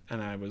did,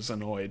 and I was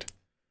annoyed.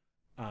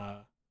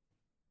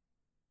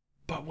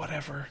 But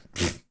whatever.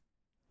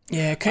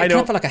 Yeah, it kind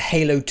of felt like a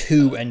Halo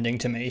 2 ending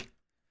to me.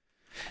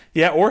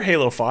 Yeah, or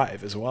Halo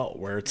 5 as well,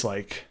 where it's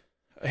like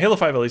Halo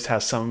 5 at least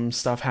has some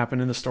stuff happen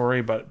in the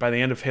story, but by the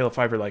end of Halo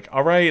 5 you're like,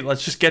 all right,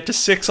 let's just get to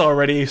 6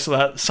 already so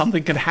that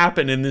something can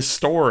happen in this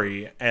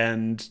story.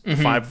 And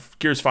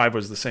Gears 5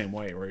 was the same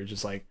way, where you're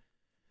just like,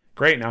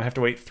 great, now I have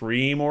to wait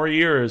 3 more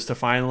years to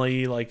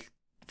finally, like,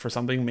 for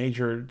something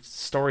major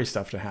story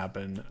stuff to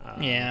happen.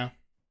 Yeah.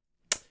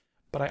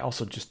 But I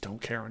also just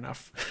don't care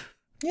enough.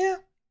 Yeah.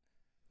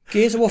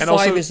 Gears of War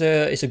 5 is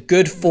a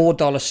good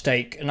 $4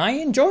 steak, and I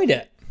enjoyed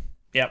it.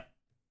 Yep.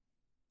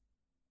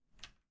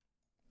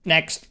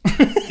 Next.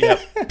 Yep.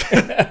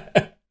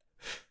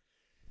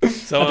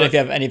 So I don't know if you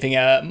have anything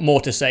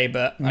more to say,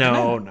 but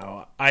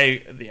no.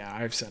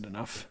 I've said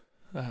enough.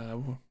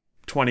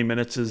 20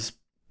 minutes is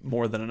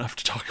more than enough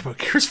to talk about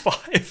Gears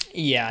 5.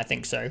 Yeah, I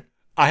think so.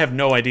 I have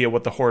no idea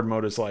what the Horde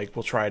mode is like.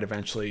 We'll try it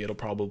eventually. It'll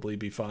probably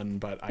be fun,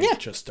 but I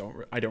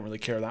don't really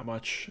care that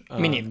much.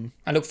 Me neither.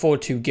 I look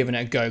forward to giving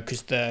it a go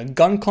because the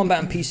gun combat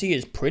on PC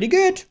is pretty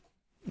good.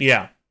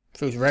 Yeah.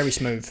 Feels very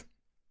smooth.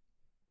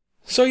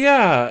 So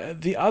yeah,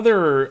 the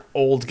other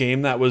old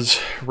game that was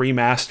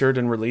remastered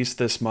and released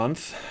this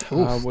month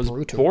was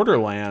brutal.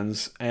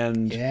 Borderlands.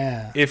 And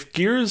if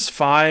Gears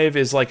 5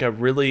 is like a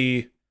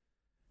really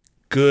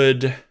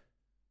good,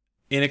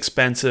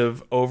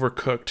 inexpensive,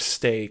 overcooked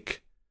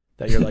steak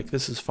that you're like,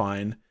 this is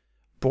fine,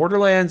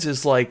 Borderlands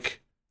is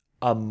like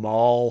a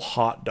mall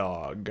hot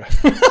dog.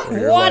 Where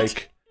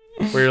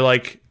you're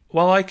like,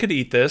 well, I could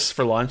eat this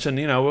for lunch, and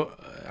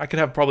I could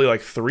have probably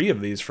like 3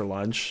 of these for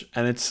lunch,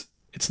 and it's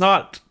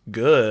not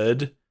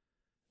good,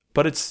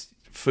 but it's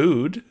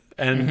food,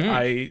 and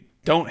I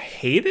don't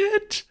hate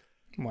it.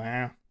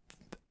 Wow.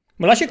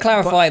 Well, I should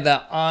clarify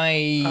that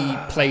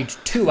I played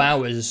 2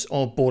 hours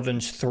of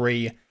Borderlands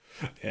 3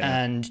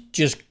 and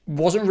just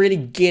wasn't really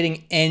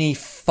getting any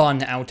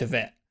fun out of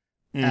it.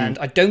 And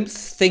I don't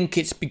think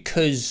it's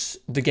because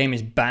the game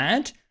is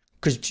bad,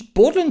 because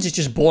Borderlands is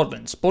just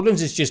Borderlands.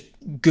 Borderlands is just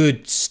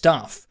good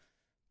stuff.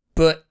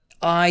 But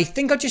I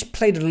think I just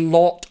played a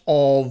lot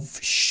of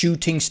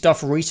shooting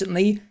stuff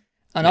recently,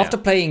 and after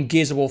playing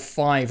Gears of War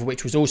 5,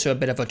 which was also a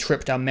bit of a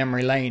trip down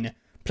memory lane,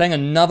 playing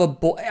another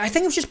I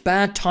think it was just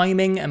bad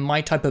timing and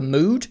my type of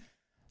mood.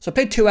 So I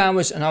played 2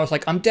 hours, and I was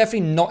like, I'm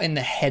definitely not in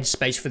the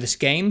headspace for this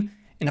game,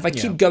 and if I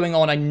keep going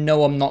on, I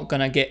know I'm not going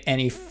to get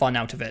any fun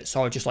out of it. So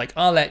I was just like,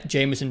 I'll let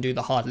Jameson do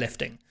the hard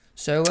lifting.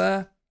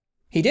 So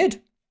he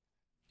did.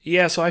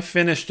 Yeah, so I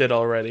finished it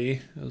already.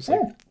 It was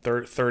like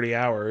 30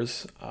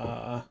 hours.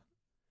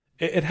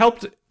 It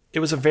helped. It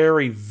was a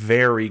very,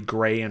 very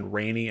gray and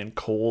rainy and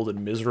cold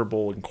and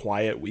miserable and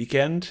quiet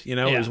weekend.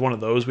 It was one of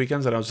those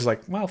weekends that I was just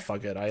like, well,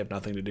 fuck it. I have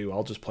nothing to do.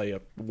 I'll just play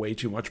way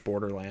too much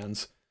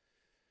Borderlands.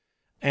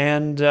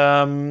 And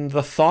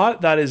the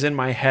thought that is in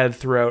my head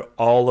throughout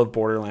all of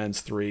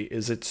Borderlands 3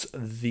 is it's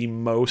the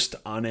most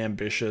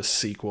unambitious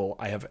sequel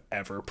I have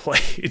ever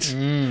played.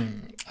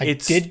 I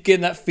did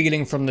get that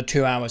feeling from the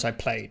 2 hours I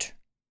played.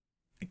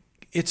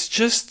 It's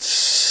just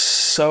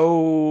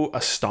so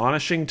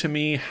astonishing to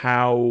me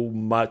how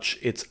much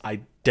it's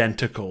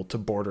identical to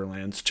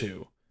Borderlands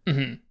 2.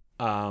 There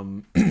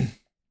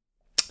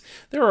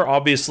are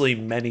obviously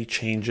many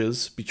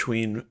changes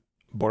between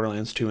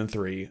Borderlands 2 and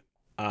 3,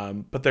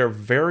 but they're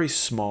very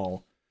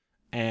small.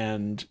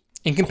 And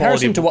in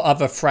comparison to what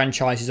other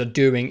franchises are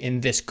doing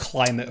in this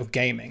climate of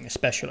gaming,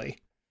 especially.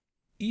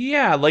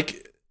 Yeah,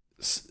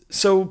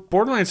 so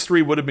Borderlands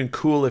 3 would have been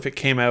cool if it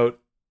came out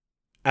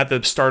at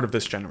the start of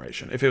this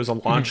generation, if it was a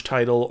launch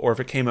title, or if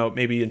it came out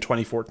maybe in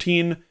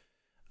 2014,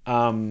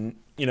 even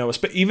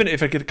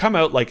if it could come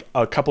out like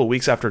a couple of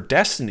weeks after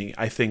Destiny,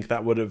 I think there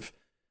would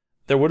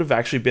have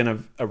actually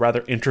been a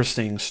rather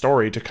interesting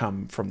story to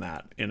come from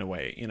that in a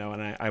way, and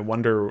I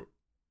wonder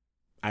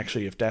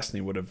actually if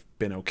Destiny would have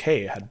been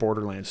okay had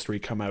Borderlands 3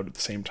 come out at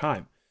the same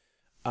time,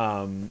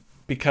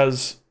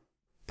 because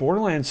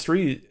Borderlands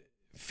 3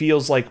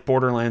 feels like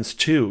Borderlands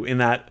 2 in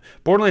that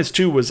Borderlands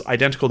 2 was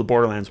identical to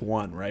Borderlands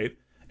 1, right?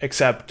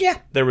 Except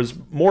there was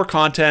more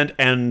content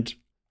and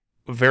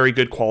very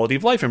good quality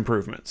of life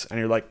improvements. And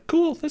you're like,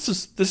 cool, this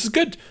is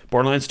good.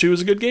 Borderlands 2 is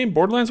a good game.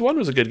 Borderlands 1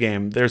 was a good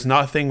game. There's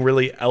nothing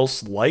really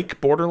else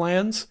like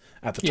Borderlands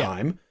at the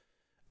time.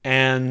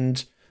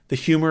 And the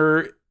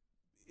humor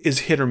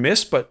is hit or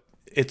miss, but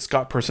it's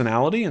got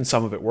personality, and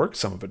some of it works,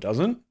 some of it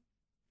doesn't.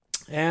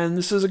 And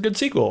this is a good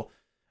sequel.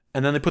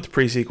 And then they put the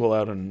pre-sequel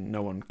out, and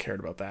no one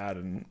cared about that.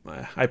 And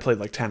I played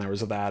like 10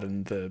 hours of that,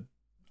 and the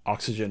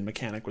oxygen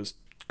mechanic was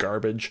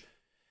garbage.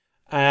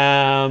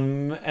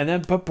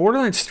 But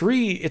Borderlands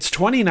 3, it's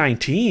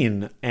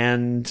 2019,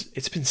 and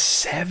it's been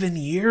 7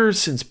 years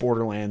since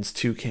Borderlands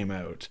 2 came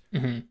out.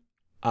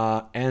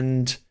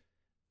 And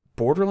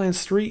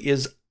Borderlands 3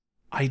 is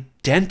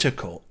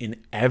identical in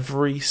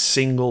every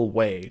single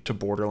way to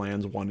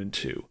Borderlands 1 and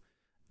 2.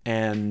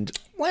 And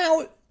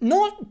well,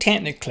 not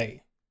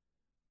technically,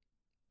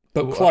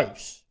 but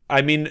close.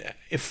 I mean,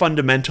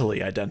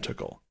 fundamentally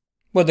identical.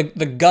 Well, the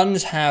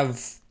guns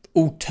have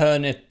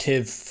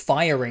alternative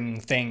firing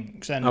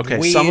things and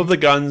some of the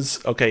guns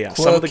some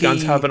of the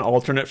guns have an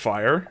alternate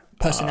fire.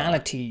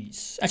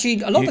 personalities.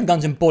 Actually, a lot of the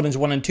guns in Borderlands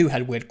 1 and 2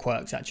 had weird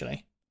quirks,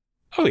 actually.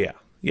 Oh, yeah.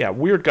 Yeah,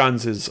 weird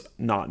guns is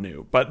not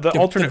new. But the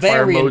alternate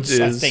fire modes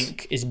I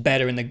think, is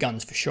better in the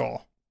guns for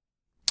sure.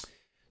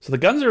 So the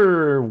guns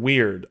are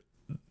weird.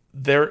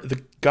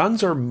 The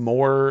guns are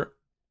more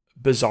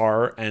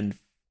bizarre and...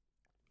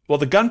 Well,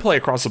 the gunplay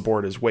across the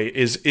board is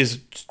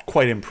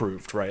quite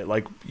improved, right?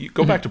 Like, you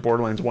go back to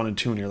Borderlands 1 and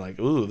 2 and you're like,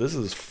 ooh, this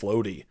is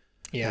floaty.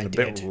 Yeah, and a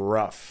bit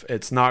rough.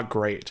 It's not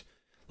great.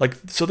 Like,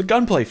 so the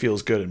gunplay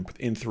feels good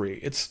in 3.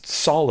 It's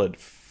solid,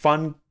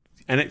 fun,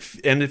 and it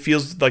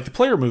feels like the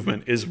player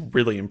movement is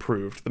really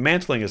improved. The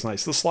mantling is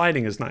nice. The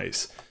sliding is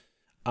nice.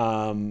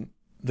 The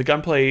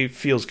gunplay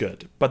feels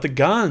good. But the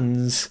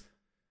guns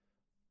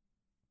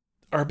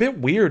are a bit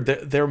weird.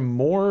 They're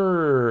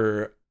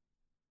more...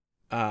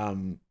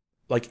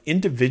 like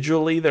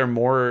individually, they're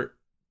more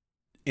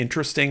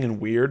interesting and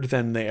weird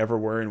than they ever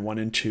were in 1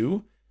 and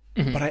 2.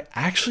 Mm-hmm. But I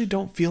actually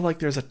don't feel like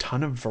there's a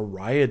ton of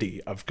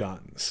variety of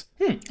guns.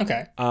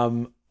 Okay.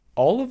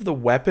 All of the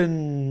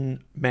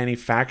weapon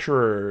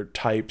manufacturer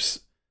types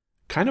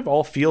kind of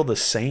all feel the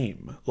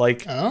same.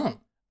 Like,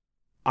 all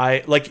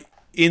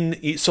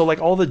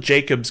the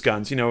Jacobs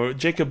guns,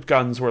 Jacob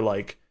guns were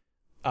like,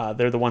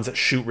 they're the ones that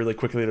shoot really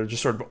quickly. They're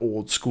just sort of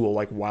old school,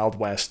 like Wild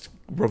West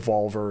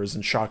revolvers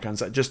and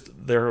shotguns that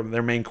just their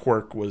main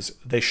quirk was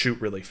they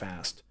shoot really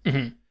fast.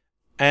 Mm-hmm.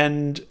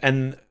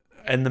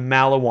 And the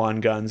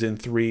Malawan guns in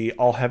 3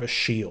 all have a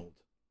shield.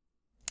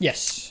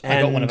 Yes,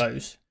 I got one of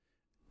those.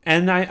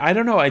 And I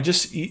don't know,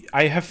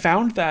 I have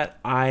found that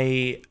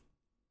I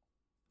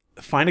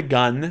find a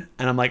gun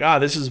and I'm like,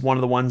 this is one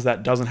of the ones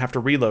that doesn't have to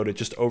reload, it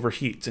just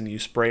overheats and you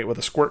spray it with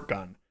a squirt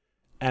gun.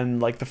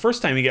 And like the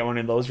first time you get one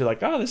of those, you're like,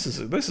 this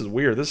is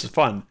weird, this is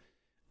fun.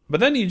 But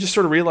then you just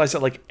sort of realize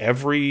that like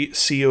every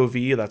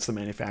COV, that's the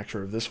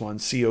manufacturer of this one,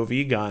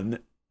 COV gun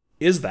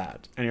is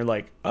that. And you're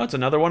like, it's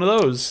another one of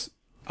those.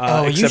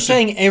 Are you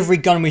saying every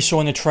gun we saw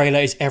in the trailer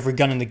is every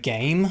gun in the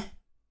game?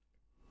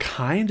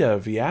 Kind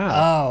of, yeah.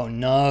 Oh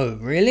no,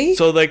 really?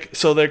 So there's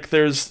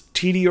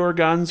TDR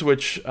guns,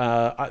 which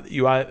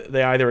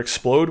they either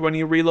explode when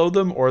you reload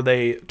them, or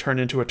they turn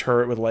into a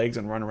turret with legs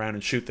and run around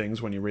and shoot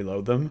things when you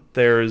reload them.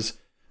 There's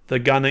the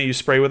gun that you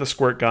spray with a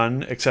squirt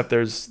gun, except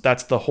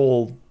that's the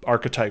whole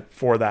archetype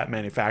for that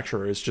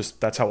manufacturer. Is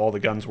just that's how all the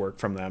guns work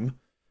from them.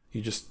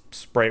 You just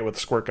spray it with a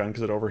squirt gun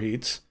because it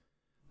overheats.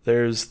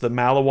 There's the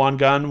Malawan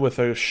gun with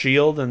a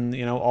shield, and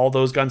all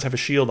those guns have a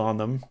shield on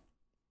them.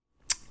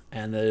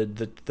 And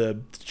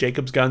the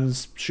Jacobs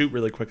guns shoot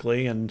really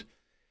quickly, and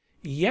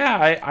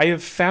yeah, I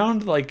have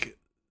found like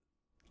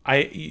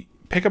I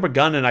pick up a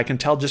gun and I can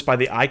tell just by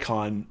the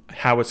icon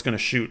how it's going to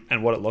shoot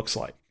and what it looks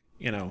like,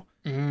 in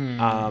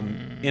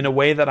a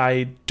way that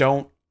I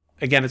don't.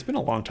 Again, it's been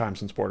a long time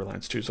since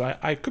Borderlands 2, so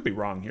I could be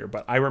wrong here,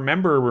 but I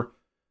remember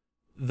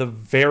the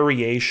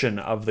variation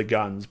of the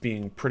guns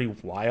being pretty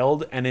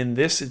wild, and in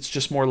this, it's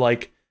just more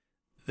like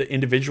the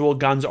individual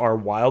guns are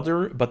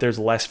wilder, but there's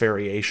less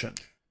variation.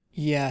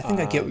 Yeah, I think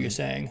I get what you're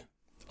saying.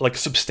 Like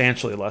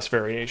substantially less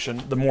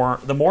variation. The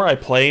more I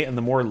play and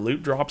the more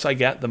loot drops I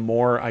get, the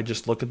more I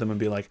just look at them and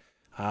be like,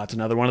 it's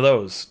another one of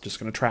those. Just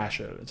going to trash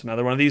it. It's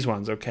another one of these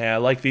ones. Okay, I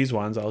like these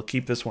ones. I'll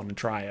keep this one and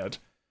try it.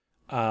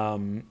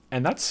 And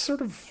that's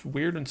sort of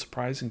weird and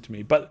surprising to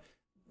me, but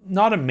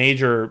not a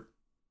major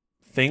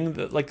thing.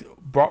 That like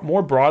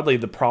more broadly,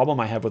 the problem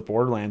I have with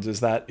Borderlands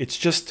is that it's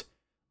just,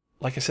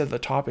 like I said at the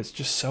top, it's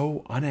just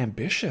so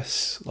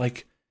unambitious.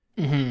 Like,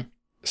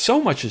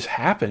 so much has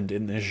happened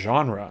in this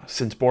genre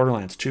since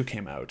Borderlands 2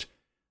 came out.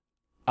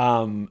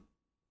 And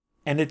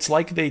it's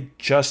like they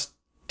just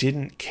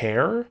didn't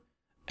care.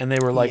 And they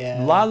were like,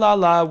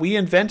 la, we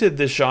invented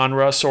this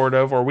genre, sort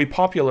of, or we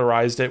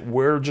popularized it.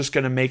 We're just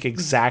going to make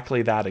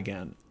exactly that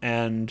again.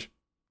 And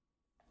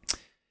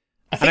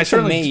I think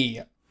for me,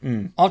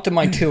 after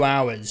my 2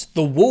 hours,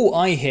 the wall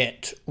I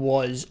hit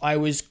was I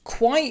was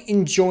quite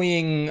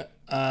enjoying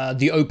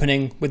the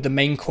opening with the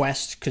main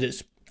quest,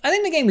 because I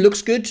think the game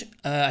looks good.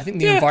 I think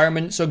the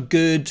environments are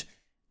good.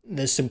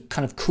 There's some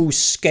kind of cool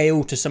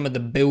scale to some of the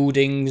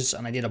buildings,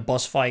 and I did a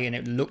boss fight and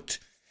it looked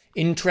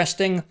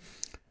interesting.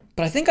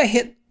 But I think I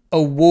hit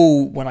a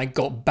wall when I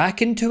got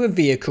back into a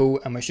vehicle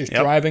and was just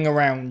driving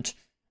around,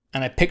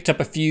 and I picked up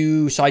a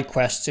few side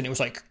quests, and it was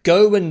like,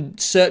 go and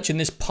search in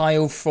this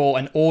pile for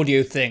an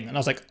audio thing. And I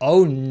was like,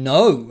 oh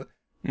no,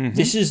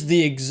 this is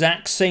the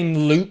exact same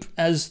loop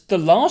as the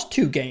last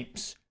 2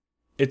 games.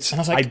 It's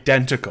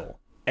identical.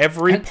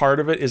 Every part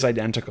of it is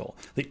identical.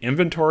 The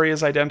inventory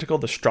is identical.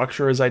 The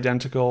structure is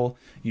identical.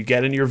 You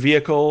get in your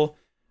vehicle.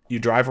 You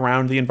drive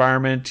around the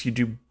environment. You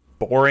do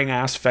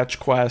boring-ass fetch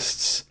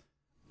quests.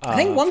 I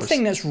think one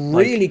thing that's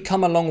really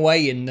come a long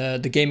way in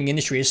the gaming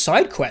industry is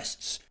side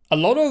quests. A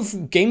lot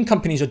of game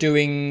companies are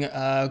doing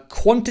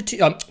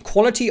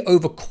quality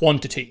over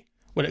quantity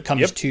when it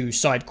comes to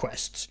side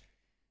quests.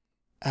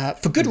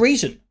 For good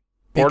reason.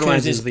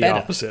 Borderlands is the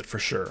opposite, for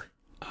sure.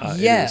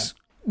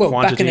 Well,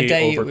 back in the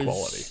day,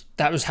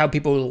 that was how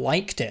people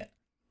liked it.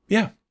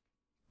 Yeah.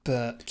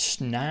 But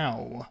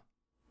now...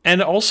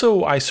 And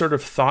also, I sort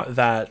of thought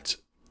that,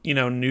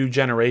 new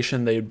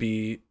generation, they'd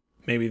be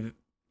maybe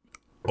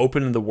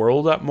open the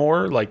world up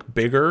more, like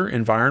bigger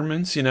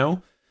environments, you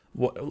know?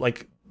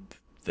 Like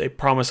they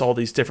promise all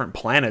these different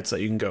planets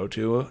that you can go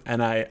to,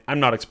 and I'm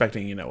not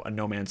expecting, you know, a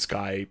No Man's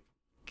Sky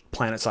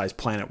planet-sized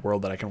planet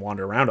world that I can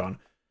wander around on.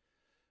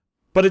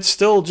 But it's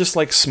still just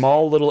like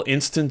small little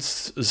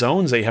instance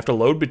zones that you have to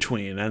load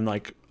between, and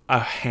like a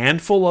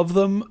handful of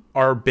them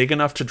are big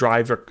enough to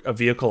drive a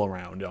vehicle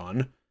around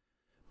on.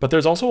 But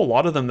there's also a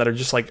lot of them that are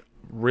just like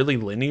really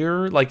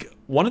linear. Like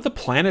one of the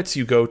planets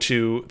you go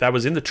to that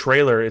was in the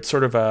trailer, it's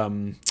sort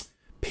of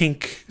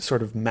pink,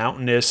 sort of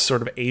mountainous,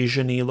 sort of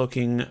Asian-y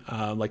looking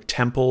like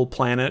temple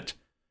planet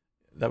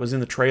that was in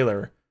the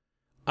trailer.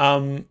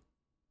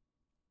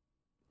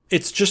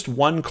 It's just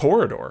one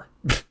corridor.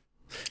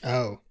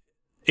 Oh.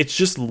 It's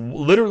just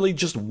literally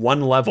just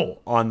one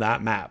level on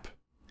that map.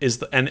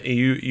 And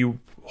you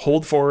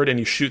hold forward and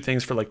you shoot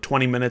things for like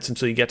 20 minutes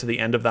until you get to the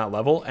end of that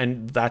level,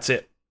 and that's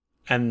it.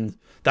 And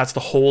that's the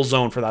whole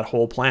zone for that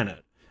whole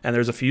planet. And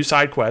there's a few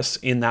side quests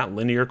in that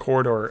linear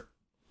corridor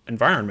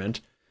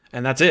environment,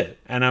 and that's it.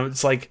 And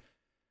it's like,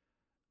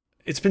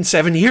 it's been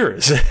 7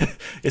 years.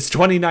 It's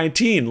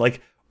 2019.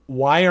 Like,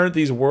 why aren't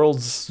these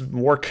worlds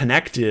more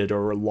connected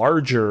or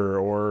larger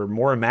or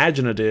more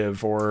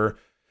imaginative? Or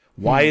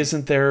why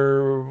isn't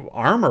there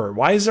armor?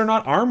 Why is there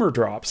not armor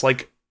drops?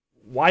 Like,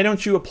 why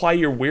don't you apply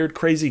your weird,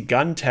 crazy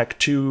gun tech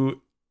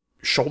to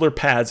shoulder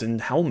pads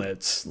and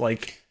helmets?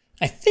 Like,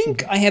 I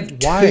think I have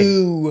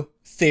two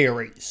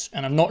theories,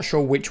 and I'm not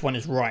sure which one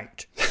is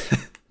right.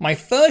 My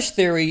first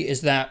theory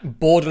is that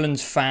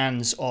Borderlands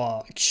fans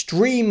are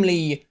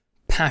extremely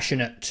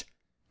passionate,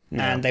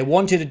 and they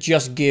wanted to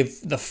just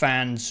give the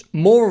fans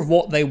more of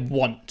what they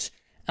want.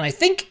 And I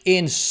think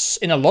in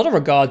a lot of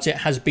regards, it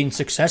has been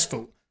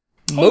successful.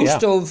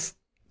 Most,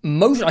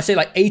 I say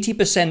like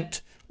 80%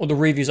 of the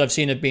reviews I've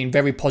seen have been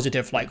very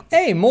positive. Like,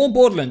 hey, more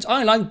Borderlands.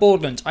 I like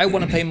Borderlands. I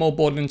want to play more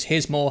Borderlands.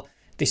 Here's more.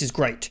 This is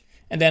great.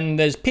 And then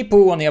there's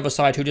people on the other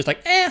side who are just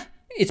like,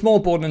 it's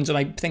more Borderlands and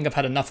I think I've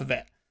had enough of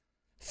it.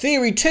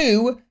 Theory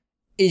 2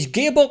 is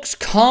Gearbox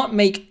can't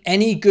make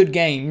any good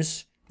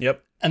games.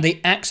 Yep. And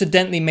they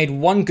accidentally made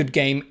one good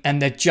game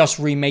and they're just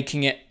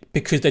remaking it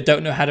because they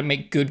don't know how to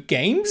make good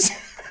games.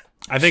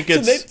 I think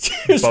it's so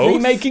they're just both.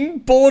 remaking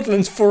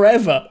Borderlands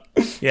forever.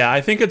 Yeah,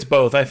 I think it's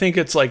both. I think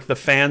it's like the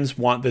fans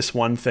want this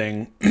one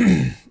thing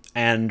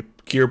and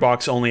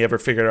Gearbox only ever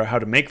figured out how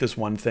to make this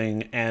one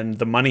thing, and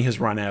the money has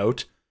run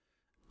out.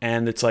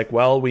 And it's like,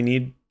 well, we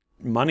need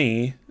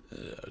money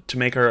to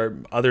make our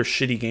other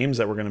shitty games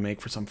that we're going to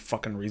make for some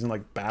fucking reason,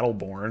 like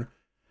Battleborn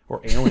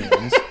or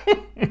Aliens.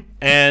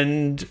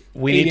 And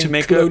we need to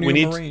make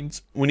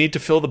we need to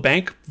fill the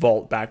bank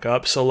vault back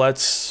up. So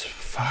let's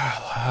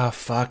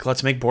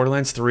make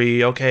Borderlands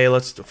 3. Okay,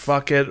 let's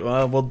fuck it.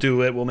 We'll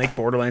do it. We'll make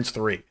Borderlands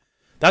 3.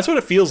 That's what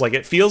it feels like.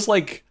 It feels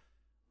like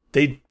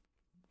they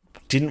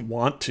didn't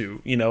want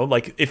to, you know,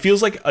 like it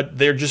feels like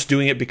they're just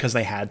doing it because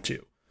they had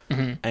to.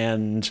 Mm-hmm.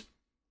 And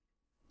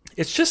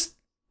it's just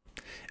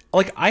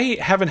like, I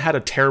haven't had a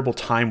terrible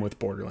time with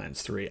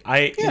Borderlands 3.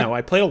 You know,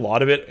 I played a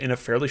lot of it in a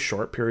fairly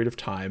short period of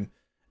time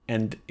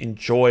and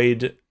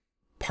enjoyed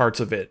parts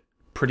of it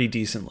pretty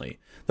decently.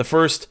 The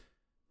first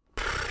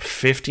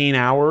 15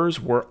 hours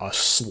were a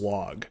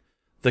slog.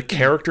 The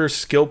character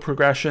skill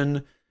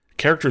progression,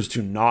 characters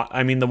do not,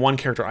 I mean, the one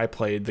character I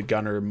played, the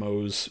gunner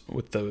Mose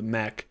with the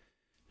mech,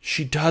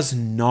 she does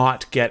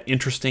not get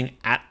interesting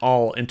at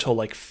all until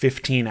like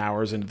 15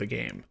 hours into the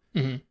game.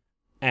 Mm-hmm.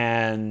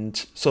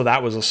 And so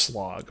that was a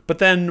slog. But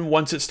then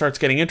once it starts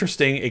getting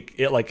interesting,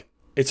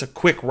 it's a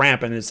quick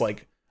ramp, and it's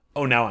like,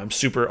 oh, now I'm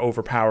super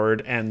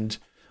overpowered and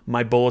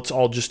my bullets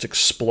all just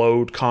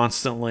explode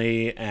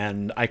constantly,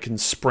 and I can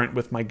sprint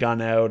with my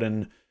gun out,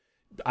 and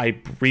I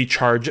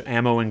recharge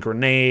ammo and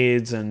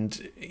grenades,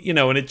 and you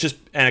know, and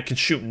I can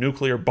shoot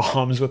nuclear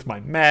bombs with my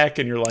mech,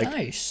 and you're like,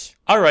 nice.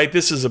 All right,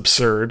 this is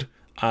absurd,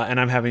 and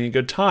I'm having a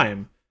good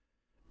time.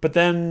 But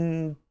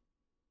then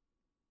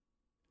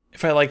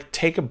if I like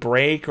take a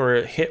break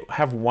or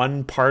have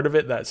one part of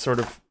it that sort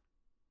of,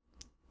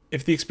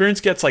 if the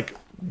experience gets like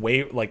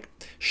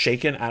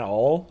shaken at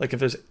all, like if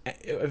there's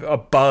a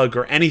bug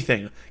or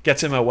anything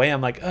gets in my way,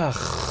 I'm like,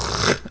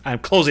 ugh, I'm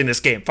closing this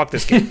game. Fuck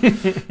this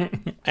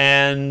game.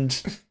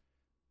 And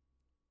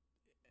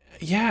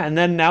yeah, and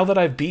then now that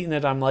I've beaten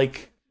it, I'm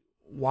like,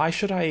 why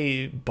should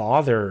I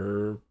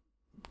bother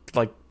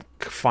like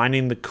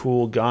finding the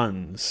cool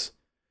guns?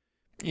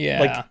 Yeah.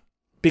 Like,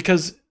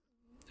 because,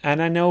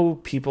 and I know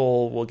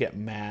people will get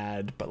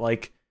mad, but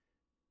like,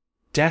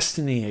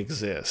 Destiny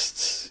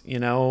exists, you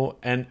know,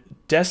 and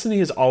Destiny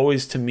has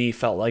always to me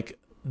felt like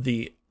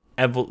the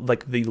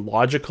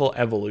logical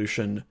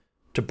evolution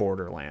to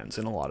Borderlands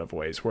in a lot of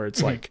ways, where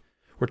it's like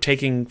we're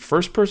taking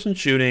first person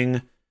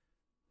shooting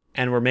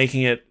and we're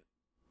making it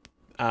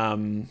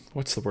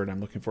what's the word I'm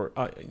looking for,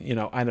 you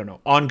know, I don't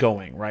know,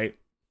 ongoing, right?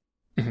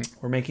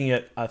 We're making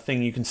it a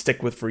thing you can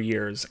stick with for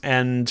years,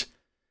 and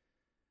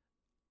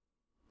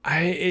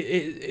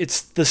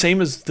it's the same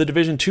as The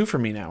Division 2 for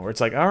me now, where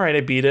it's like, all right, I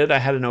beat it, I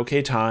had an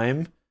okay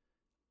time,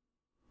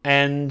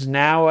 And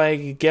now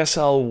I guess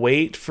I'll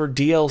wait for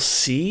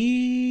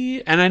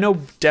DLC. And I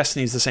know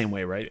Destiny's the same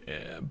way, right?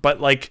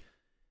 But like,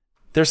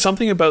 there's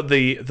something about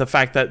the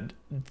fact that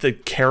the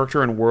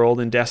character and world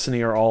in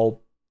Destiny are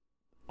all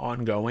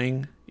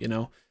ongoing, you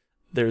know?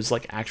 There's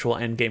like actual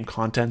end game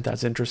content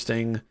that's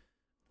interesting.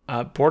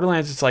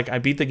 Borderlands, it's like I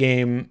beat the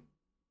game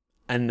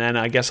and then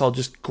I guess I'll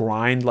just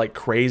grind like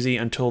crazy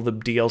until the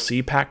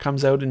DLC pack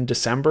comes out in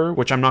December,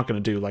 which I'm not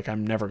going to do. Like,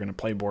 I'm never going to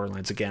play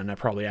Borderlands again,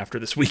 probably after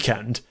this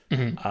weekend.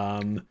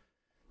 Mm-hmm.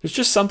 There's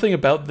just something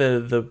about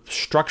the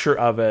structure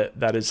of it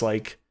that is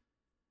like,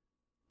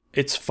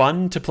 it's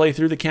fun to play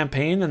through the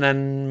campaign, and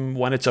then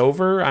when it's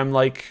over, I'm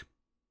like,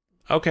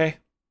 okay,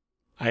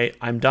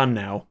 I'm done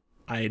now.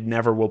 I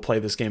never will play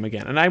this game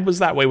again. And I was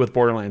that way with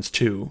Borderlands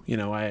 2. You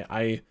know,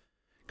 I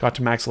got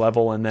to max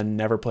level and then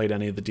never played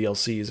any of the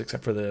DLCs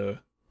except for the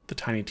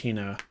Tiny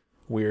Tina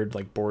weird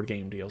like board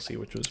game DLC,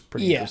 which was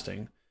pretty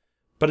interesting.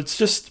 But it's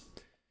just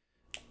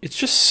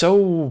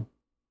so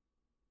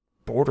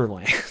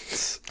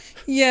Borderlands.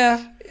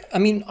 Yeah, I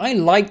mean, I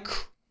like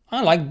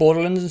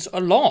Borderlands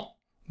a lot.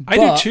 I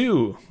do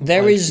too.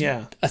 There is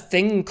a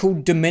thing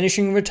called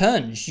diminishing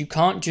returns. You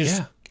can't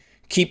just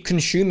keep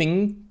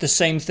consuming the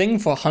same thing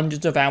for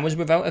hundreds of hours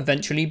without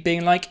eventually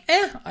being like,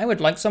 I would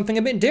like something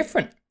a bit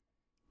different.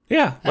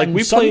 Yeah, like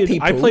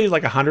I played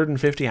like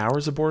 150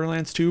 hours of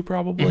Borderlands 2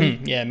 probably.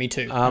 Mm-hmm. Yeah, me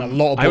too. And a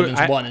lot of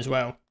Borderlands 1 as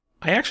well.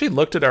 I actually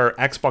looked at our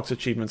Xbox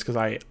achievements because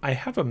I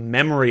have a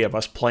memory of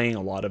us playing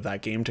a lot of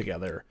that game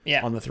together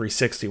on the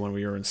 360 when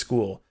we were in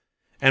school.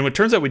 And it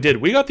turns out we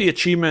got the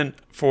achievement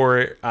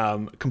for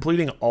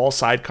completing all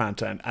side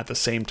content at the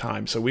same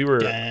time. So we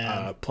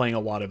were playing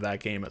a lot of that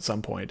game at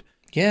some point.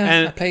 Yeah,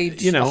 and I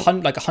played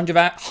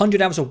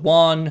 100 hours of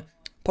 1,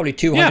 probably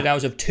 200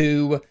 hours of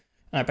 2,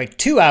 and I played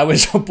 2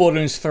 hours of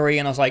Borderlands 3,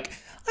 and I was like,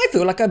 I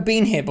feel like I've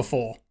been here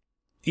before.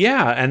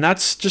 Yeah, and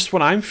that's just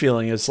what I'm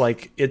feeling. Is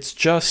like it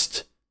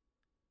just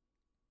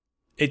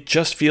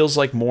feels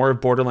like more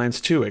of Borderlands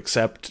 2,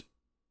 except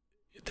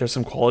there's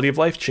some quality of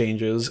life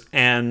changes,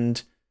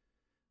 and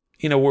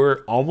you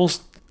know,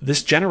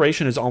 this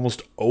generation is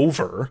almost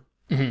over.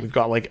 Mm-hmm. We've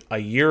got like a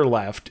year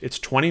left. It's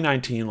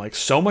 2019. Like,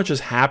 so much has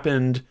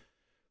happened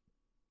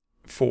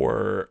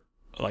for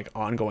like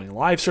ongoing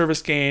live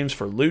service games,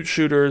 for loot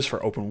shooters,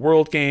 for open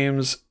world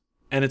games.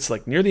 And it's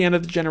like near the end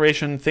of the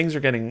generation, things are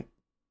getting,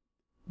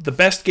 the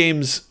best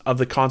games of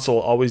the console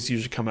always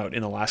usually come out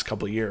in the last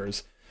couple of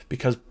years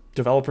because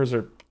developers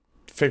are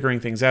figuring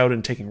things out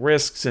and taking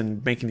risks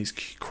and making these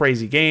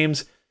crazy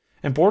games.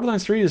 And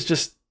Borderlands 3 is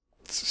just,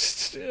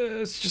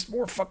 it's just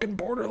more fucking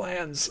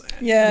Borderlands.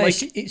 Yeah,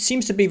 like, it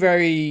seems to be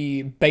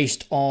very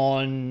based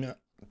on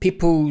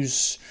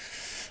people's,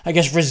 I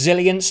guess,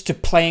 resilience to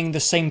playing the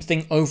same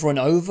thing over and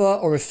over,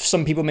 or if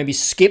some people maybe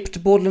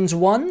skipped Borderlands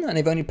 1 and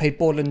they've only played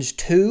Borderlands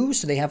 2,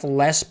 so they have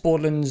less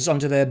Borderlands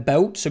under their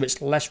belt, so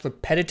it's less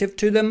repetitive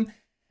to them.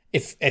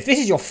 If this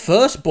is your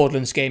first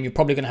Borderlands game, you're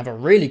probably going to have a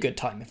really good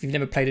time if you've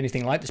never played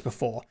anything like this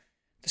before.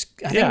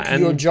 I think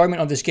your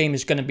enjoyment of this game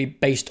is going to be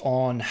based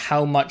on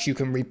how much you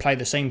can replay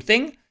the same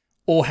thing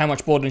or how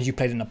much Borderlands you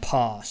played in the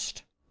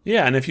past.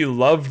 Yeah, and if you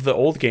loved the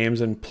old games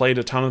and played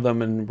a ton of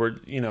them and were,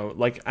 you know,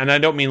 like, and I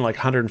don't mean like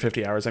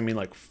 150 hours, I mean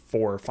like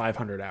 400 or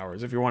 500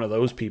 hours. If you're one of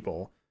those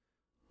people,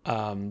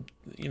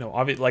 you know,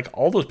 obviously, like,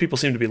 all those people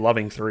seem to be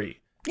loving 3.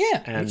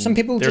 Yeah, and some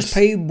people just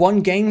play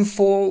one game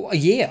for a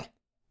year.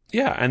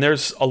 Yeah, and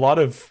there's a lot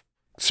of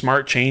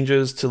smart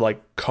changes to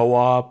like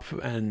co-op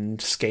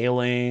and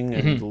scaling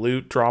and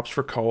loot drops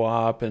for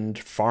co-op and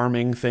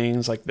farming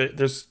things. Like,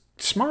 there's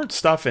smart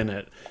stuff in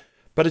it,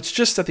 but it's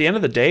just, at the end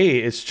of the day,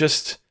 it's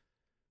just,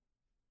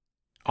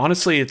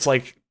 honestly, it's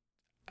like,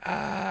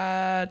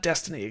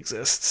 Destiny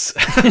exists.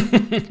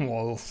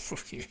 Whoa.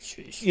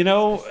 You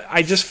know,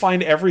 I just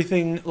find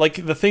everything,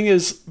 like, the thing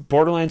is,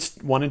 Borderlands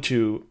 1 and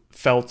 2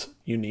 felt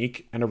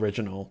unique and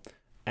original,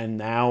 and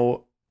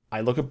now I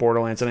look at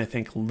Borderlands and I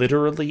think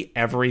literally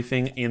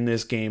everything in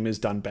this game is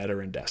done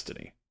better in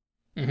Destiny.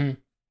 Mm-hmm.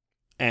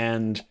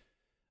 And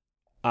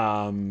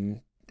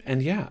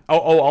yeah.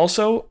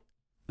 Also,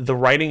 the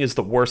writing is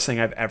the worst thing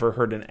I've ever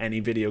heard in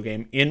any video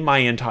game in my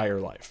entire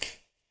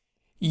life.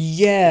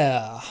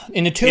 Yeah.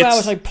 In the 2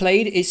 hours I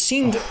played, it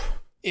seemed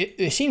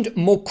it seemed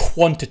more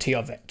quantity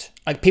of it.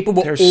 Like, people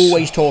were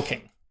always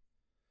talking.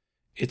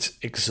 It's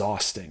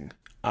exhausting.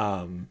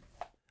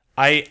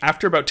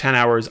 After about 10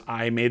 hours,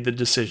 I made the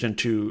decision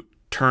to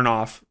turn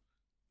off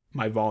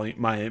my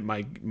volume,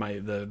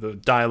 the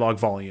dialogue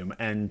volume,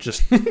 and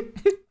just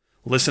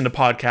listen to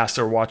podcasts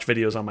or watch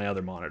videos on my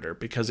other monitor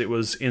because it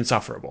was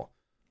insufferable.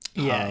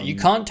 Yeah, you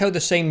can't tell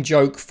the same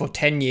joke for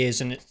 10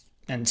 years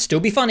and still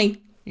be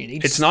funny.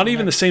 It's not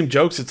even the same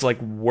jokes. It's like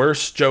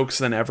worse jokes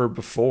than ever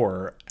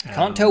before. You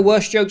can't tell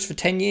worse jokes for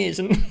 10 years.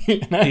 And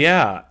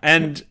Yeah,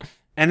 and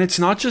it's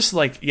not just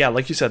like, yeah,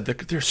 like you said,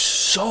 there's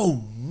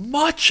so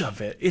much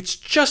of it. It's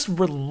just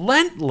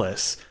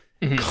relentless,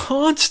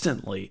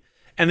 constantly.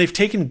 And they've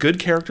taken good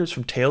characters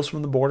from Tales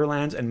from the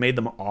Borderlands and made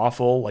them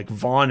awful. Like,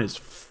 Vaughn is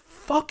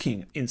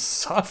fucking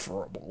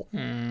insufferable.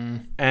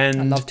 And I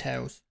love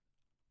Tales.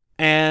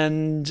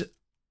 And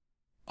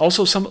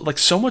also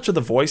so much of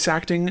the voice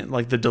acting,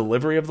 like the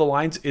delivery of the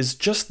lines, is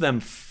just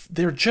them.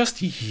 They're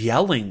just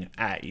yelling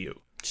at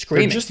you,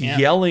 screaming, they're just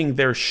yelling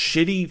their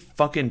shitty,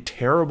 fucking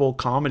terrible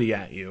comedy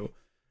at you,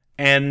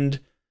 and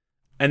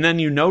then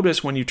you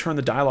notice when you turn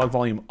the dialogue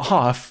volume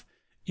off,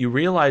 you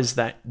realize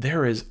that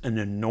there is an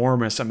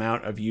enormous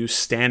amount of you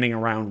standing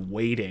around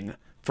waiting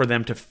for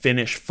them to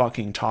finish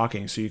fucking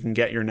talking so you can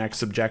get your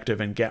next objective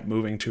and get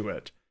moving to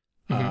it.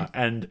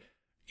 And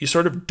you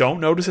sort of don't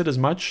notice it as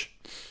much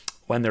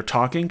when they're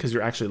talking because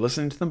you're actually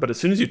listening to them. But as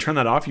soon as you turn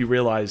that off, you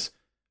realize,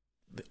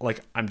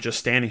 like, I'm just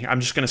standing here. I'm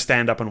just going to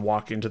stand up and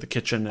walk into the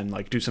kitchen and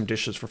like do some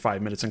dishes for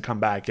 5 minutes and come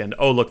back. And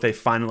oh, look, they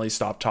finally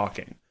stopped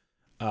talking.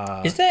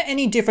 Is there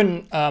any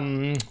different,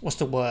 what's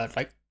the word?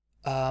 Like,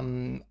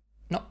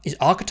 is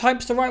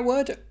archetypes the right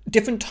word?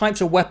 Different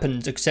types of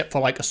weapons except for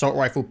like assault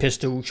rifle,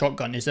 pistol,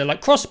 shotgun. Is there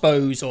like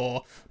crossbows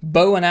or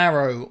bow and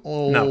arrow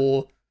or...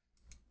 No.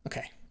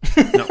 Okay.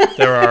 No,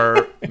 there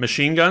are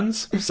machine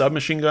guns,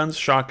 submachine guns,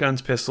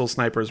 shotguns, pistols,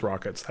 snipers,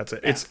 rockets. That's it.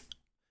 Yeah. It's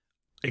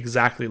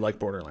exactly like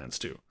Borderlands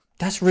 2.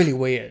 That's really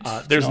weird.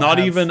 There's not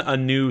even a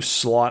new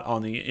slot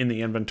in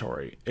the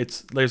inventory.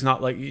 There's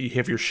not, like, you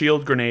have your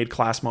shield, grenade,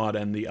 class mod,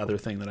 and the other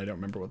thing that I don't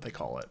remember what they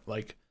call it.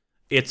 Like,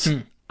 it's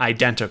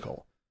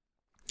identical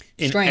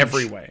in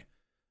every way.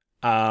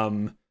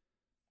 And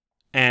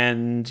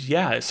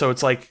yeah, so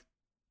it's like,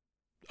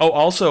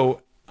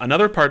 also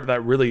another part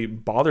that really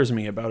bothers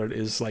me about it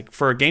is, like,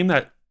 for a game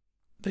that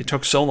they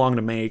took so long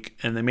to make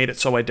and they made it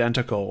so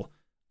identical,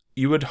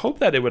 you would hope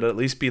that it would at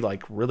least be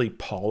like really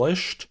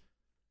polished.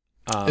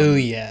 Oh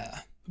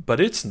yeah, but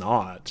it's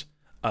not.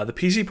 The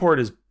PC port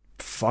is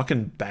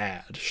fucking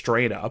bad,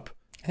 straight up.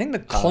 I think the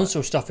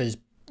console stuff is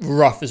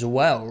rough as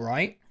well,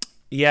 right?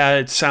 Yeah,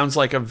 it sounds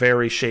like a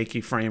very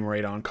shaky frame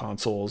rate on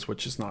consoles,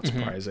 which is not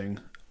surprising.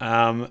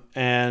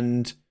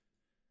 And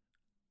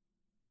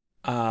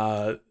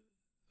the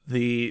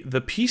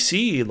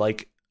PC,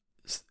 like,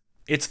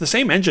 it's the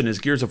same engine as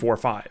Gears of War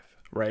 5,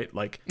 right?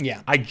 Like,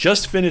 yeah. I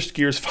just finished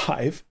Gears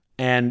 5.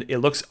 And it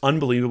looks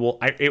unbelievable.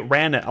 It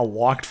ran at a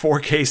locked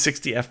 4K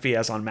 60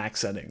 FPS on max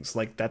settings.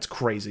 Like, that's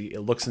crazy. It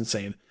looks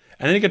insane.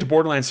 And then you get to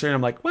Borderlands 3 and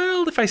I'm like,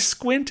 well, if I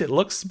squint, it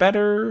looks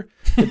better.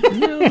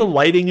 The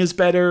lighting is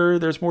better.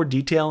 There's more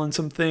detail in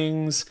some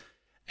things.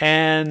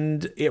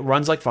 And it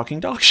runs like fucking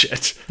dog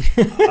shit.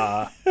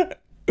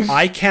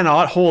 I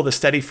cannot hold a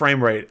steady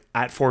frame rate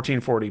at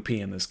 1440p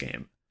in this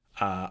game.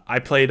 I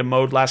played a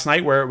mode last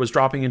night where it was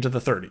dropping into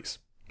the 30s.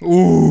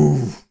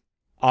 Ooh.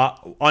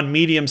 On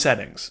medium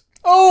settings.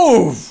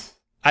 Oh,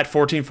 at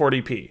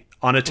 1440p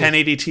on a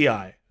 1080 Ti,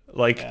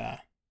 like, yeah.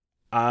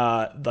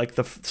 Like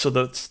the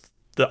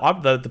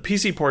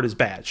PC port is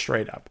bad,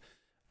 straight up.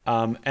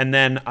 And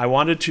then I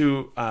wanted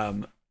to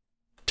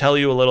tell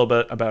you a little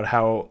bit about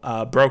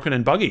how broken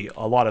and buggy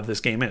a lot of this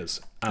game is,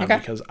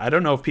 because I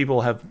don't know if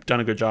people have done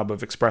a good job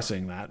of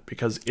expressing that,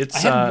 because it's. I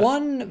had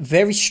one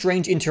very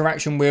strange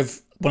interaction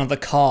with one of the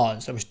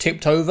cars that was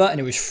tipped over and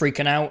it was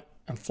freaking out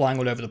and flying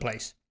all over the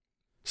place.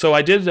 So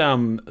I did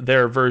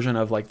their version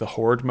of like the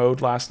Horde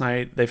mode last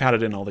night. They've had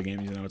it in all the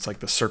games, it's like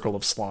the Circle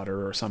of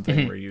Slaughter or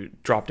something where you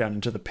drop down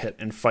into the pit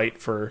and fight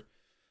for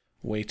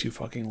way too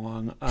fucking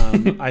long.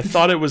 I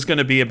thought it was going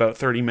to be about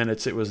 30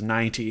 minutes. It was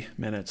 90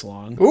 minutes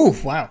long. Ooh,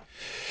 wow.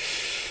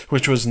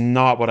 Which was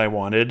not what I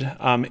wanted.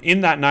 In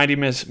that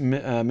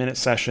 90-minute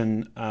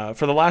session,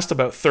 for the last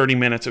about 30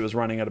 minutes, it was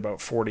running at about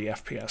 40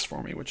 FPS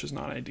for me, which is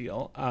not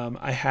ideal.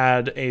 I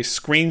had a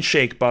screen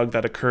shake bug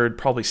that occurred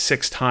probably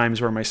 6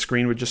 times where my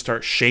screen would just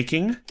start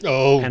shaking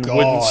and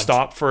wouldn't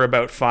stop for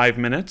about 5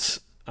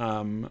 minutes,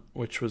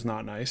 which was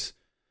not nice.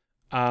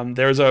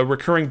 There's a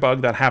recurring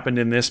bug that happened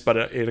in this, but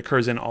it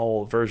occurs in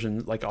all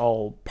versions, like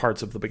all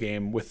parts of the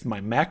game with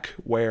my mech,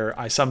 where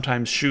I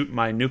sometimes shoot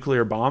my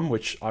nuclear bomb,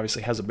 which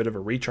obviously has a bit of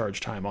a recharge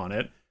time on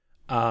it.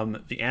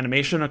 The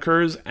animation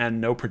occurs and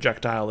no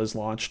projectile is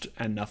launched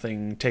and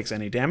nothing takes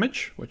any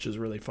damage, which is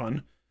really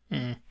fun.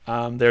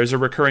 There's a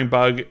recurring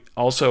bug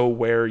also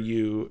where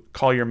you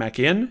call your mech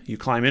in, you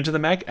climb into the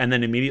mech, and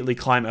then immediately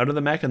climb out of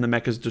the mech and the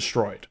mech is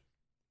destroyed.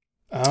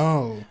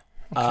 Oh,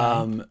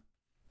 okay.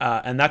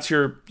 And that's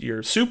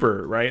your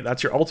super, right?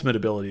 That's your ultimate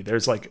ability.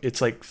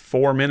 It's like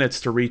 4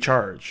 minutes to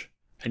recharge,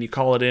 and you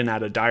call it in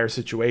at a dire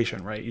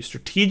situation, right? You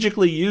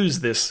strategically use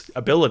this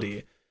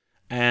ability,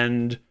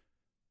 and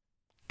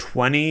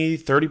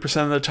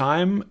 20-30% of the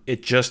time, I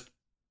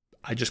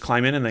just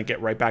climb in and then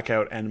get right back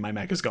out, and my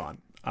mech is gone.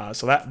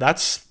 So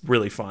that's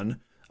really fun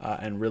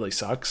and really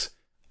sucks.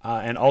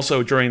 And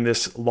also during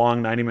this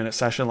long 90-minute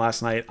session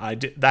last night,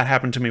 that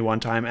happened to me one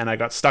time, and I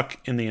got stuck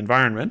in the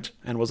environment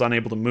and was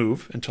unable to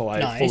move until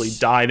I fully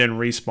died and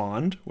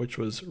respawned, which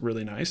was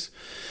really nice.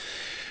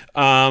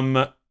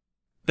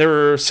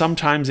 There are some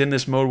times in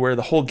this mode where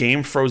the whole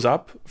game froze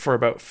up for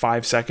about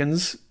 5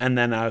 seconds, and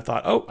then I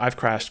thought, oh, I've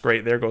crashed.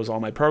 Great, there goes all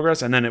my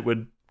progress. And then it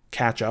would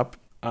catch up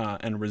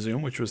and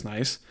resume, which was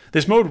nice.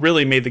 This mode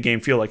really made the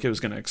game feel like it was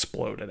going to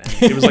explode at any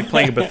point. It was like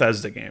playing a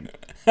Bethesda game.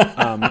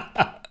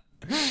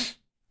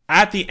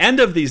 At the end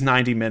of these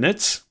 90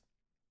 minutes,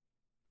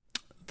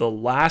 the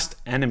last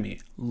enemy,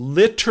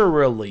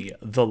 literally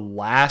the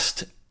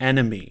last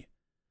enemy,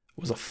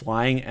 was a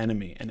flying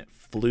enemy, and it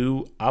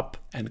flew up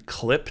and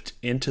clipped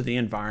into the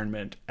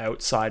environment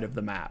outside of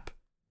the map.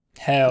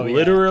 Hell yeah.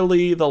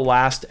 Literally the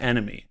last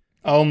enemy.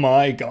 Oh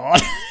my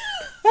god.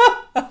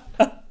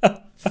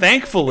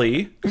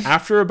 Thankfully,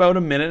 after about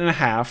a minute and a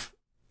half,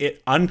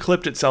 it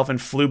unclipped itself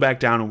and flew back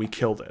down and we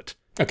killed it.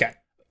 Okay.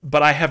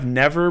 But I have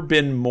never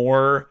been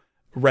more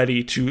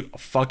ready to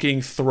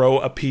fucking throw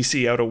a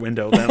PC out a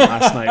window than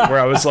last night, where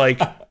I was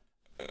like,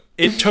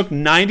 it took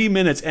 90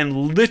 minutes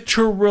and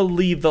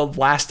literally the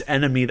last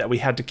enemy that we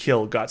had to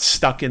kill got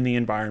stuck in the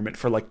environment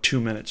for like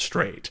 2 minutes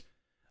straight.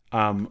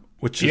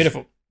 Which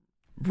Beautiful. is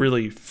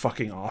really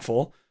fucking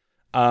awful.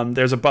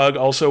 There's a bug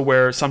also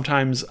where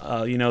sometimes,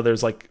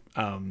 there's like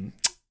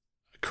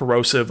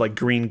corrosive, like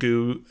green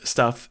goo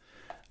stuff,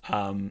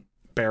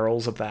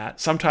 barrels of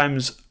that.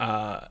 Sometimes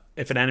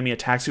if an enemy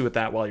attacks you with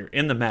that while you're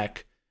in the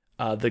mech,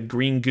 the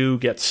green goo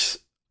gets,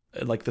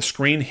 like the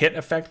screen hit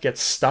effect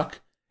gets stuck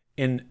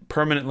in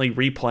permanently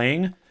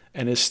replaying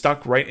and is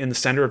stuck right in the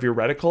center of your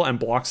reticle and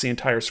blocks the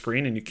entire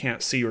screen and you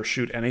can't see or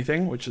shoot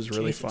anything, which is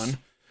really fun.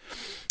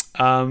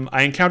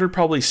 I encountered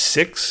probably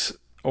 6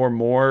 or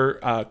more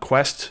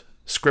quest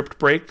script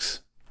breaks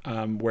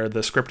where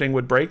the scripting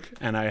would break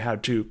and I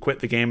had to quit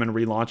the game and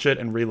relaunch it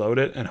and reload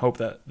it and hope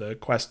that the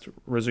quest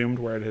resumed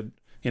where it had,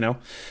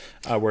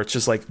 where it's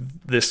just like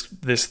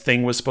this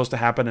thing was supposed to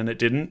happen and it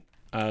didn't.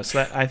 So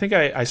that, I think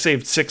I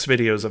saved 6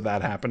 videos of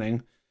that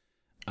happening.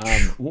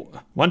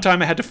 One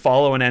time I had to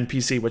follow an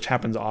NPC, which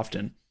happens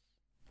often,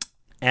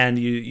 and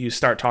you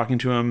start talking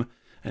to him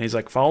and he's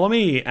like, follow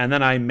me. And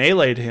then I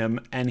meleeed him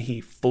and he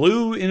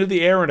flew into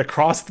the air and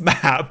across the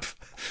map.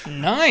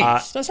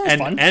 Nice. That sounds and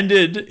fun.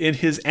 Ended in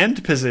his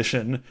end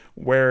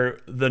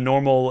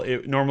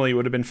normally it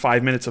would have been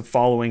 5 minutes of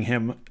following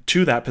him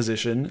to that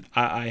position.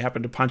 I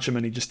happened to punch him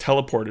and he just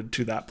teleported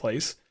to that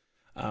place,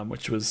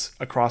 which was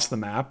across the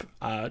map.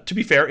 To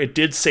be fair, it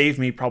did save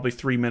me probably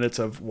 3 minutes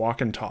of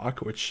walk and talk,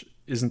 which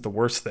isn't the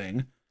worst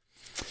thing.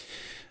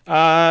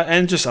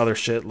 And just other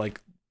shit like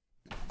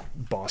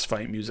boss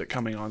fight music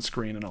coming on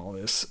screen and all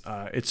this.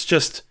 It's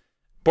just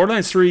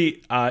Borderlands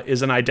 3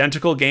 is an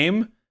identical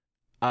game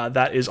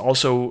that is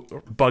also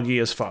buggy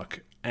as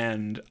fuck.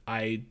 And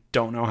I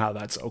don't know how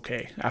that's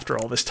okay after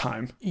all this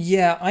time.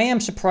 Yeah, I am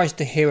surprised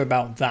to hear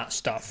about that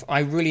stuff. I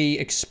really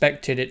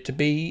expected it to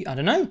be, I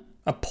don't know,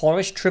 a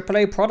polished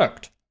AAA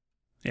product.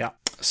 Yeah.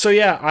 So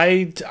yeah,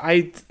 I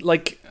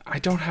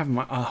don't have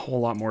a whole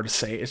lot more to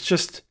say. It's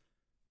just,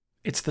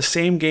 it's the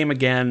same game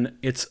again.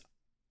 It's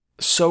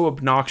so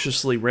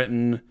obnoxiously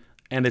written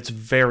and it's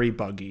very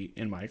buggy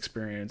in my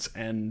experience.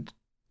 And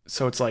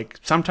so it's like,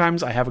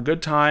 sometimes I have a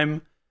good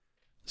time.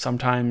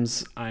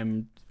 Sometimes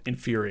I'm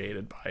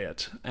infuriated by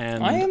it.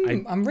 And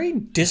I'm really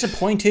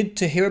disappointed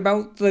to hear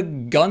about the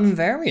gun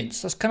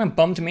variants. That's kind of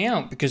bummed me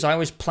out because I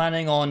was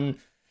planning on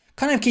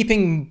kind of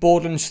keeping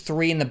Borderlands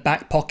 3 in the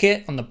back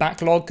pocket on the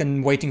backlog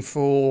and waiting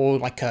for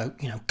like a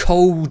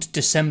cold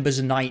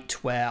December's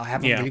night where I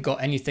haven't really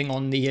got anything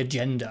on the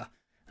agenda.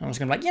 And I was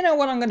going to be like, you know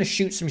what, I'm going to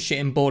shoot some shit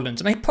in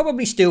Borderlands. And I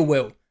probably still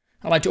will.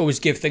 I like to always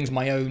give things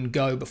my own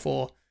go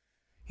before,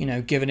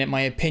 giving it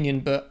my opinion.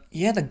 But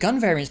yeah, the gun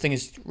variants thing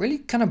has really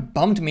kind of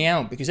bummed me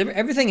out because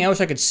everything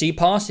else I could see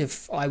past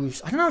if I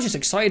was just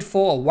excited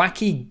for a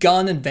wacky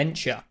gun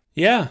adventure.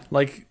 Yeah,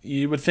 like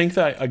you would think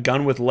that a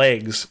gun with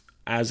legs,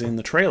 as in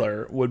the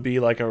trailer, would be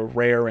like a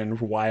rare and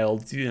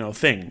wild,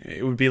 thing.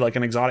 It would be like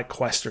an exotic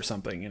quest or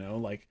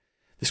something, like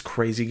this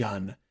crazy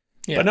gun.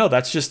 Yeah. But no,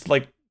 that's just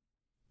like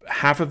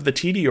half of the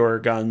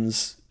Tediore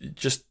guns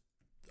just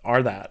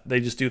are that. They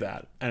just do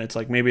that. And it's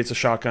like, maybe it's a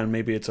shotgun,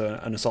 maybe it's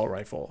an assault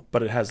rifle,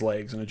 but it has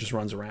legs and it just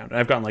runs around. And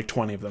I've gotten like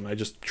 20 of them. I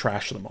just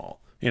trash them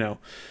all,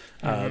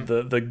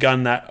 the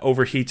gun that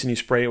overheats and you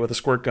spray it with a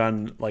squirt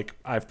gun, like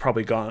I've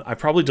probably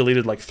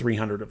deleted like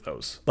 300 of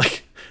those.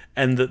 Like,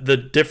 and the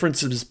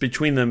differences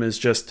between them is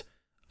just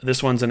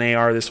this one's an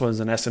AR, this one's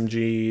an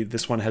SMG,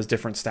 this one has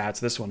different stats,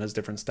 this one has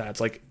different stats.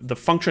 Like the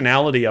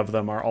functionality of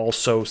them are all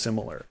so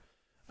similar.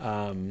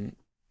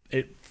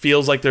 It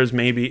feels like there's,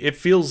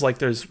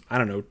 I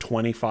don't know,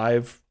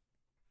 25,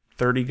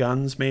 30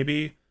 guns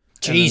maybe.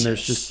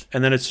 Jesus.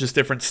 And then it's just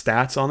different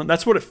stats on them.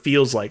 That's what it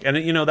feels like. And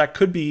that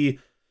could be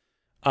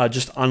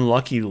just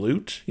unlucky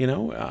loot,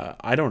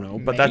 I don't know,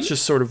 but that's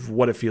just sort of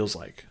what it feels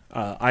like.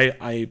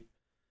 I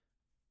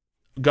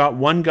got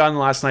one gun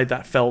last night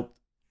that felt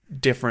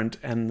different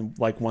and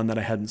like one that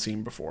I hadn't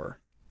seen before.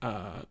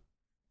 And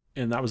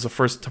that was the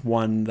first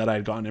one that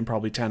I'd gotten in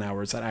probably 10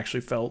 hours that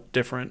actually felt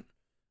different.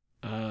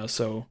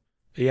 So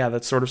yeah,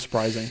 that's sort of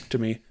surprising to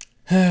me.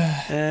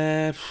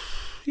 Yeah,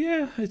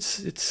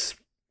 it's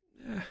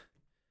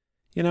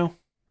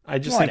I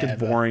just think it's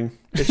boring.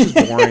 It's just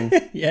boring.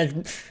 Yeah,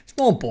 it's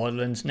more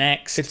Borderlands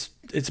next.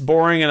 It's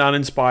boring and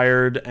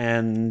uninspired,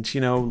 and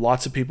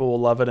lots of people will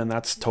love it, and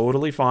that's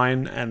totally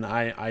fine. And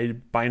I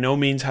by no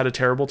means had a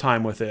terrible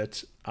time with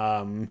it.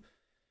 But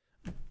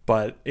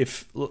But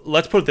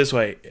let's put it this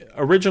way,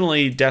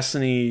 originally the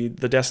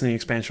Destiny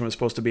expansion was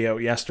supposed to be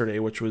out yesterday,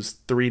 which was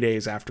 4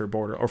 days after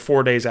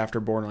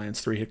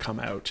Borderlands 3 had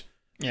come out.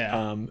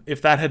 Yeah. If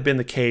that had been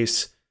the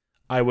case,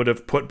 I would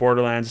have put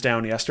Borderlands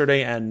down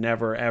yesterday and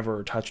never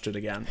ever touched it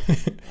again.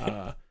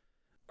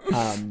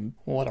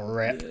 What a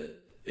rip.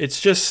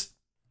 It's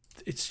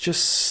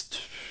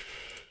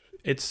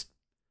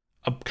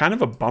a kind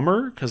of a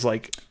bummer because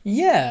like,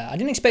 yeah, I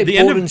didn't expect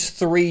Borderlands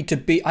 3 to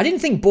be. I didn't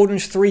think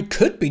Borderlands 3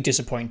 could be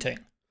disappointing.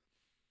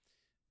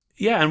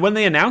 Yeah, and when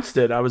they announced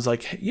it, I was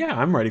like, yeah,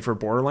 I'm ready for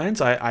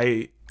Borderlands.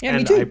 Me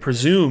too. I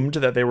presumed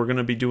that they were going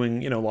to be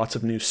doing, lots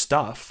of new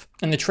stuff.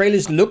 And the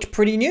trailers looked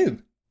pretty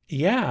new.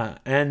 Yeah,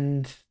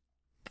 and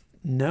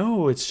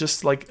no, it's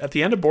just like at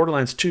the end of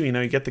Borderlands 2,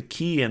 you get the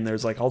key and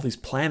there's like all these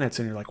planets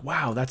and you're like,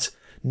 wow, that's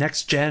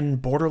next gen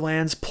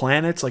Borderlands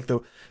planets. Like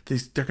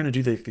they're going to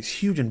do these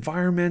huge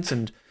environments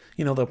and,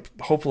 they'll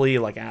hopefully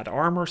like add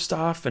armor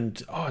stuff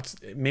and it's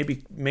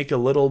maybe make a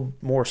little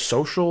more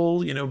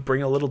social,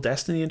 bring a little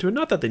Destiny into it.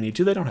 Not that they need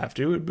to, they don't have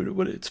to,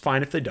 but it's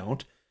fine if they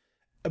don't.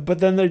 But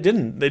then they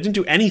didn't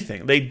do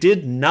anything. They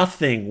did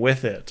nothing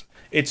with it.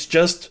 It's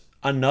just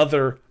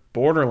another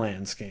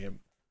Borderlands game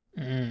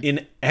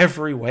in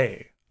every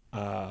way.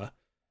 And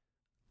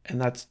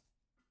that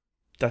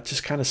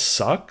just kind of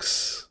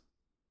sucks.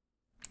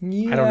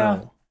 Yeah. I don't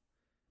know.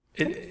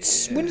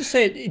 Wouldn't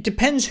say it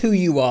depends who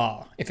you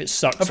are if it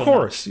sucks. Of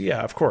course,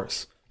 yeah, of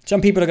course.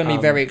 Some people are going to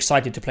be very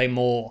excited to play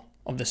more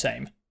of the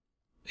same.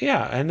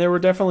 Yeah, and there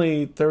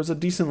was a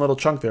decent little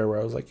chunk there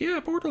where I was like, yeah,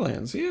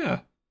 Borderlands,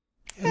 yeah.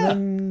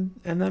 And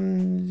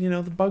then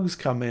the bugs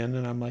come in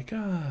and I'm like,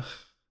 ugh.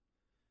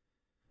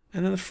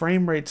 And then the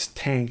frame rate's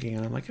tanking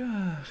and I'm like,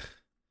 ugh.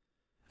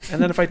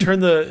 And then if I turn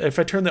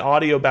the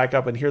audio back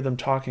up and hear them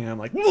talking, I'm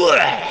like,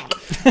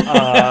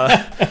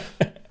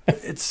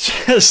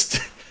 it's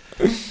just,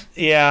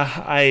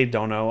 yeah, I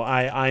don't know.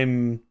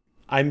 I'm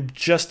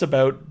just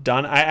about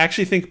done. I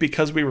actually think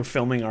because we were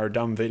filming our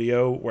dumb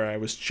video where I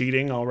was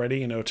cheating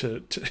already,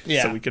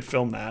 so we could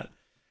film that.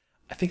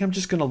 I think I'm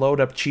just going to load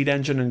up Cheat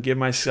Engine and give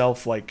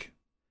myself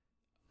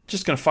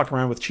just going to fuck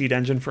around with Cheat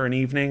Engine for an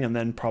evening and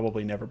then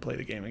probably never play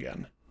the game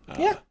again.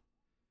 Yeah.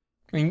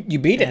 I mean, you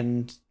beat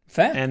it.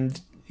 Fair. And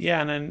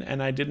yeah,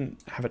 and I didn't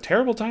have a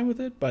terrible time with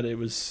it, but it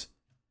was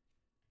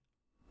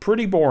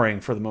pretty boring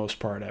for the most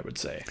part, I would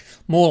say.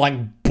 More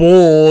like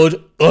bored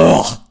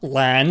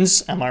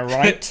lands, am I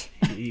right?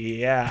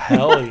 Yeah,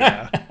 hell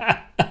yeah.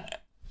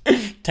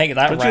 Take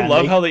that, Don't Randy. you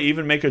love how they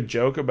even make a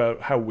joke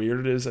about how weird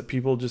it is that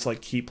people just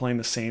keep playing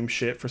the same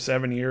shit for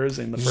 7 years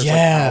in the first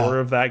hour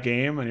of that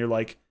game, and you're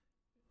like,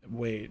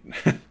 wait.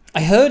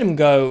 I heard him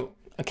go,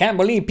 I can't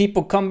believe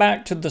people come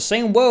back to the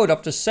same world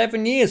after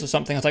 7 years or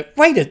something. I was like,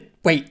 wait.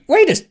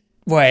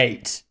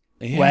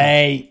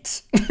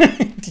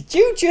 Did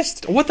you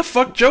just... What the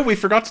fuck, Joe? We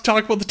forgot to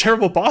talk about the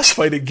terrible boss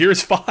fight in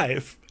Gears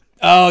 5.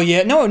 Oh,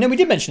 yeah. No, we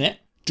did mention it.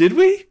 Did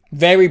we?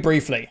 Very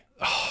briefly.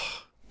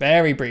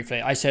 Very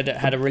briefly. I said it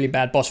had a really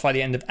bad boss fight at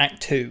the end of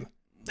Act 2.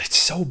 It's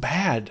so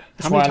bad.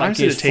 That's How many times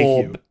did it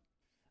take you?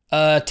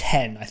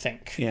 10, I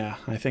think. Yeah,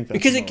 I think that's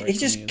because it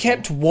just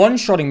kept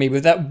one-shotting me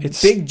with that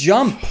big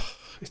jump.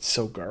 It's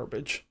so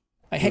garbage.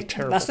 I hate.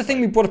 That's the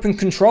thing we brought up in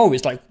Control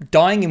is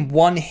dying in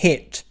one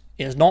hit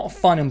is not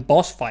fun in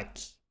boss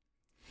fights.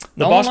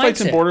 The boss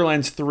fights in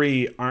Borderlands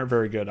 3 aren't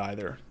very good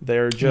either.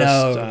 They're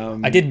just... No,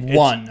 I did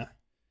one.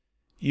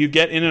 You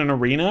get in an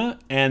arena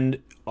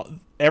and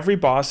every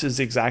boss is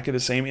exactly the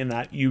same in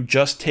that you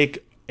just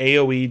take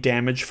AoE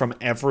damage from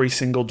every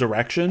single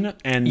direction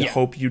and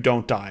hope you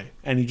don't die.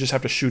 And you just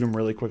have to shoot them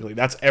really quickly.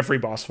 That's every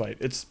boss fight.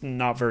 It's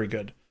not very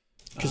good.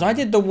 Because I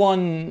did the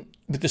one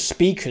with the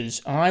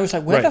speakers and I was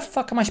like, where the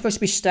fuck am I supposed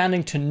to be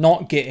standing to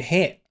not get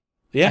hit?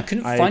 Yeah, I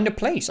couldn't find a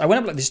place. I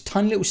went up this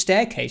tiny little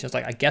staircase. I was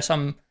like, I guess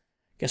I'm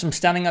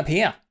standing up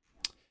here.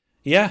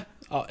 Yeah,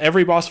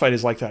 every boss fight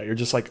is like that. You're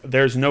just like,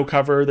 there's no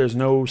cover, there's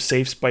no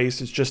safe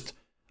space. It's just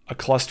a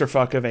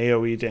clusterfuck of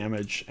AoE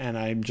damage, and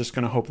I'm just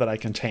going to hope that I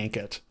can tank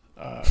it.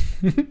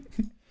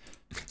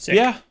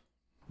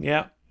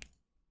 Yeah.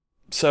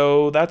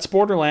 So that's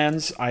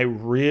Borderlands. I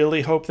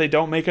really hope they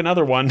don't make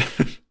another one.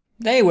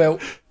 They will.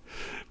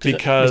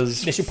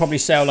 Because this will probably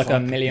sell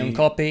 1 million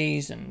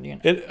copies, and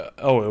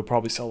it'll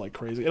probably sell like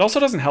crazy. It also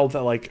doesn't help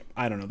that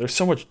I don't know, there's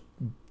so much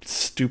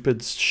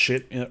stupid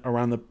shit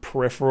around the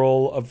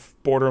peripheral of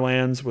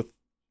Borderlands with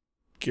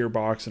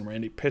Gearbox and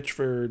Randy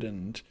Pitchford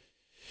and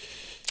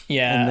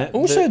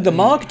the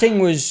marketing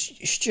was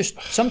just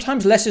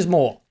sometimes less is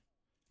more.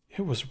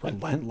 It was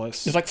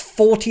relentless. There's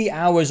 40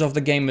 hours of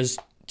the game was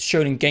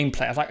shown in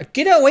gameplay. I was like,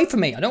 get it away from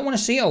me. I don't want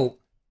to see it all.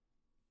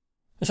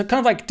 It's kind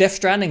of like Death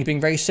Stranding being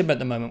very similar at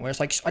the moment, where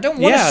it's like, I don't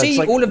want to see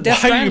all of Death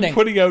Stranding. Why are you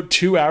putting out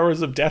 2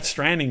 hours of Death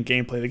Stranding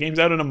gameplay? The game's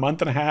out in a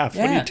month and a half.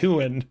 Yeah. What are you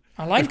doing?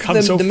 I like the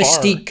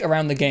mystique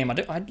around the game.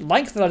 I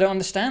like that I don't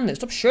understand it.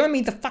 Stop showing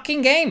me the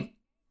fucking game.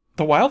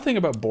 The wild thing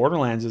about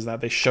Borderlands is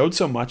that they showed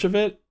so much of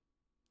it,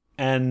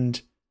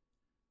 and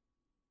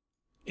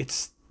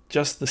it's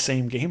just the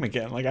same game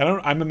again.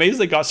 I'm amazed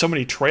they got so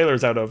many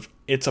trailers out of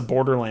it's a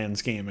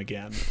Borderlands game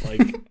again.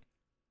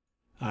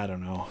 I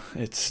don't know.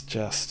 It's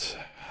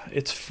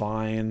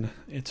fine.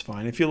 It's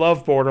fine. If you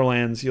love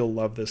Borderlands, you'll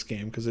love this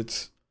game because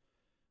it's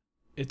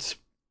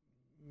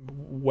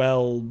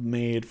well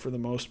made for the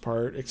most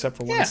part, except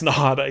for when it's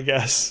not, I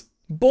guess.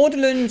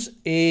 Borderlands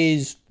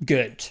is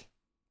good.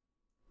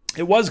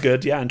 It was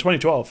good, yeah, in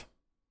 2012.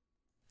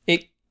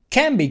 It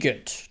can be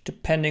good,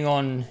 depending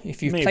on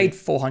if you've played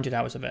 400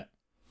 hours of it.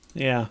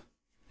 Yeah.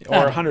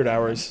 Or 100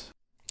 hours.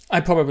 I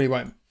probably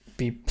won't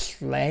be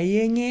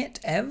playing it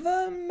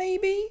ever,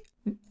 maybe?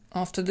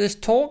 After this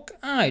talk?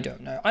 I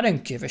don't know. I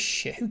don't give a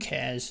shit. Who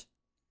cares?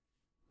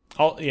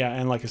 Yeah,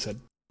 and like I said,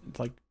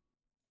 like,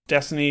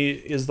 Destiny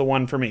is the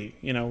one for me,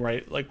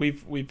 right? Like,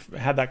 we've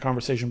had that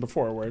conversation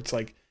before where it's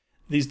like,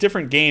 these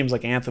different games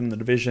like Anthem, The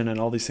Division, and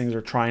all these things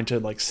are trying to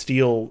like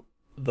steal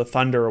the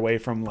thunder away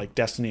from like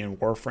Destiny and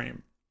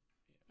Warframe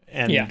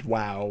and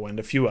WoW and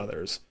a few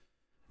others.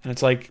 And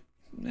it's like,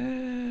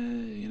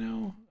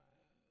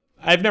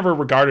 I've never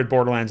regarded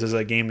Borderlands as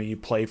a game that you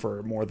play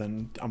for more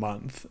than a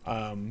month.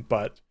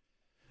 But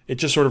it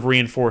just sort of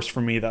reinforced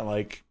for me that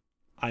like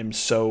I'm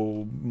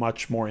so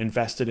much more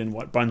invested in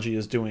what Bungie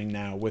is doing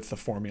now with the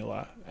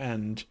formula.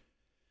 And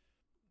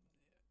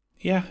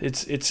yeah,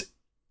 it's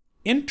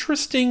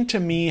interesting to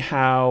me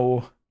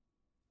how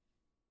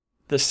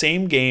the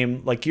same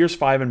game, like Gears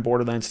 5 and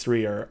Borderlands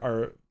 3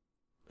 are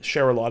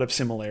share a lot of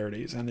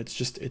similarities, and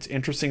it's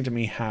interesting to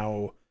me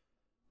how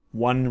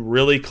one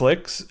really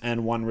clicks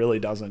and one really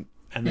doesn't,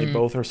 and they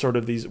both are sort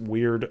of these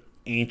weird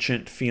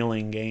ancient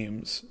feeling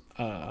games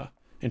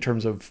in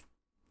terms of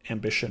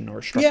ambition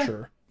or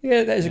structure.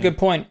 Yeah, that is a good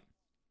point.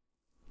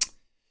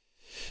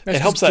 It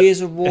helps that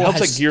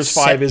Gears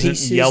 5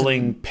 isn't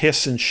yelling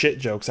piss and shit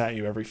jokes at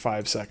you every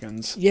 5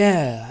 seconds.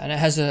 Yeah, and it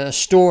has a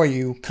story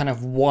you kind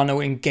of want to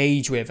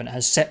engage with, and it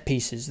has set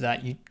pieces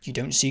that you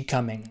don't see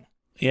coming.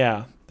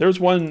 Yeah, there was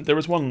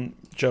one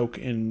joke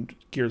in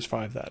Gears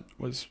 5 that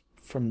was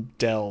from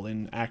Dell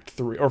in Act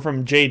 3, or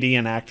from JD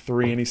in Act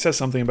 3, and he says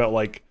something about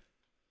like,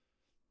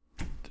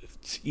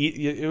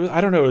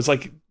 I don't know, it was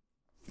like,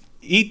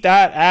 eat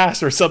that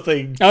ass or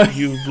something,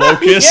 you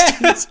locust.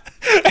 And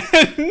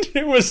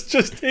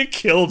it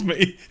killed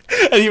me.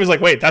 And he was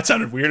like, wait, that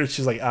sounded weird. And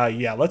she's like,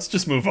 yeah, let's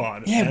just move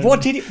on. Yeah, and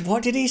what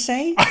did he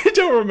say? I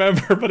don't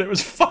remember, but it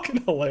was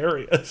fucking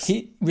hilarious.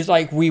 He was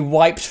like, we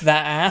wiped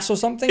that ass or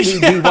something?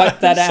 We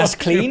wiped that ass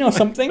clean or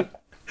something?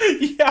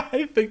 Yeah,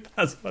 I think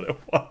that's what it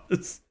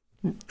was.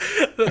 I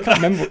can't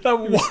remember. That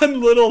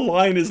one little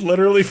line is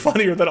literally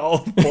funnier than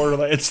all of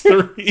Borderlands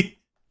 3.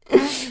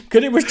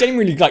 Because it was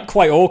genuinely like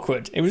quite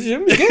awkward. It was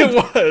good.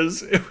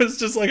 It was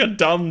just like a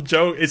dumb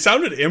joke. It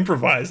sounded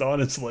improvised,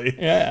 honestly.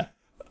 Yeah.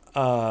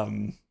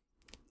 I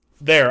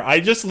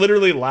just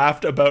literally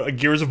laughed about a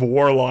Gears of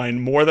War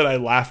line more than I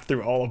laughed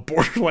through all of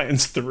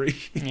Borderlands 3.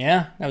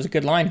 Yeah, that was a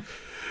good line.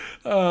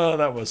 Oh,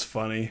 that was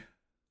funny.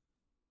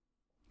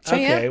 So,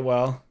 okay,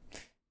 well.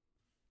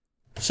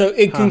 So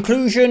in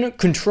conclusion,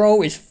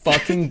 Control is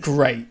fucking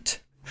great.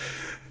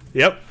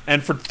 Yep,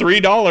 and for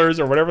 $3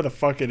 or whatever the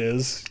fuck it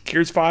is,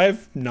 Gears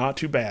 5, not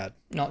too bad.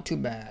 Not too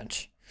bad.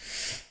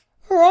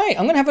 All right,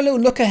 I'm going to have a little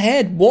look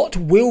ahead. What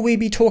will we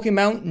be talking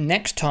about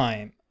next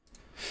time?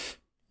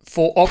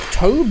 For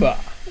October,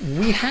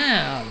 we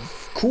have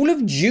Call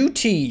of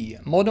Duty,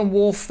 Modern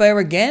Warfare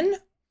again.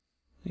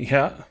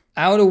 Yeah.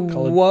 Outer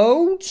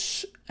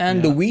Worlds,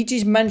 and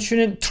Luigi's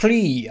Mansion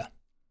 3.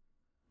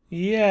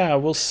 Yeah,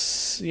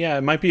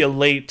 it might be a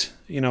late,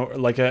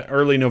 like an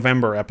early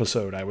November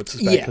episode, I would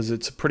suspect, because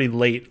it's pretty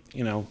late,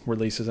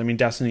 releases. I mean,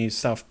 Destiny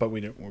stuff, but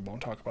we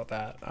won't talk about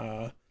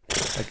that.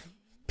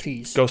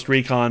 Please. Ghost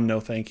Recon, no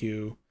thank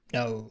you.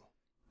 No.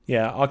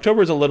 Yeah,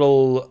 October is a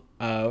little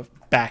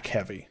back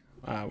heavy.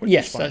 Which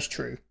is fine. That's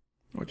true.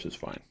 Which is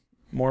fine.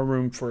 More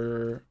room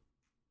for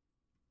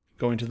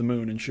going to the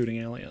moon and shooting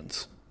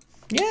aliens.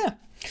 Yeah.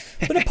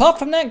 But apart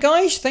from that,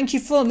 guys, thank you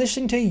for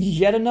listening to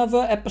yet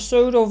another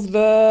episode of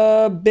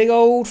the Big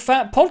Old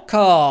Fat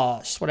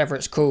Podcast, whatever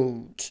it's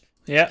called.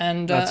 Yeah,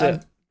 and that's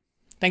it.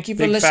 Thank you for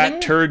Big listening.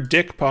 Fat Turd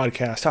Dick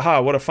Podcast.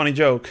 Haha, what a funny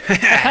joke.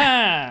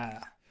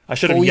 I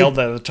should have yelled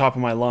that at the top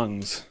of my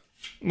lungs.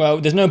 Well,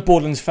 there's no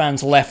Borderlands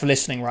fans left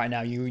listening right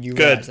now. You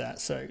realize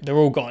that. So they're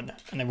all gone.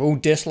 And they're all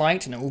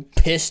disliked and they're all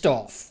pissed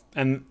off.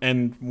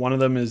 And one of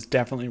them is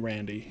definitely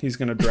Randy. He's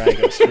going to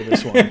drag us for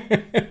this one.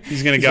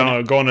 He's going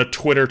to go on a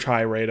Twitter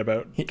tirade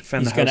about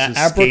Defend the House's He's going to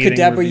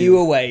abracadabra you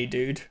away,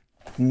 dude.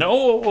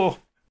 No!